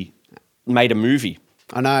 Murphy made a movie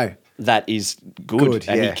I know. that is good, Good,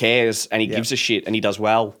 and yeah. he cares and he Yeah. gives a shit and he does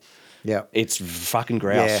well. Yeah. It's fucking Yeah,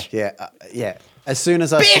 grouse. yeah. As soon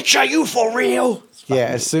as I Bitch, are you for real?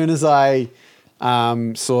 as soon as I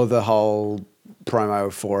saw the whole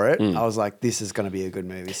promo for it, I was like, this is going to be a good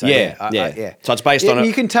movie. So Yeah. So it's based on it.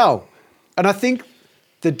 You can tell. And I think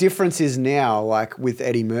the difference is now, like with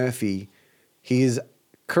Eddie Murphy, he is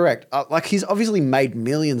correct. Like, he's obviously made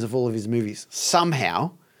millions of all of his movies.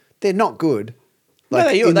 Somehow, they're not good. No, Like,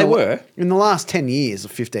 they in the- were. In the last 10 years or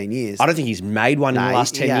 15 years. I don't think he's made one in No, the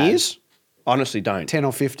last 10 yeah. years. Honestly, don't. 10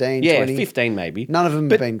 or 15, yeah, 20. 15 maybe. None of them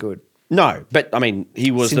But- have been good. No, but I mean,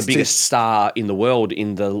 he was Since the biggest star in the world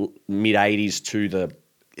in the mid 80s to the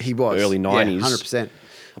He was. early 90s. Yeah, 100%.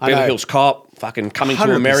 I Beverly know. Hills Cop, fucking Coming to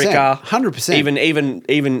 100%, America. 100%.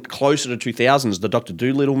 Even closer to 2000s, the Dr.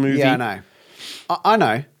 Dolittle movie. Yeah, I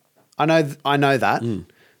know. I know that.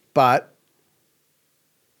 But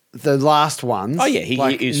the last ones. Oh, yeah, he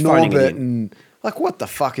like is phoning it Norbert in. and like, what the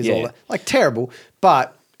fuck is all Yeah. that? Like, terrible.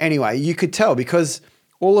 But anyway, you could tell because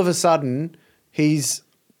all of a sudden he's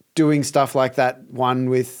doing stuff like that one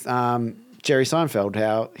with Jerry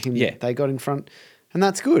Seinfeld, they got in front, and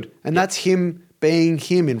that's good. And that's him being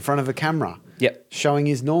him in front of a camera. Yep. Showing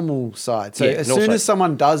his normal side. So Yeah, as and soon also- as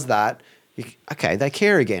someone does that, okay, they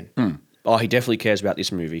care again. Oh, he definitely cares about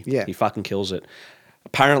this movie. Yeah. He fucking kills it.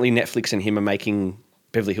 Apparently, Netflix and him are making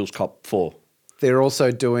Beverly Hills Cop 4. They're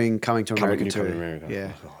also doing Coming to America too. Coming to America.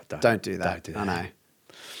 Yeah. Oh, don't do that. don't do that. I know.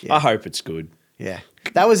 Yeah. I hope it's good. Yeah.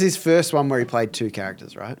 That was his first one where he played 2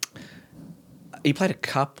 characters, right? He played a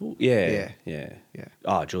couple. Yeah. Yeah.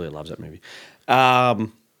 Oh, Julia loves that movie.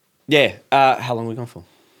 Yeah. How long are we gone for?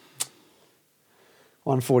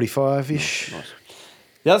 145-ish. Nice.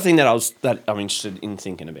 The other thing that I'm interested in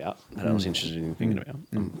thinking about,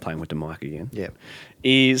 I'm playing with the mic again. Yep.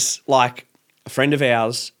 Is like a friend of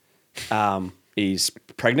ours is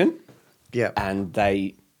pregnant. Yep. And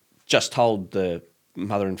they just told the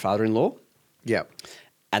mother and father-in-law. Yep.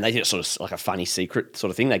 And they did sort of like a funny secret sort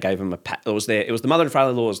of thing. They gave them it was the mother and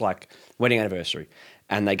father-in-law's like wedding anniversary,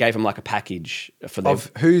 and they gave them like a package for their,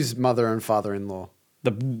 Of whose mother and father-in-law?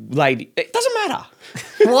 the lady. It doesn't matter.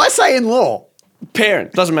 Why say in-law?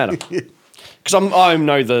 Parent doesn't matter because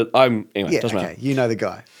anyway. Yeah, Doesn't okay. matter. You know the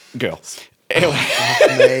guy. Girl. Anyway. Fuck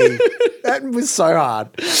me. That was so hard.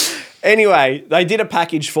 Anyway, they did a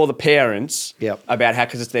package for the parents. Yep. About how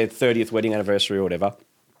because it's their 30th wedding anniversary or whatever,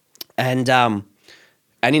 and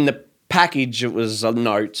in the package it was a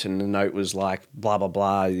note, and the note was like blah blah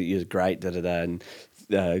blah. You're great, da da da, and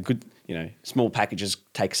good. Small packages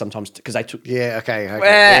take sometimes because they took. Yeah, okay.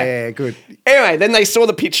 Yeah. Good. Anyway, then they saw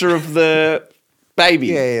the picture of the baby.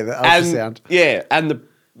 Yeah, the ultrasound. And the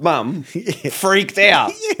mum freaked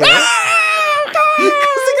out. Yeah. Because they're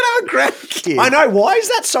going to have a grandkid. I know. Why is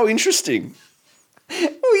that so interesting? Well,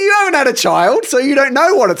 you haven't had a child, so you don't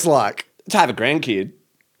know what it's like To have a grandkid.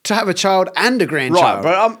 to have a child and a grandchild.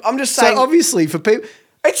 Right, but I'm just saying. So obviously for people...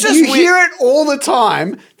 It's just you weird. hear it all the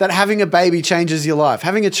time that having a baby changes your life.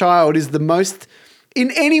 Having a child is the most...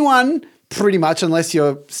 In anyone, pretty much, unless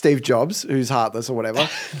you're Steve Jobs, who's heartless or whatever...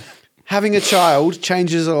 Having a child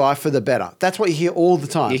changes a life for the better. That's what you hear all the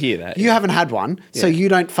time. You hear that, You yeah. haven't had one, so you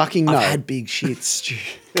don't fucking know. I've had big shits, Stu.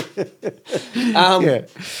 Yeah.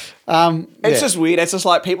 It's just weird. It's just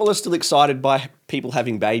like people are still excited by people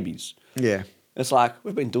having babies. Yeah. It's like,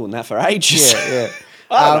 we've been doing that for ages. Yeah, yeah.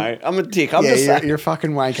 I don't know. I'm a dick. I'm just saying. You're a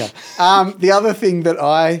fucking wanker. The other thing that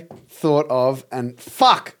I thought of, and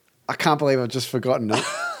fuck, I can't believe I've just forgotten it.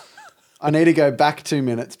 I need to go back 2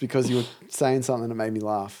 minutes because you were saying something that made me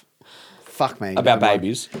laugh. Fuck me. About Never mind.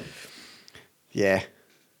 babies. Yeah.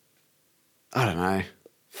 I don't know.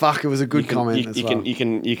 Fuck, it was a good comment as well.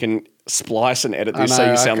 You can splice and edit I this so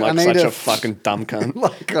know, you sound I like need such to- a fucking dumb cunt.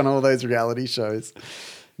 Like on all those reality shows.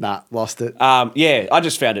 Nah, lost it. Yeah, I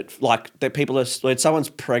just found it like that people are, when someone's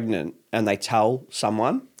pregnant and they tell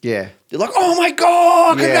someone, Yeah. they're like, oh my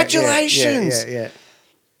God, Yeah, congratulations. Yeah.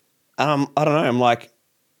 I don't know. I'm like,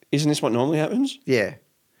 isn't this what normally happens? Yeah.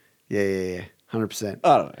 100%.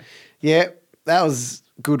 I don't know. Yeah, that was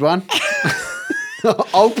a good one.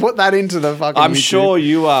 I'll put that into the fucking I'm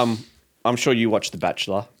YouTube. sure you watch The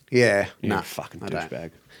Bachelor. Yeah. You're Nah, a fucking I don't. douchebag.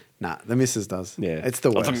 Nah, the missus does. Yeah. It's the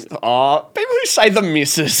worst. People who say the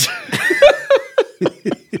missus.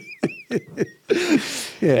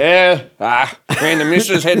 Yeah. Me and the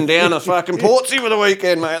missus heading down to fucking Portsea for the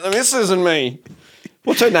weekend, mate. The missus and me.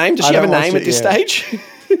 What's her name? Does I she have a don't watch name it, at this yeah. stage?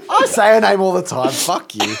 I say her name all the time.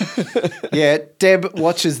 Fuck you. Yeah, Deb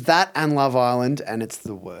watches that and Love Island, and it's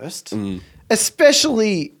the worst.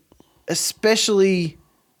 Especially this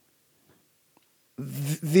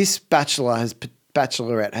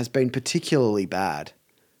Bachelorette has been particularly bad.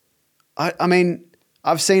 I mean,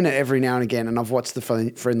 I've seen it every now and again, and I've watched the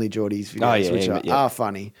Friendly Geordies videos, which are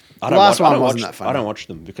funny. The last one wasn't that funny. I don't watch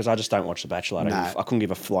them because I just don't watch The Bachelor. I couldn't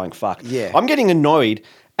give a flying fuck. Yeah. I'm getting annoyed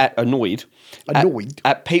at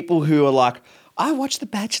people who are like, I watch The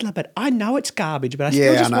Bachelor, but I know it's garbage, but I still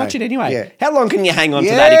Yeah, I just know. watch it anyway. Yeah. How long can you hang on to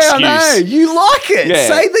that excuse? I know. You like it. Yeah.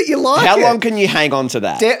 Say that you like it. How long can you hang on to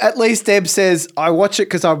that? At least Deb says, I watch it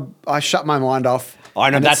because I shut my mind off. I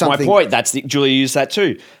know, and that's it's my something- point. Julia used that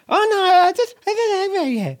too. Oh no,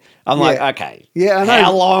 yeah. I'm like, okay. Yeah, I know.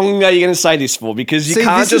 How long are you going to say this for? Because you See,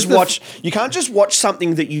 can't this is just you can't just watch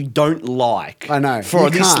something that you don't like. I know. For You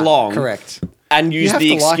this can't. long. Correct. And use have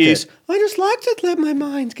the to like excuse, it. I just like to let my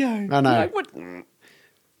mind go. I know. Like, what?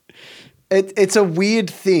 It's a weird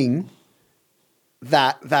thing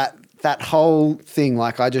that whole thing,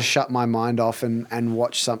 like I just shut my mind off and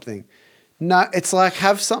watch something. No, it's like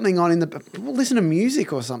have something on listen to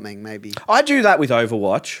music or something maybe. I do that with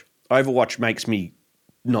Overwatch. Overwatch makes me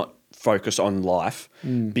not focus on life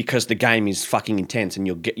because the game is fucking intense and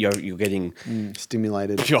you're getting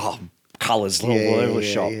Stimulated. colours all Yeah, over the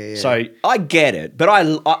yeah, shop. yeah. So I get it, but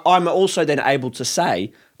I'm also then able to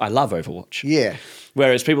say I love Overwatch. Yeah.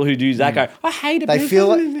 Whereas people who do that go, I hate it. They feel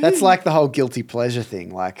like that's like the whole guilty pleasure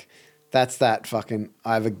thing. Like that's that fucking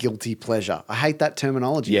I have a guilty pleasure. I hate that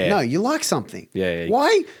terminology. Yeah. No, you like something. Yeah.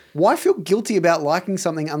 Why feel guilty about liking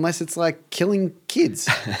something unless it's like killing kids?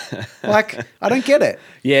 Like I don't get it.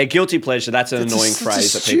 Yeah, guilty pleasure. That's an It's annoying it's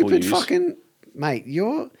phrase that people stupid use. fucking mate.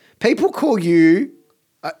 People call you.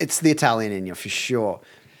 It's the Italian in you for sure.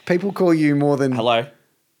 People call you more than Hello.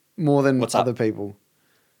 more than What's up? other people?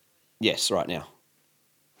 Yes, right now.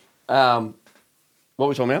 What were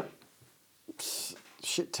we talking about?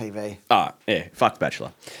 Shit TV. Oh, yeah, fuck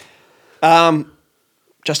Bachelor.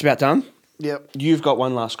 Just about done. Yep. You've got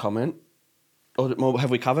one last comment. Or have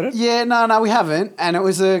we covered it? Yeah, no, we haven't. And it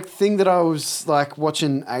was a thing that I was like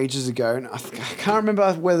watching ages ago, and I can't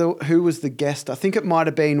remember who was the guest. I think it might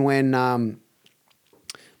have been when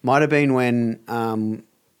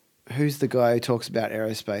who's the guy who talks about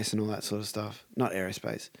aerospace and all that sort of stuff? Not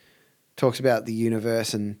aerospace. Talks about the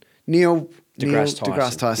universe and Neil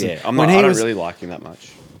deGrasse Tyson. Yeah, I don't really like him that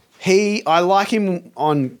much. I like him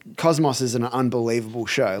on Cosmos is an unbelievable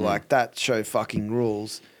show. Like that show fucking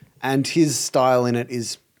rules. And his style in it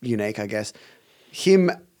is unique, I guess.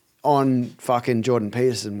 Him on fucking Jordan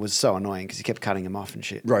Peterson was so annoying because he kept cutting him off and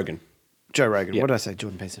shit. Joe Rogan. Yep. What did I say?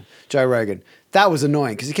 Jordan Peterson. Joe Rogan. That was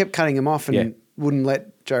annoying because he kept cutting him off and wouldn't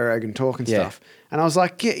let Joe Rogan talk and stuff. And I was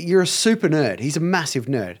like, yeah, you're a super nerd. He's a massive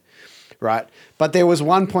nerd, right? But there was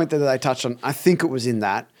one point that they touched on. I think it was in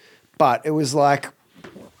that. But it was like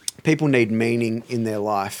people need meaning in their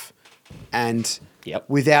life. And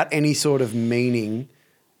without any sort of meaning,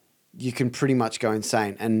 you can pretty much go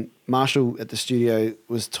insane. And Marshall at the studio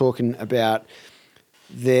was talking about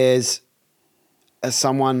there's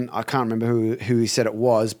someone, I can't remember who he said it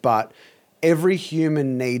was, but every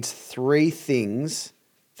human needs 3 things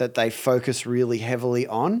that they focus really heavily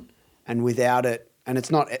on, and without it, and it's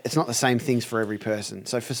not the same things for every person.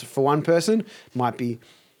 So for one person, it might be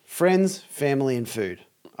friends, family, and food.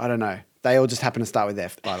 I don't know. They all just happen to start with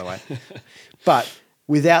F, by the way. But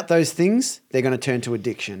without those things, they're going to turn to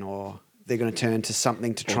addiction, or they're going to turn to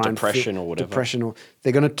something to try and depression or whatever. Depression, or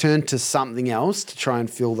they're going to turn to something else to try and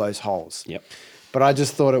fill those holes. Yep. But I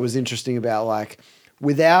just thought it was interesting about like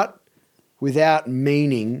without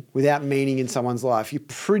meaning in someone's life, you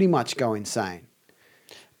pretty much go insane.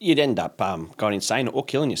 You'd end up going insane or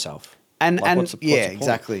killing yourself. And what's the point?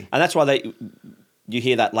 exactly. And that's why you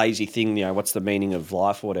hear that lazy thing, what's the meaning of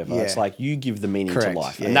life or whatever. Yeah. It's like you give the meaning Correct. to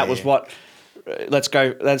life. Yeah, and that was what,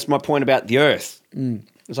 that's my point about the earth.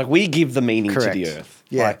 It's like we give the meaning to the earth.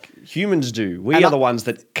 Yeah. Like humans do. We are the ones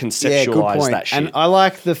that conceptualize that shit. And I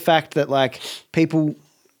like the fact that like people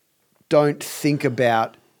don't think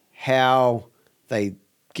about how they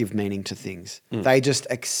give meaning to things. They just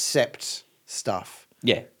accept stuff.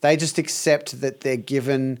 Yeah. They just accept that they're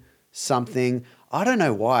given something. I don't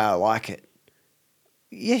know why I like it.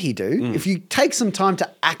 Yeah, you do. If you take some time to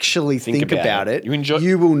actually think about it,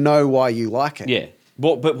 you will know why you like it. Yeah.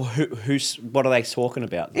 But what are they talking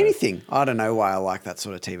about, though? Anything. I don't know why I like that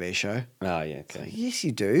sort of TV show. Oh, yeah, okay. Yes,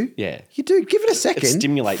 you do. Yeah. You do. Give it a second. It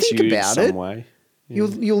stimulates think you about in it. some way.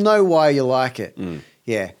 You'll know why you like it.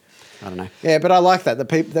 Yeah. I don't know. Yeah, but I like that. The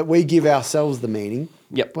people that we give ourselves the meaning.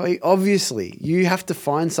 Yep. But obviously, you have to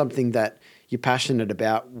find something that you're passionate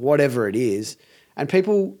about, whatever it is. And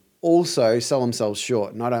people also sell themselves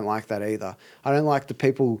short, and I don't like that either. I don't like the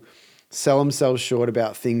people sell themselves short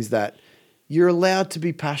about things that you're allowed to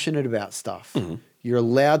be passionate about stuff. You're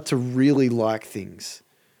allowed to really like things.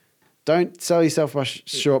 Don't sell yourself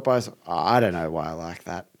short by, I don't know why I like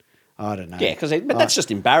that. I don't know. Yeah, but that's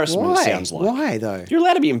just embarrassment, why? it sounds like. Why, though? You're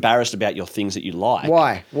allowed to be embarrassed about your things that you like.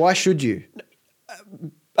 Why? Why should you?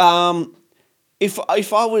 If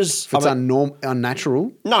I was... If it's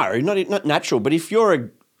unnatural? No, not natural, but if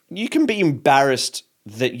you can be embarrassed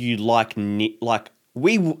that you like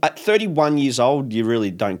at 31 years old, you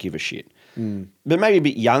really don't give a shit. But maybe a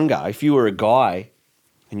bit younger, if you were a guy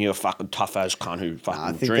and you're a fucking tough ass cunt who fucking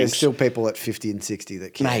I think drinks. there's still people at 50 and 60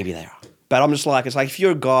 that care. Maybe there are. But I'm just like, it's like if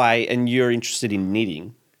you're a guy and you're interested in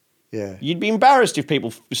knitting, yeah, you'd be embarrassed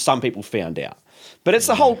if some people found out. But it's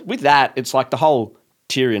with that, it's like the whole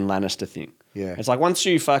Tyrion Lannister thing. Yeah. It's like once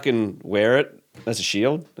you fucking wear it as a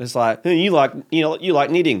shield, it's like, hey, you like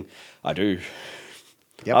knitting. I do.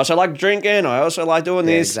 Yep. I also like drinking. I also like doing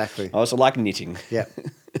this. Exactly. I also like knitting. Yeah.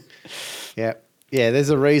 Yeah. Yeah, there's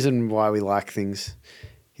a reason why we like things.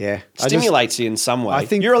 Yeah. Stimulates you in some way. I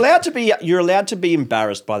think you're allowed to be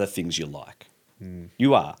embarrassed by the things you like.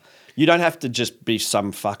 You are. You don't have to just be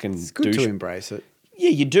some fucking It's good douche. to embrace it. Yeah,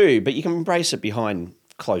 you do, but you can embrace it behind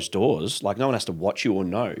closed doors. Like no one has to watch you or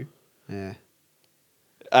know. Yeah.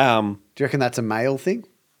 Um, Do you reckon that's a male thing?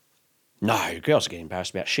 no, girls get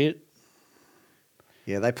embarrassed about shit.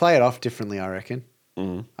 Yeah, they play it off differently, I reckon.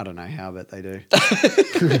 I don't know how, but they do.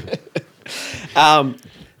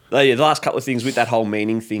 The last couple of things with that whole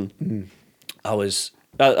meaning thing, I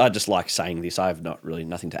just like saying this. I have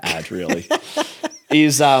nothing to add really.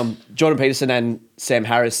 Is Jordan Peterson and Sam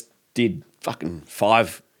Harris did fucking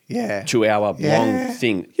 5 Yeah. 2-hour Yeah. long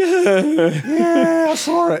thing Yeah, I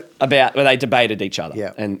saw it. about where they debated each other.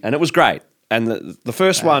 Yeah. And it was great. And the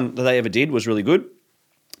first one that they ever did was really good.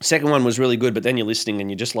 Second one was really good, but then you're listening and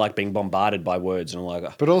you're just like being bombarded by words and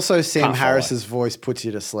like. But also, Sam Can't follow. Harris's voice puts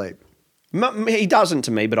you to sleep. He doesn't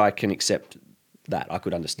to me, but I can accept that. I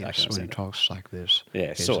could understand. I can Yes, when he understand talks like this. Yeah,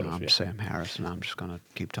 Yes, sort of, I'm yeah. Sam Harris, and I'm just going to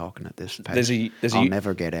keep talking at this pace. There's I'll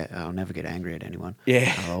never get angry at anyone.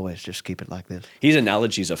 Yeah. I'll always just keep it like this. His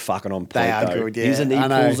analogies are fucking on point. They are though. good, yeah. He I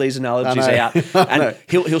know. pulls these analogies I know. out, I know.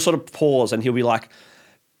 and he'll sort of pause and he'll be like,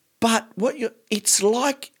 "But it's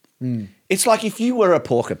like if you were a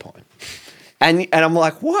porcupine." And I'm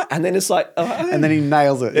like, what? And then it's like, And then he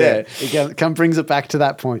nails it. Yeah. He brings it back to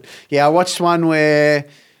that point. Yeah, I watched one where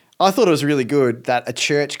I thought it was really good that a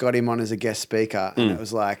church got him on as a guest speaker. And it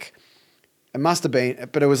was like, it must have been,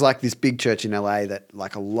 but it was like this big church in LA that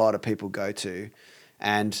like a lot of people go to.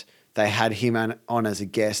 And they had him on as a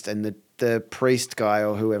guest. And the priest guy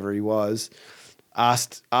or whoever he was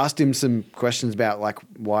asked him some questions about like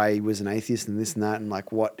why he was an atheist and this and that and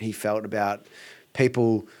like what he felt about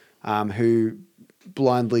people who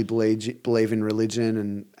blindly believe in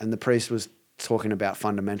religion, and the priest was talking about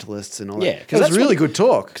fundamentalists and all that. Yeah, It was really good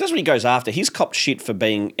talk. Because that's what he goes after. He's copped shit for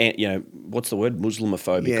being, what's the word,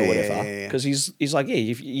 Muslimophobic Yeah, or whatever. yeah. Because he's like,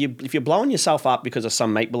 if you're blowing yourself up because of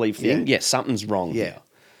some make believe thing, Yeah. something's wrong. Yeah. Here.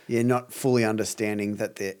 You're not fully understanding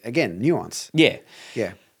that again, nuance. Yeah.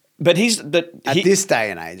 Yeah. But At this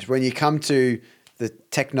day and age, when you come to the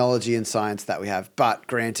technology and science that we have, but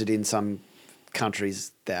granted in some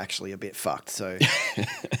countries, they're actually a bit fucked. So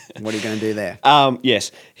what are you going to do there?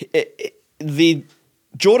 Yes. The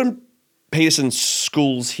Jordan Peterson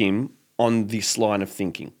schools him on this line of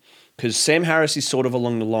thinking because Sam Harris is sort of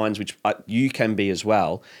along the lines which you can be as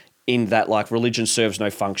well, in that like religion serves no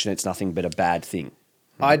function, it's nothing but a bad thing.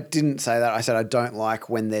 I didn't say that. I said I don't like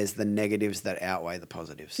when there's the negatives that outweigh the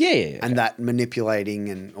positives. Yeah. And that manipulating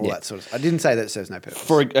and all that sort of stuff. I didn't say that it serves no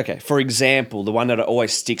purpose. For example, the one that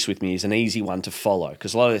always sticks with me is an easy one to follow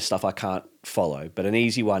because a lot of this stuff I can't follow, but an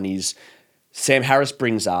easy one is Sam Harris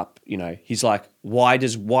brings up, he's like, why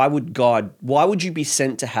would you be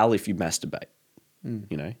sent to hell if you masturbate?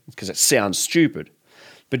 Because it sounds stupid.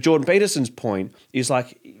 But Jordan Peterson's point is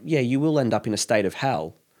like, yeah, you will end up in a state of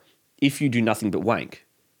hell if you do nothing but wank.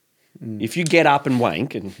 If you get up and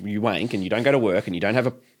wank and you don't go to work and you don't have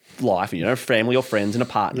a life and you don't have family or friends and a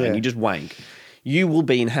partner and you just wank, you will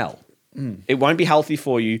be in hell. It won't be healthy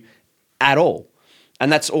for you at all.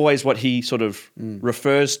 And that's always what he sort of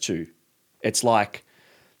refers to. It's like,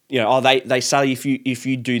 they say if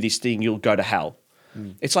you do this thing, you'll go to hell.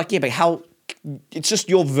 It's like, yeah, but hell, it's just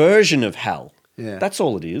your version of hell. Yeah. That's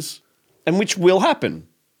all it is. And which will happen.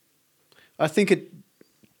 I think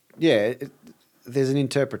there's an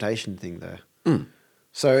interpretation thing there.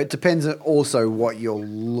 So it depends on also what you're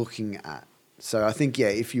looking at. So I think,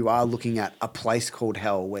 if you are looking at a place called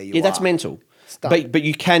hell where you are. Yeah, that's mental. But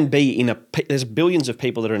you can be there's billions of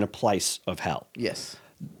people that are in a place of hell. Yes.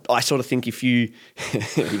 I sort of think if you're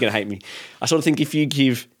going to hate me, I sort of think if you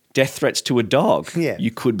give death threats to a dog,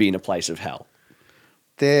 you could be in a place of hell.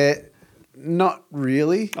 They're not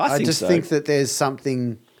really. I think just so. think that there's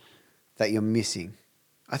something that you're missing.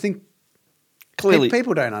 I think Clearly.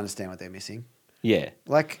 people don't understand what they're missing. Yeah.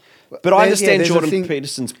 But I understand there's a Jordan thing-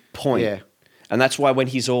 Peterson's point. Yeah. And that's why when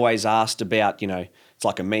he's always asked about, it's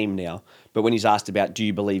like a meme now, but when he's asked about, do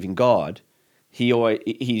you believe in God?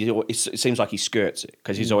 It seems like he skirts it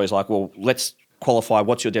because he's always like, well, let's qualify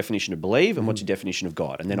what's your definition of believe and what's your definition of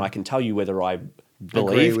God. And then I can tell you whether I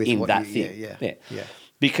believe with in what that you- thing. Yeah.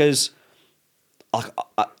 Because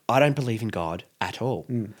I don't believe in God at all.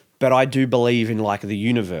 But I do believe in like the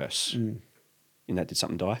universe. In that, did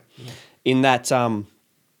something die? Yeah. In that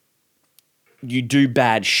you do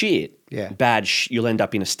bad shit. Yeah. You'll end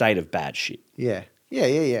up in a state of bad shit. Yeah.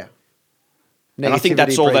 And I think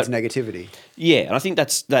that's all breeds that negativity. Yeah, and I think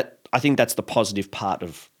that's the positive part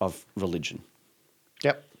of religion.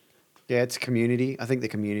 Yep. Yeah, it's community. I think the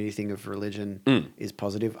community thing of religion is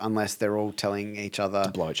positive, unless they're all telling each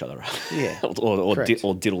other Blow each other up. Yeah, or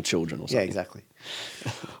diddle children or something. Yeah, exactly.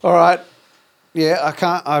 All right. Yeah,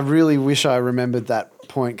 I really wish I remembered that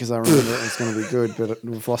point because I remember it was going to be good, but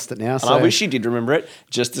we've lost it now. And I wish you did remember it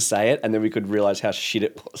just to say it, and then we could realise how shit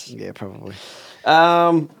it was. Yeah, probably.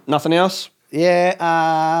 Nothing else?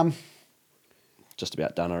 Yeah. Just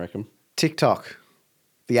about done, I reckon. TikTok,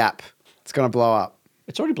 the app, it's going to blow up.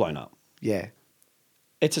 It's already blown up. Yeah.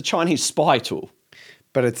 It's a Chinese spy tool.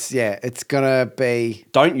 But it's going to be...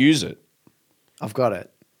 Don't use it. I've got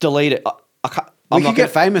it. Delete it. I can't... We could get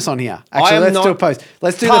famous on here. I Actually, am let's not- do a post.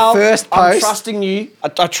 Let's do Carl, the first I'm post. trusting you.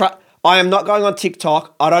 I am not going on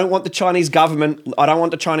TikTok. I don't want the Chinese government. I don't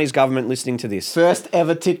want the Chinese government listening to this. First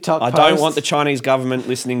ever TikTok I post. don't want the Chinese government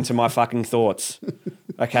listening to my fucking thoughts.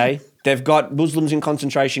 Okay? They've got Muslims in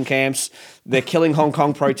concentration camps. They're killing Hong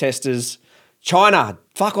Kong protesters. China,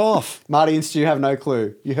 fuck off. Marty and Stu have no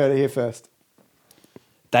clue. You heard it here first.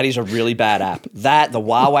 That is a really bad app. That, the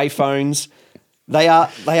Huawei phones, they are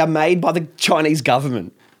made by the Chinese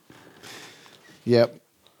government. Yep.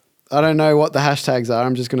 I don't know what the hashtags are.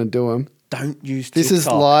 I'm just going to do them. Don't use TikTok. This is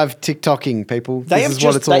live TikToking, people. They This is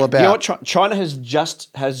what it's all about. You know what, China has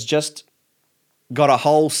just got a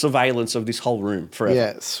whole surveillance of this whole room forever.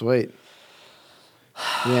 Yeah, sweet.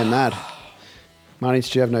 Yeah, mad. Marty and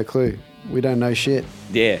Stu have no clue. We don't know shit.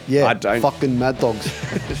 Yeah, Yeah, I don't. fucking mad dogs.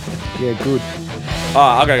 Yeah, good. All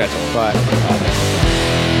right, I'll go. Bye.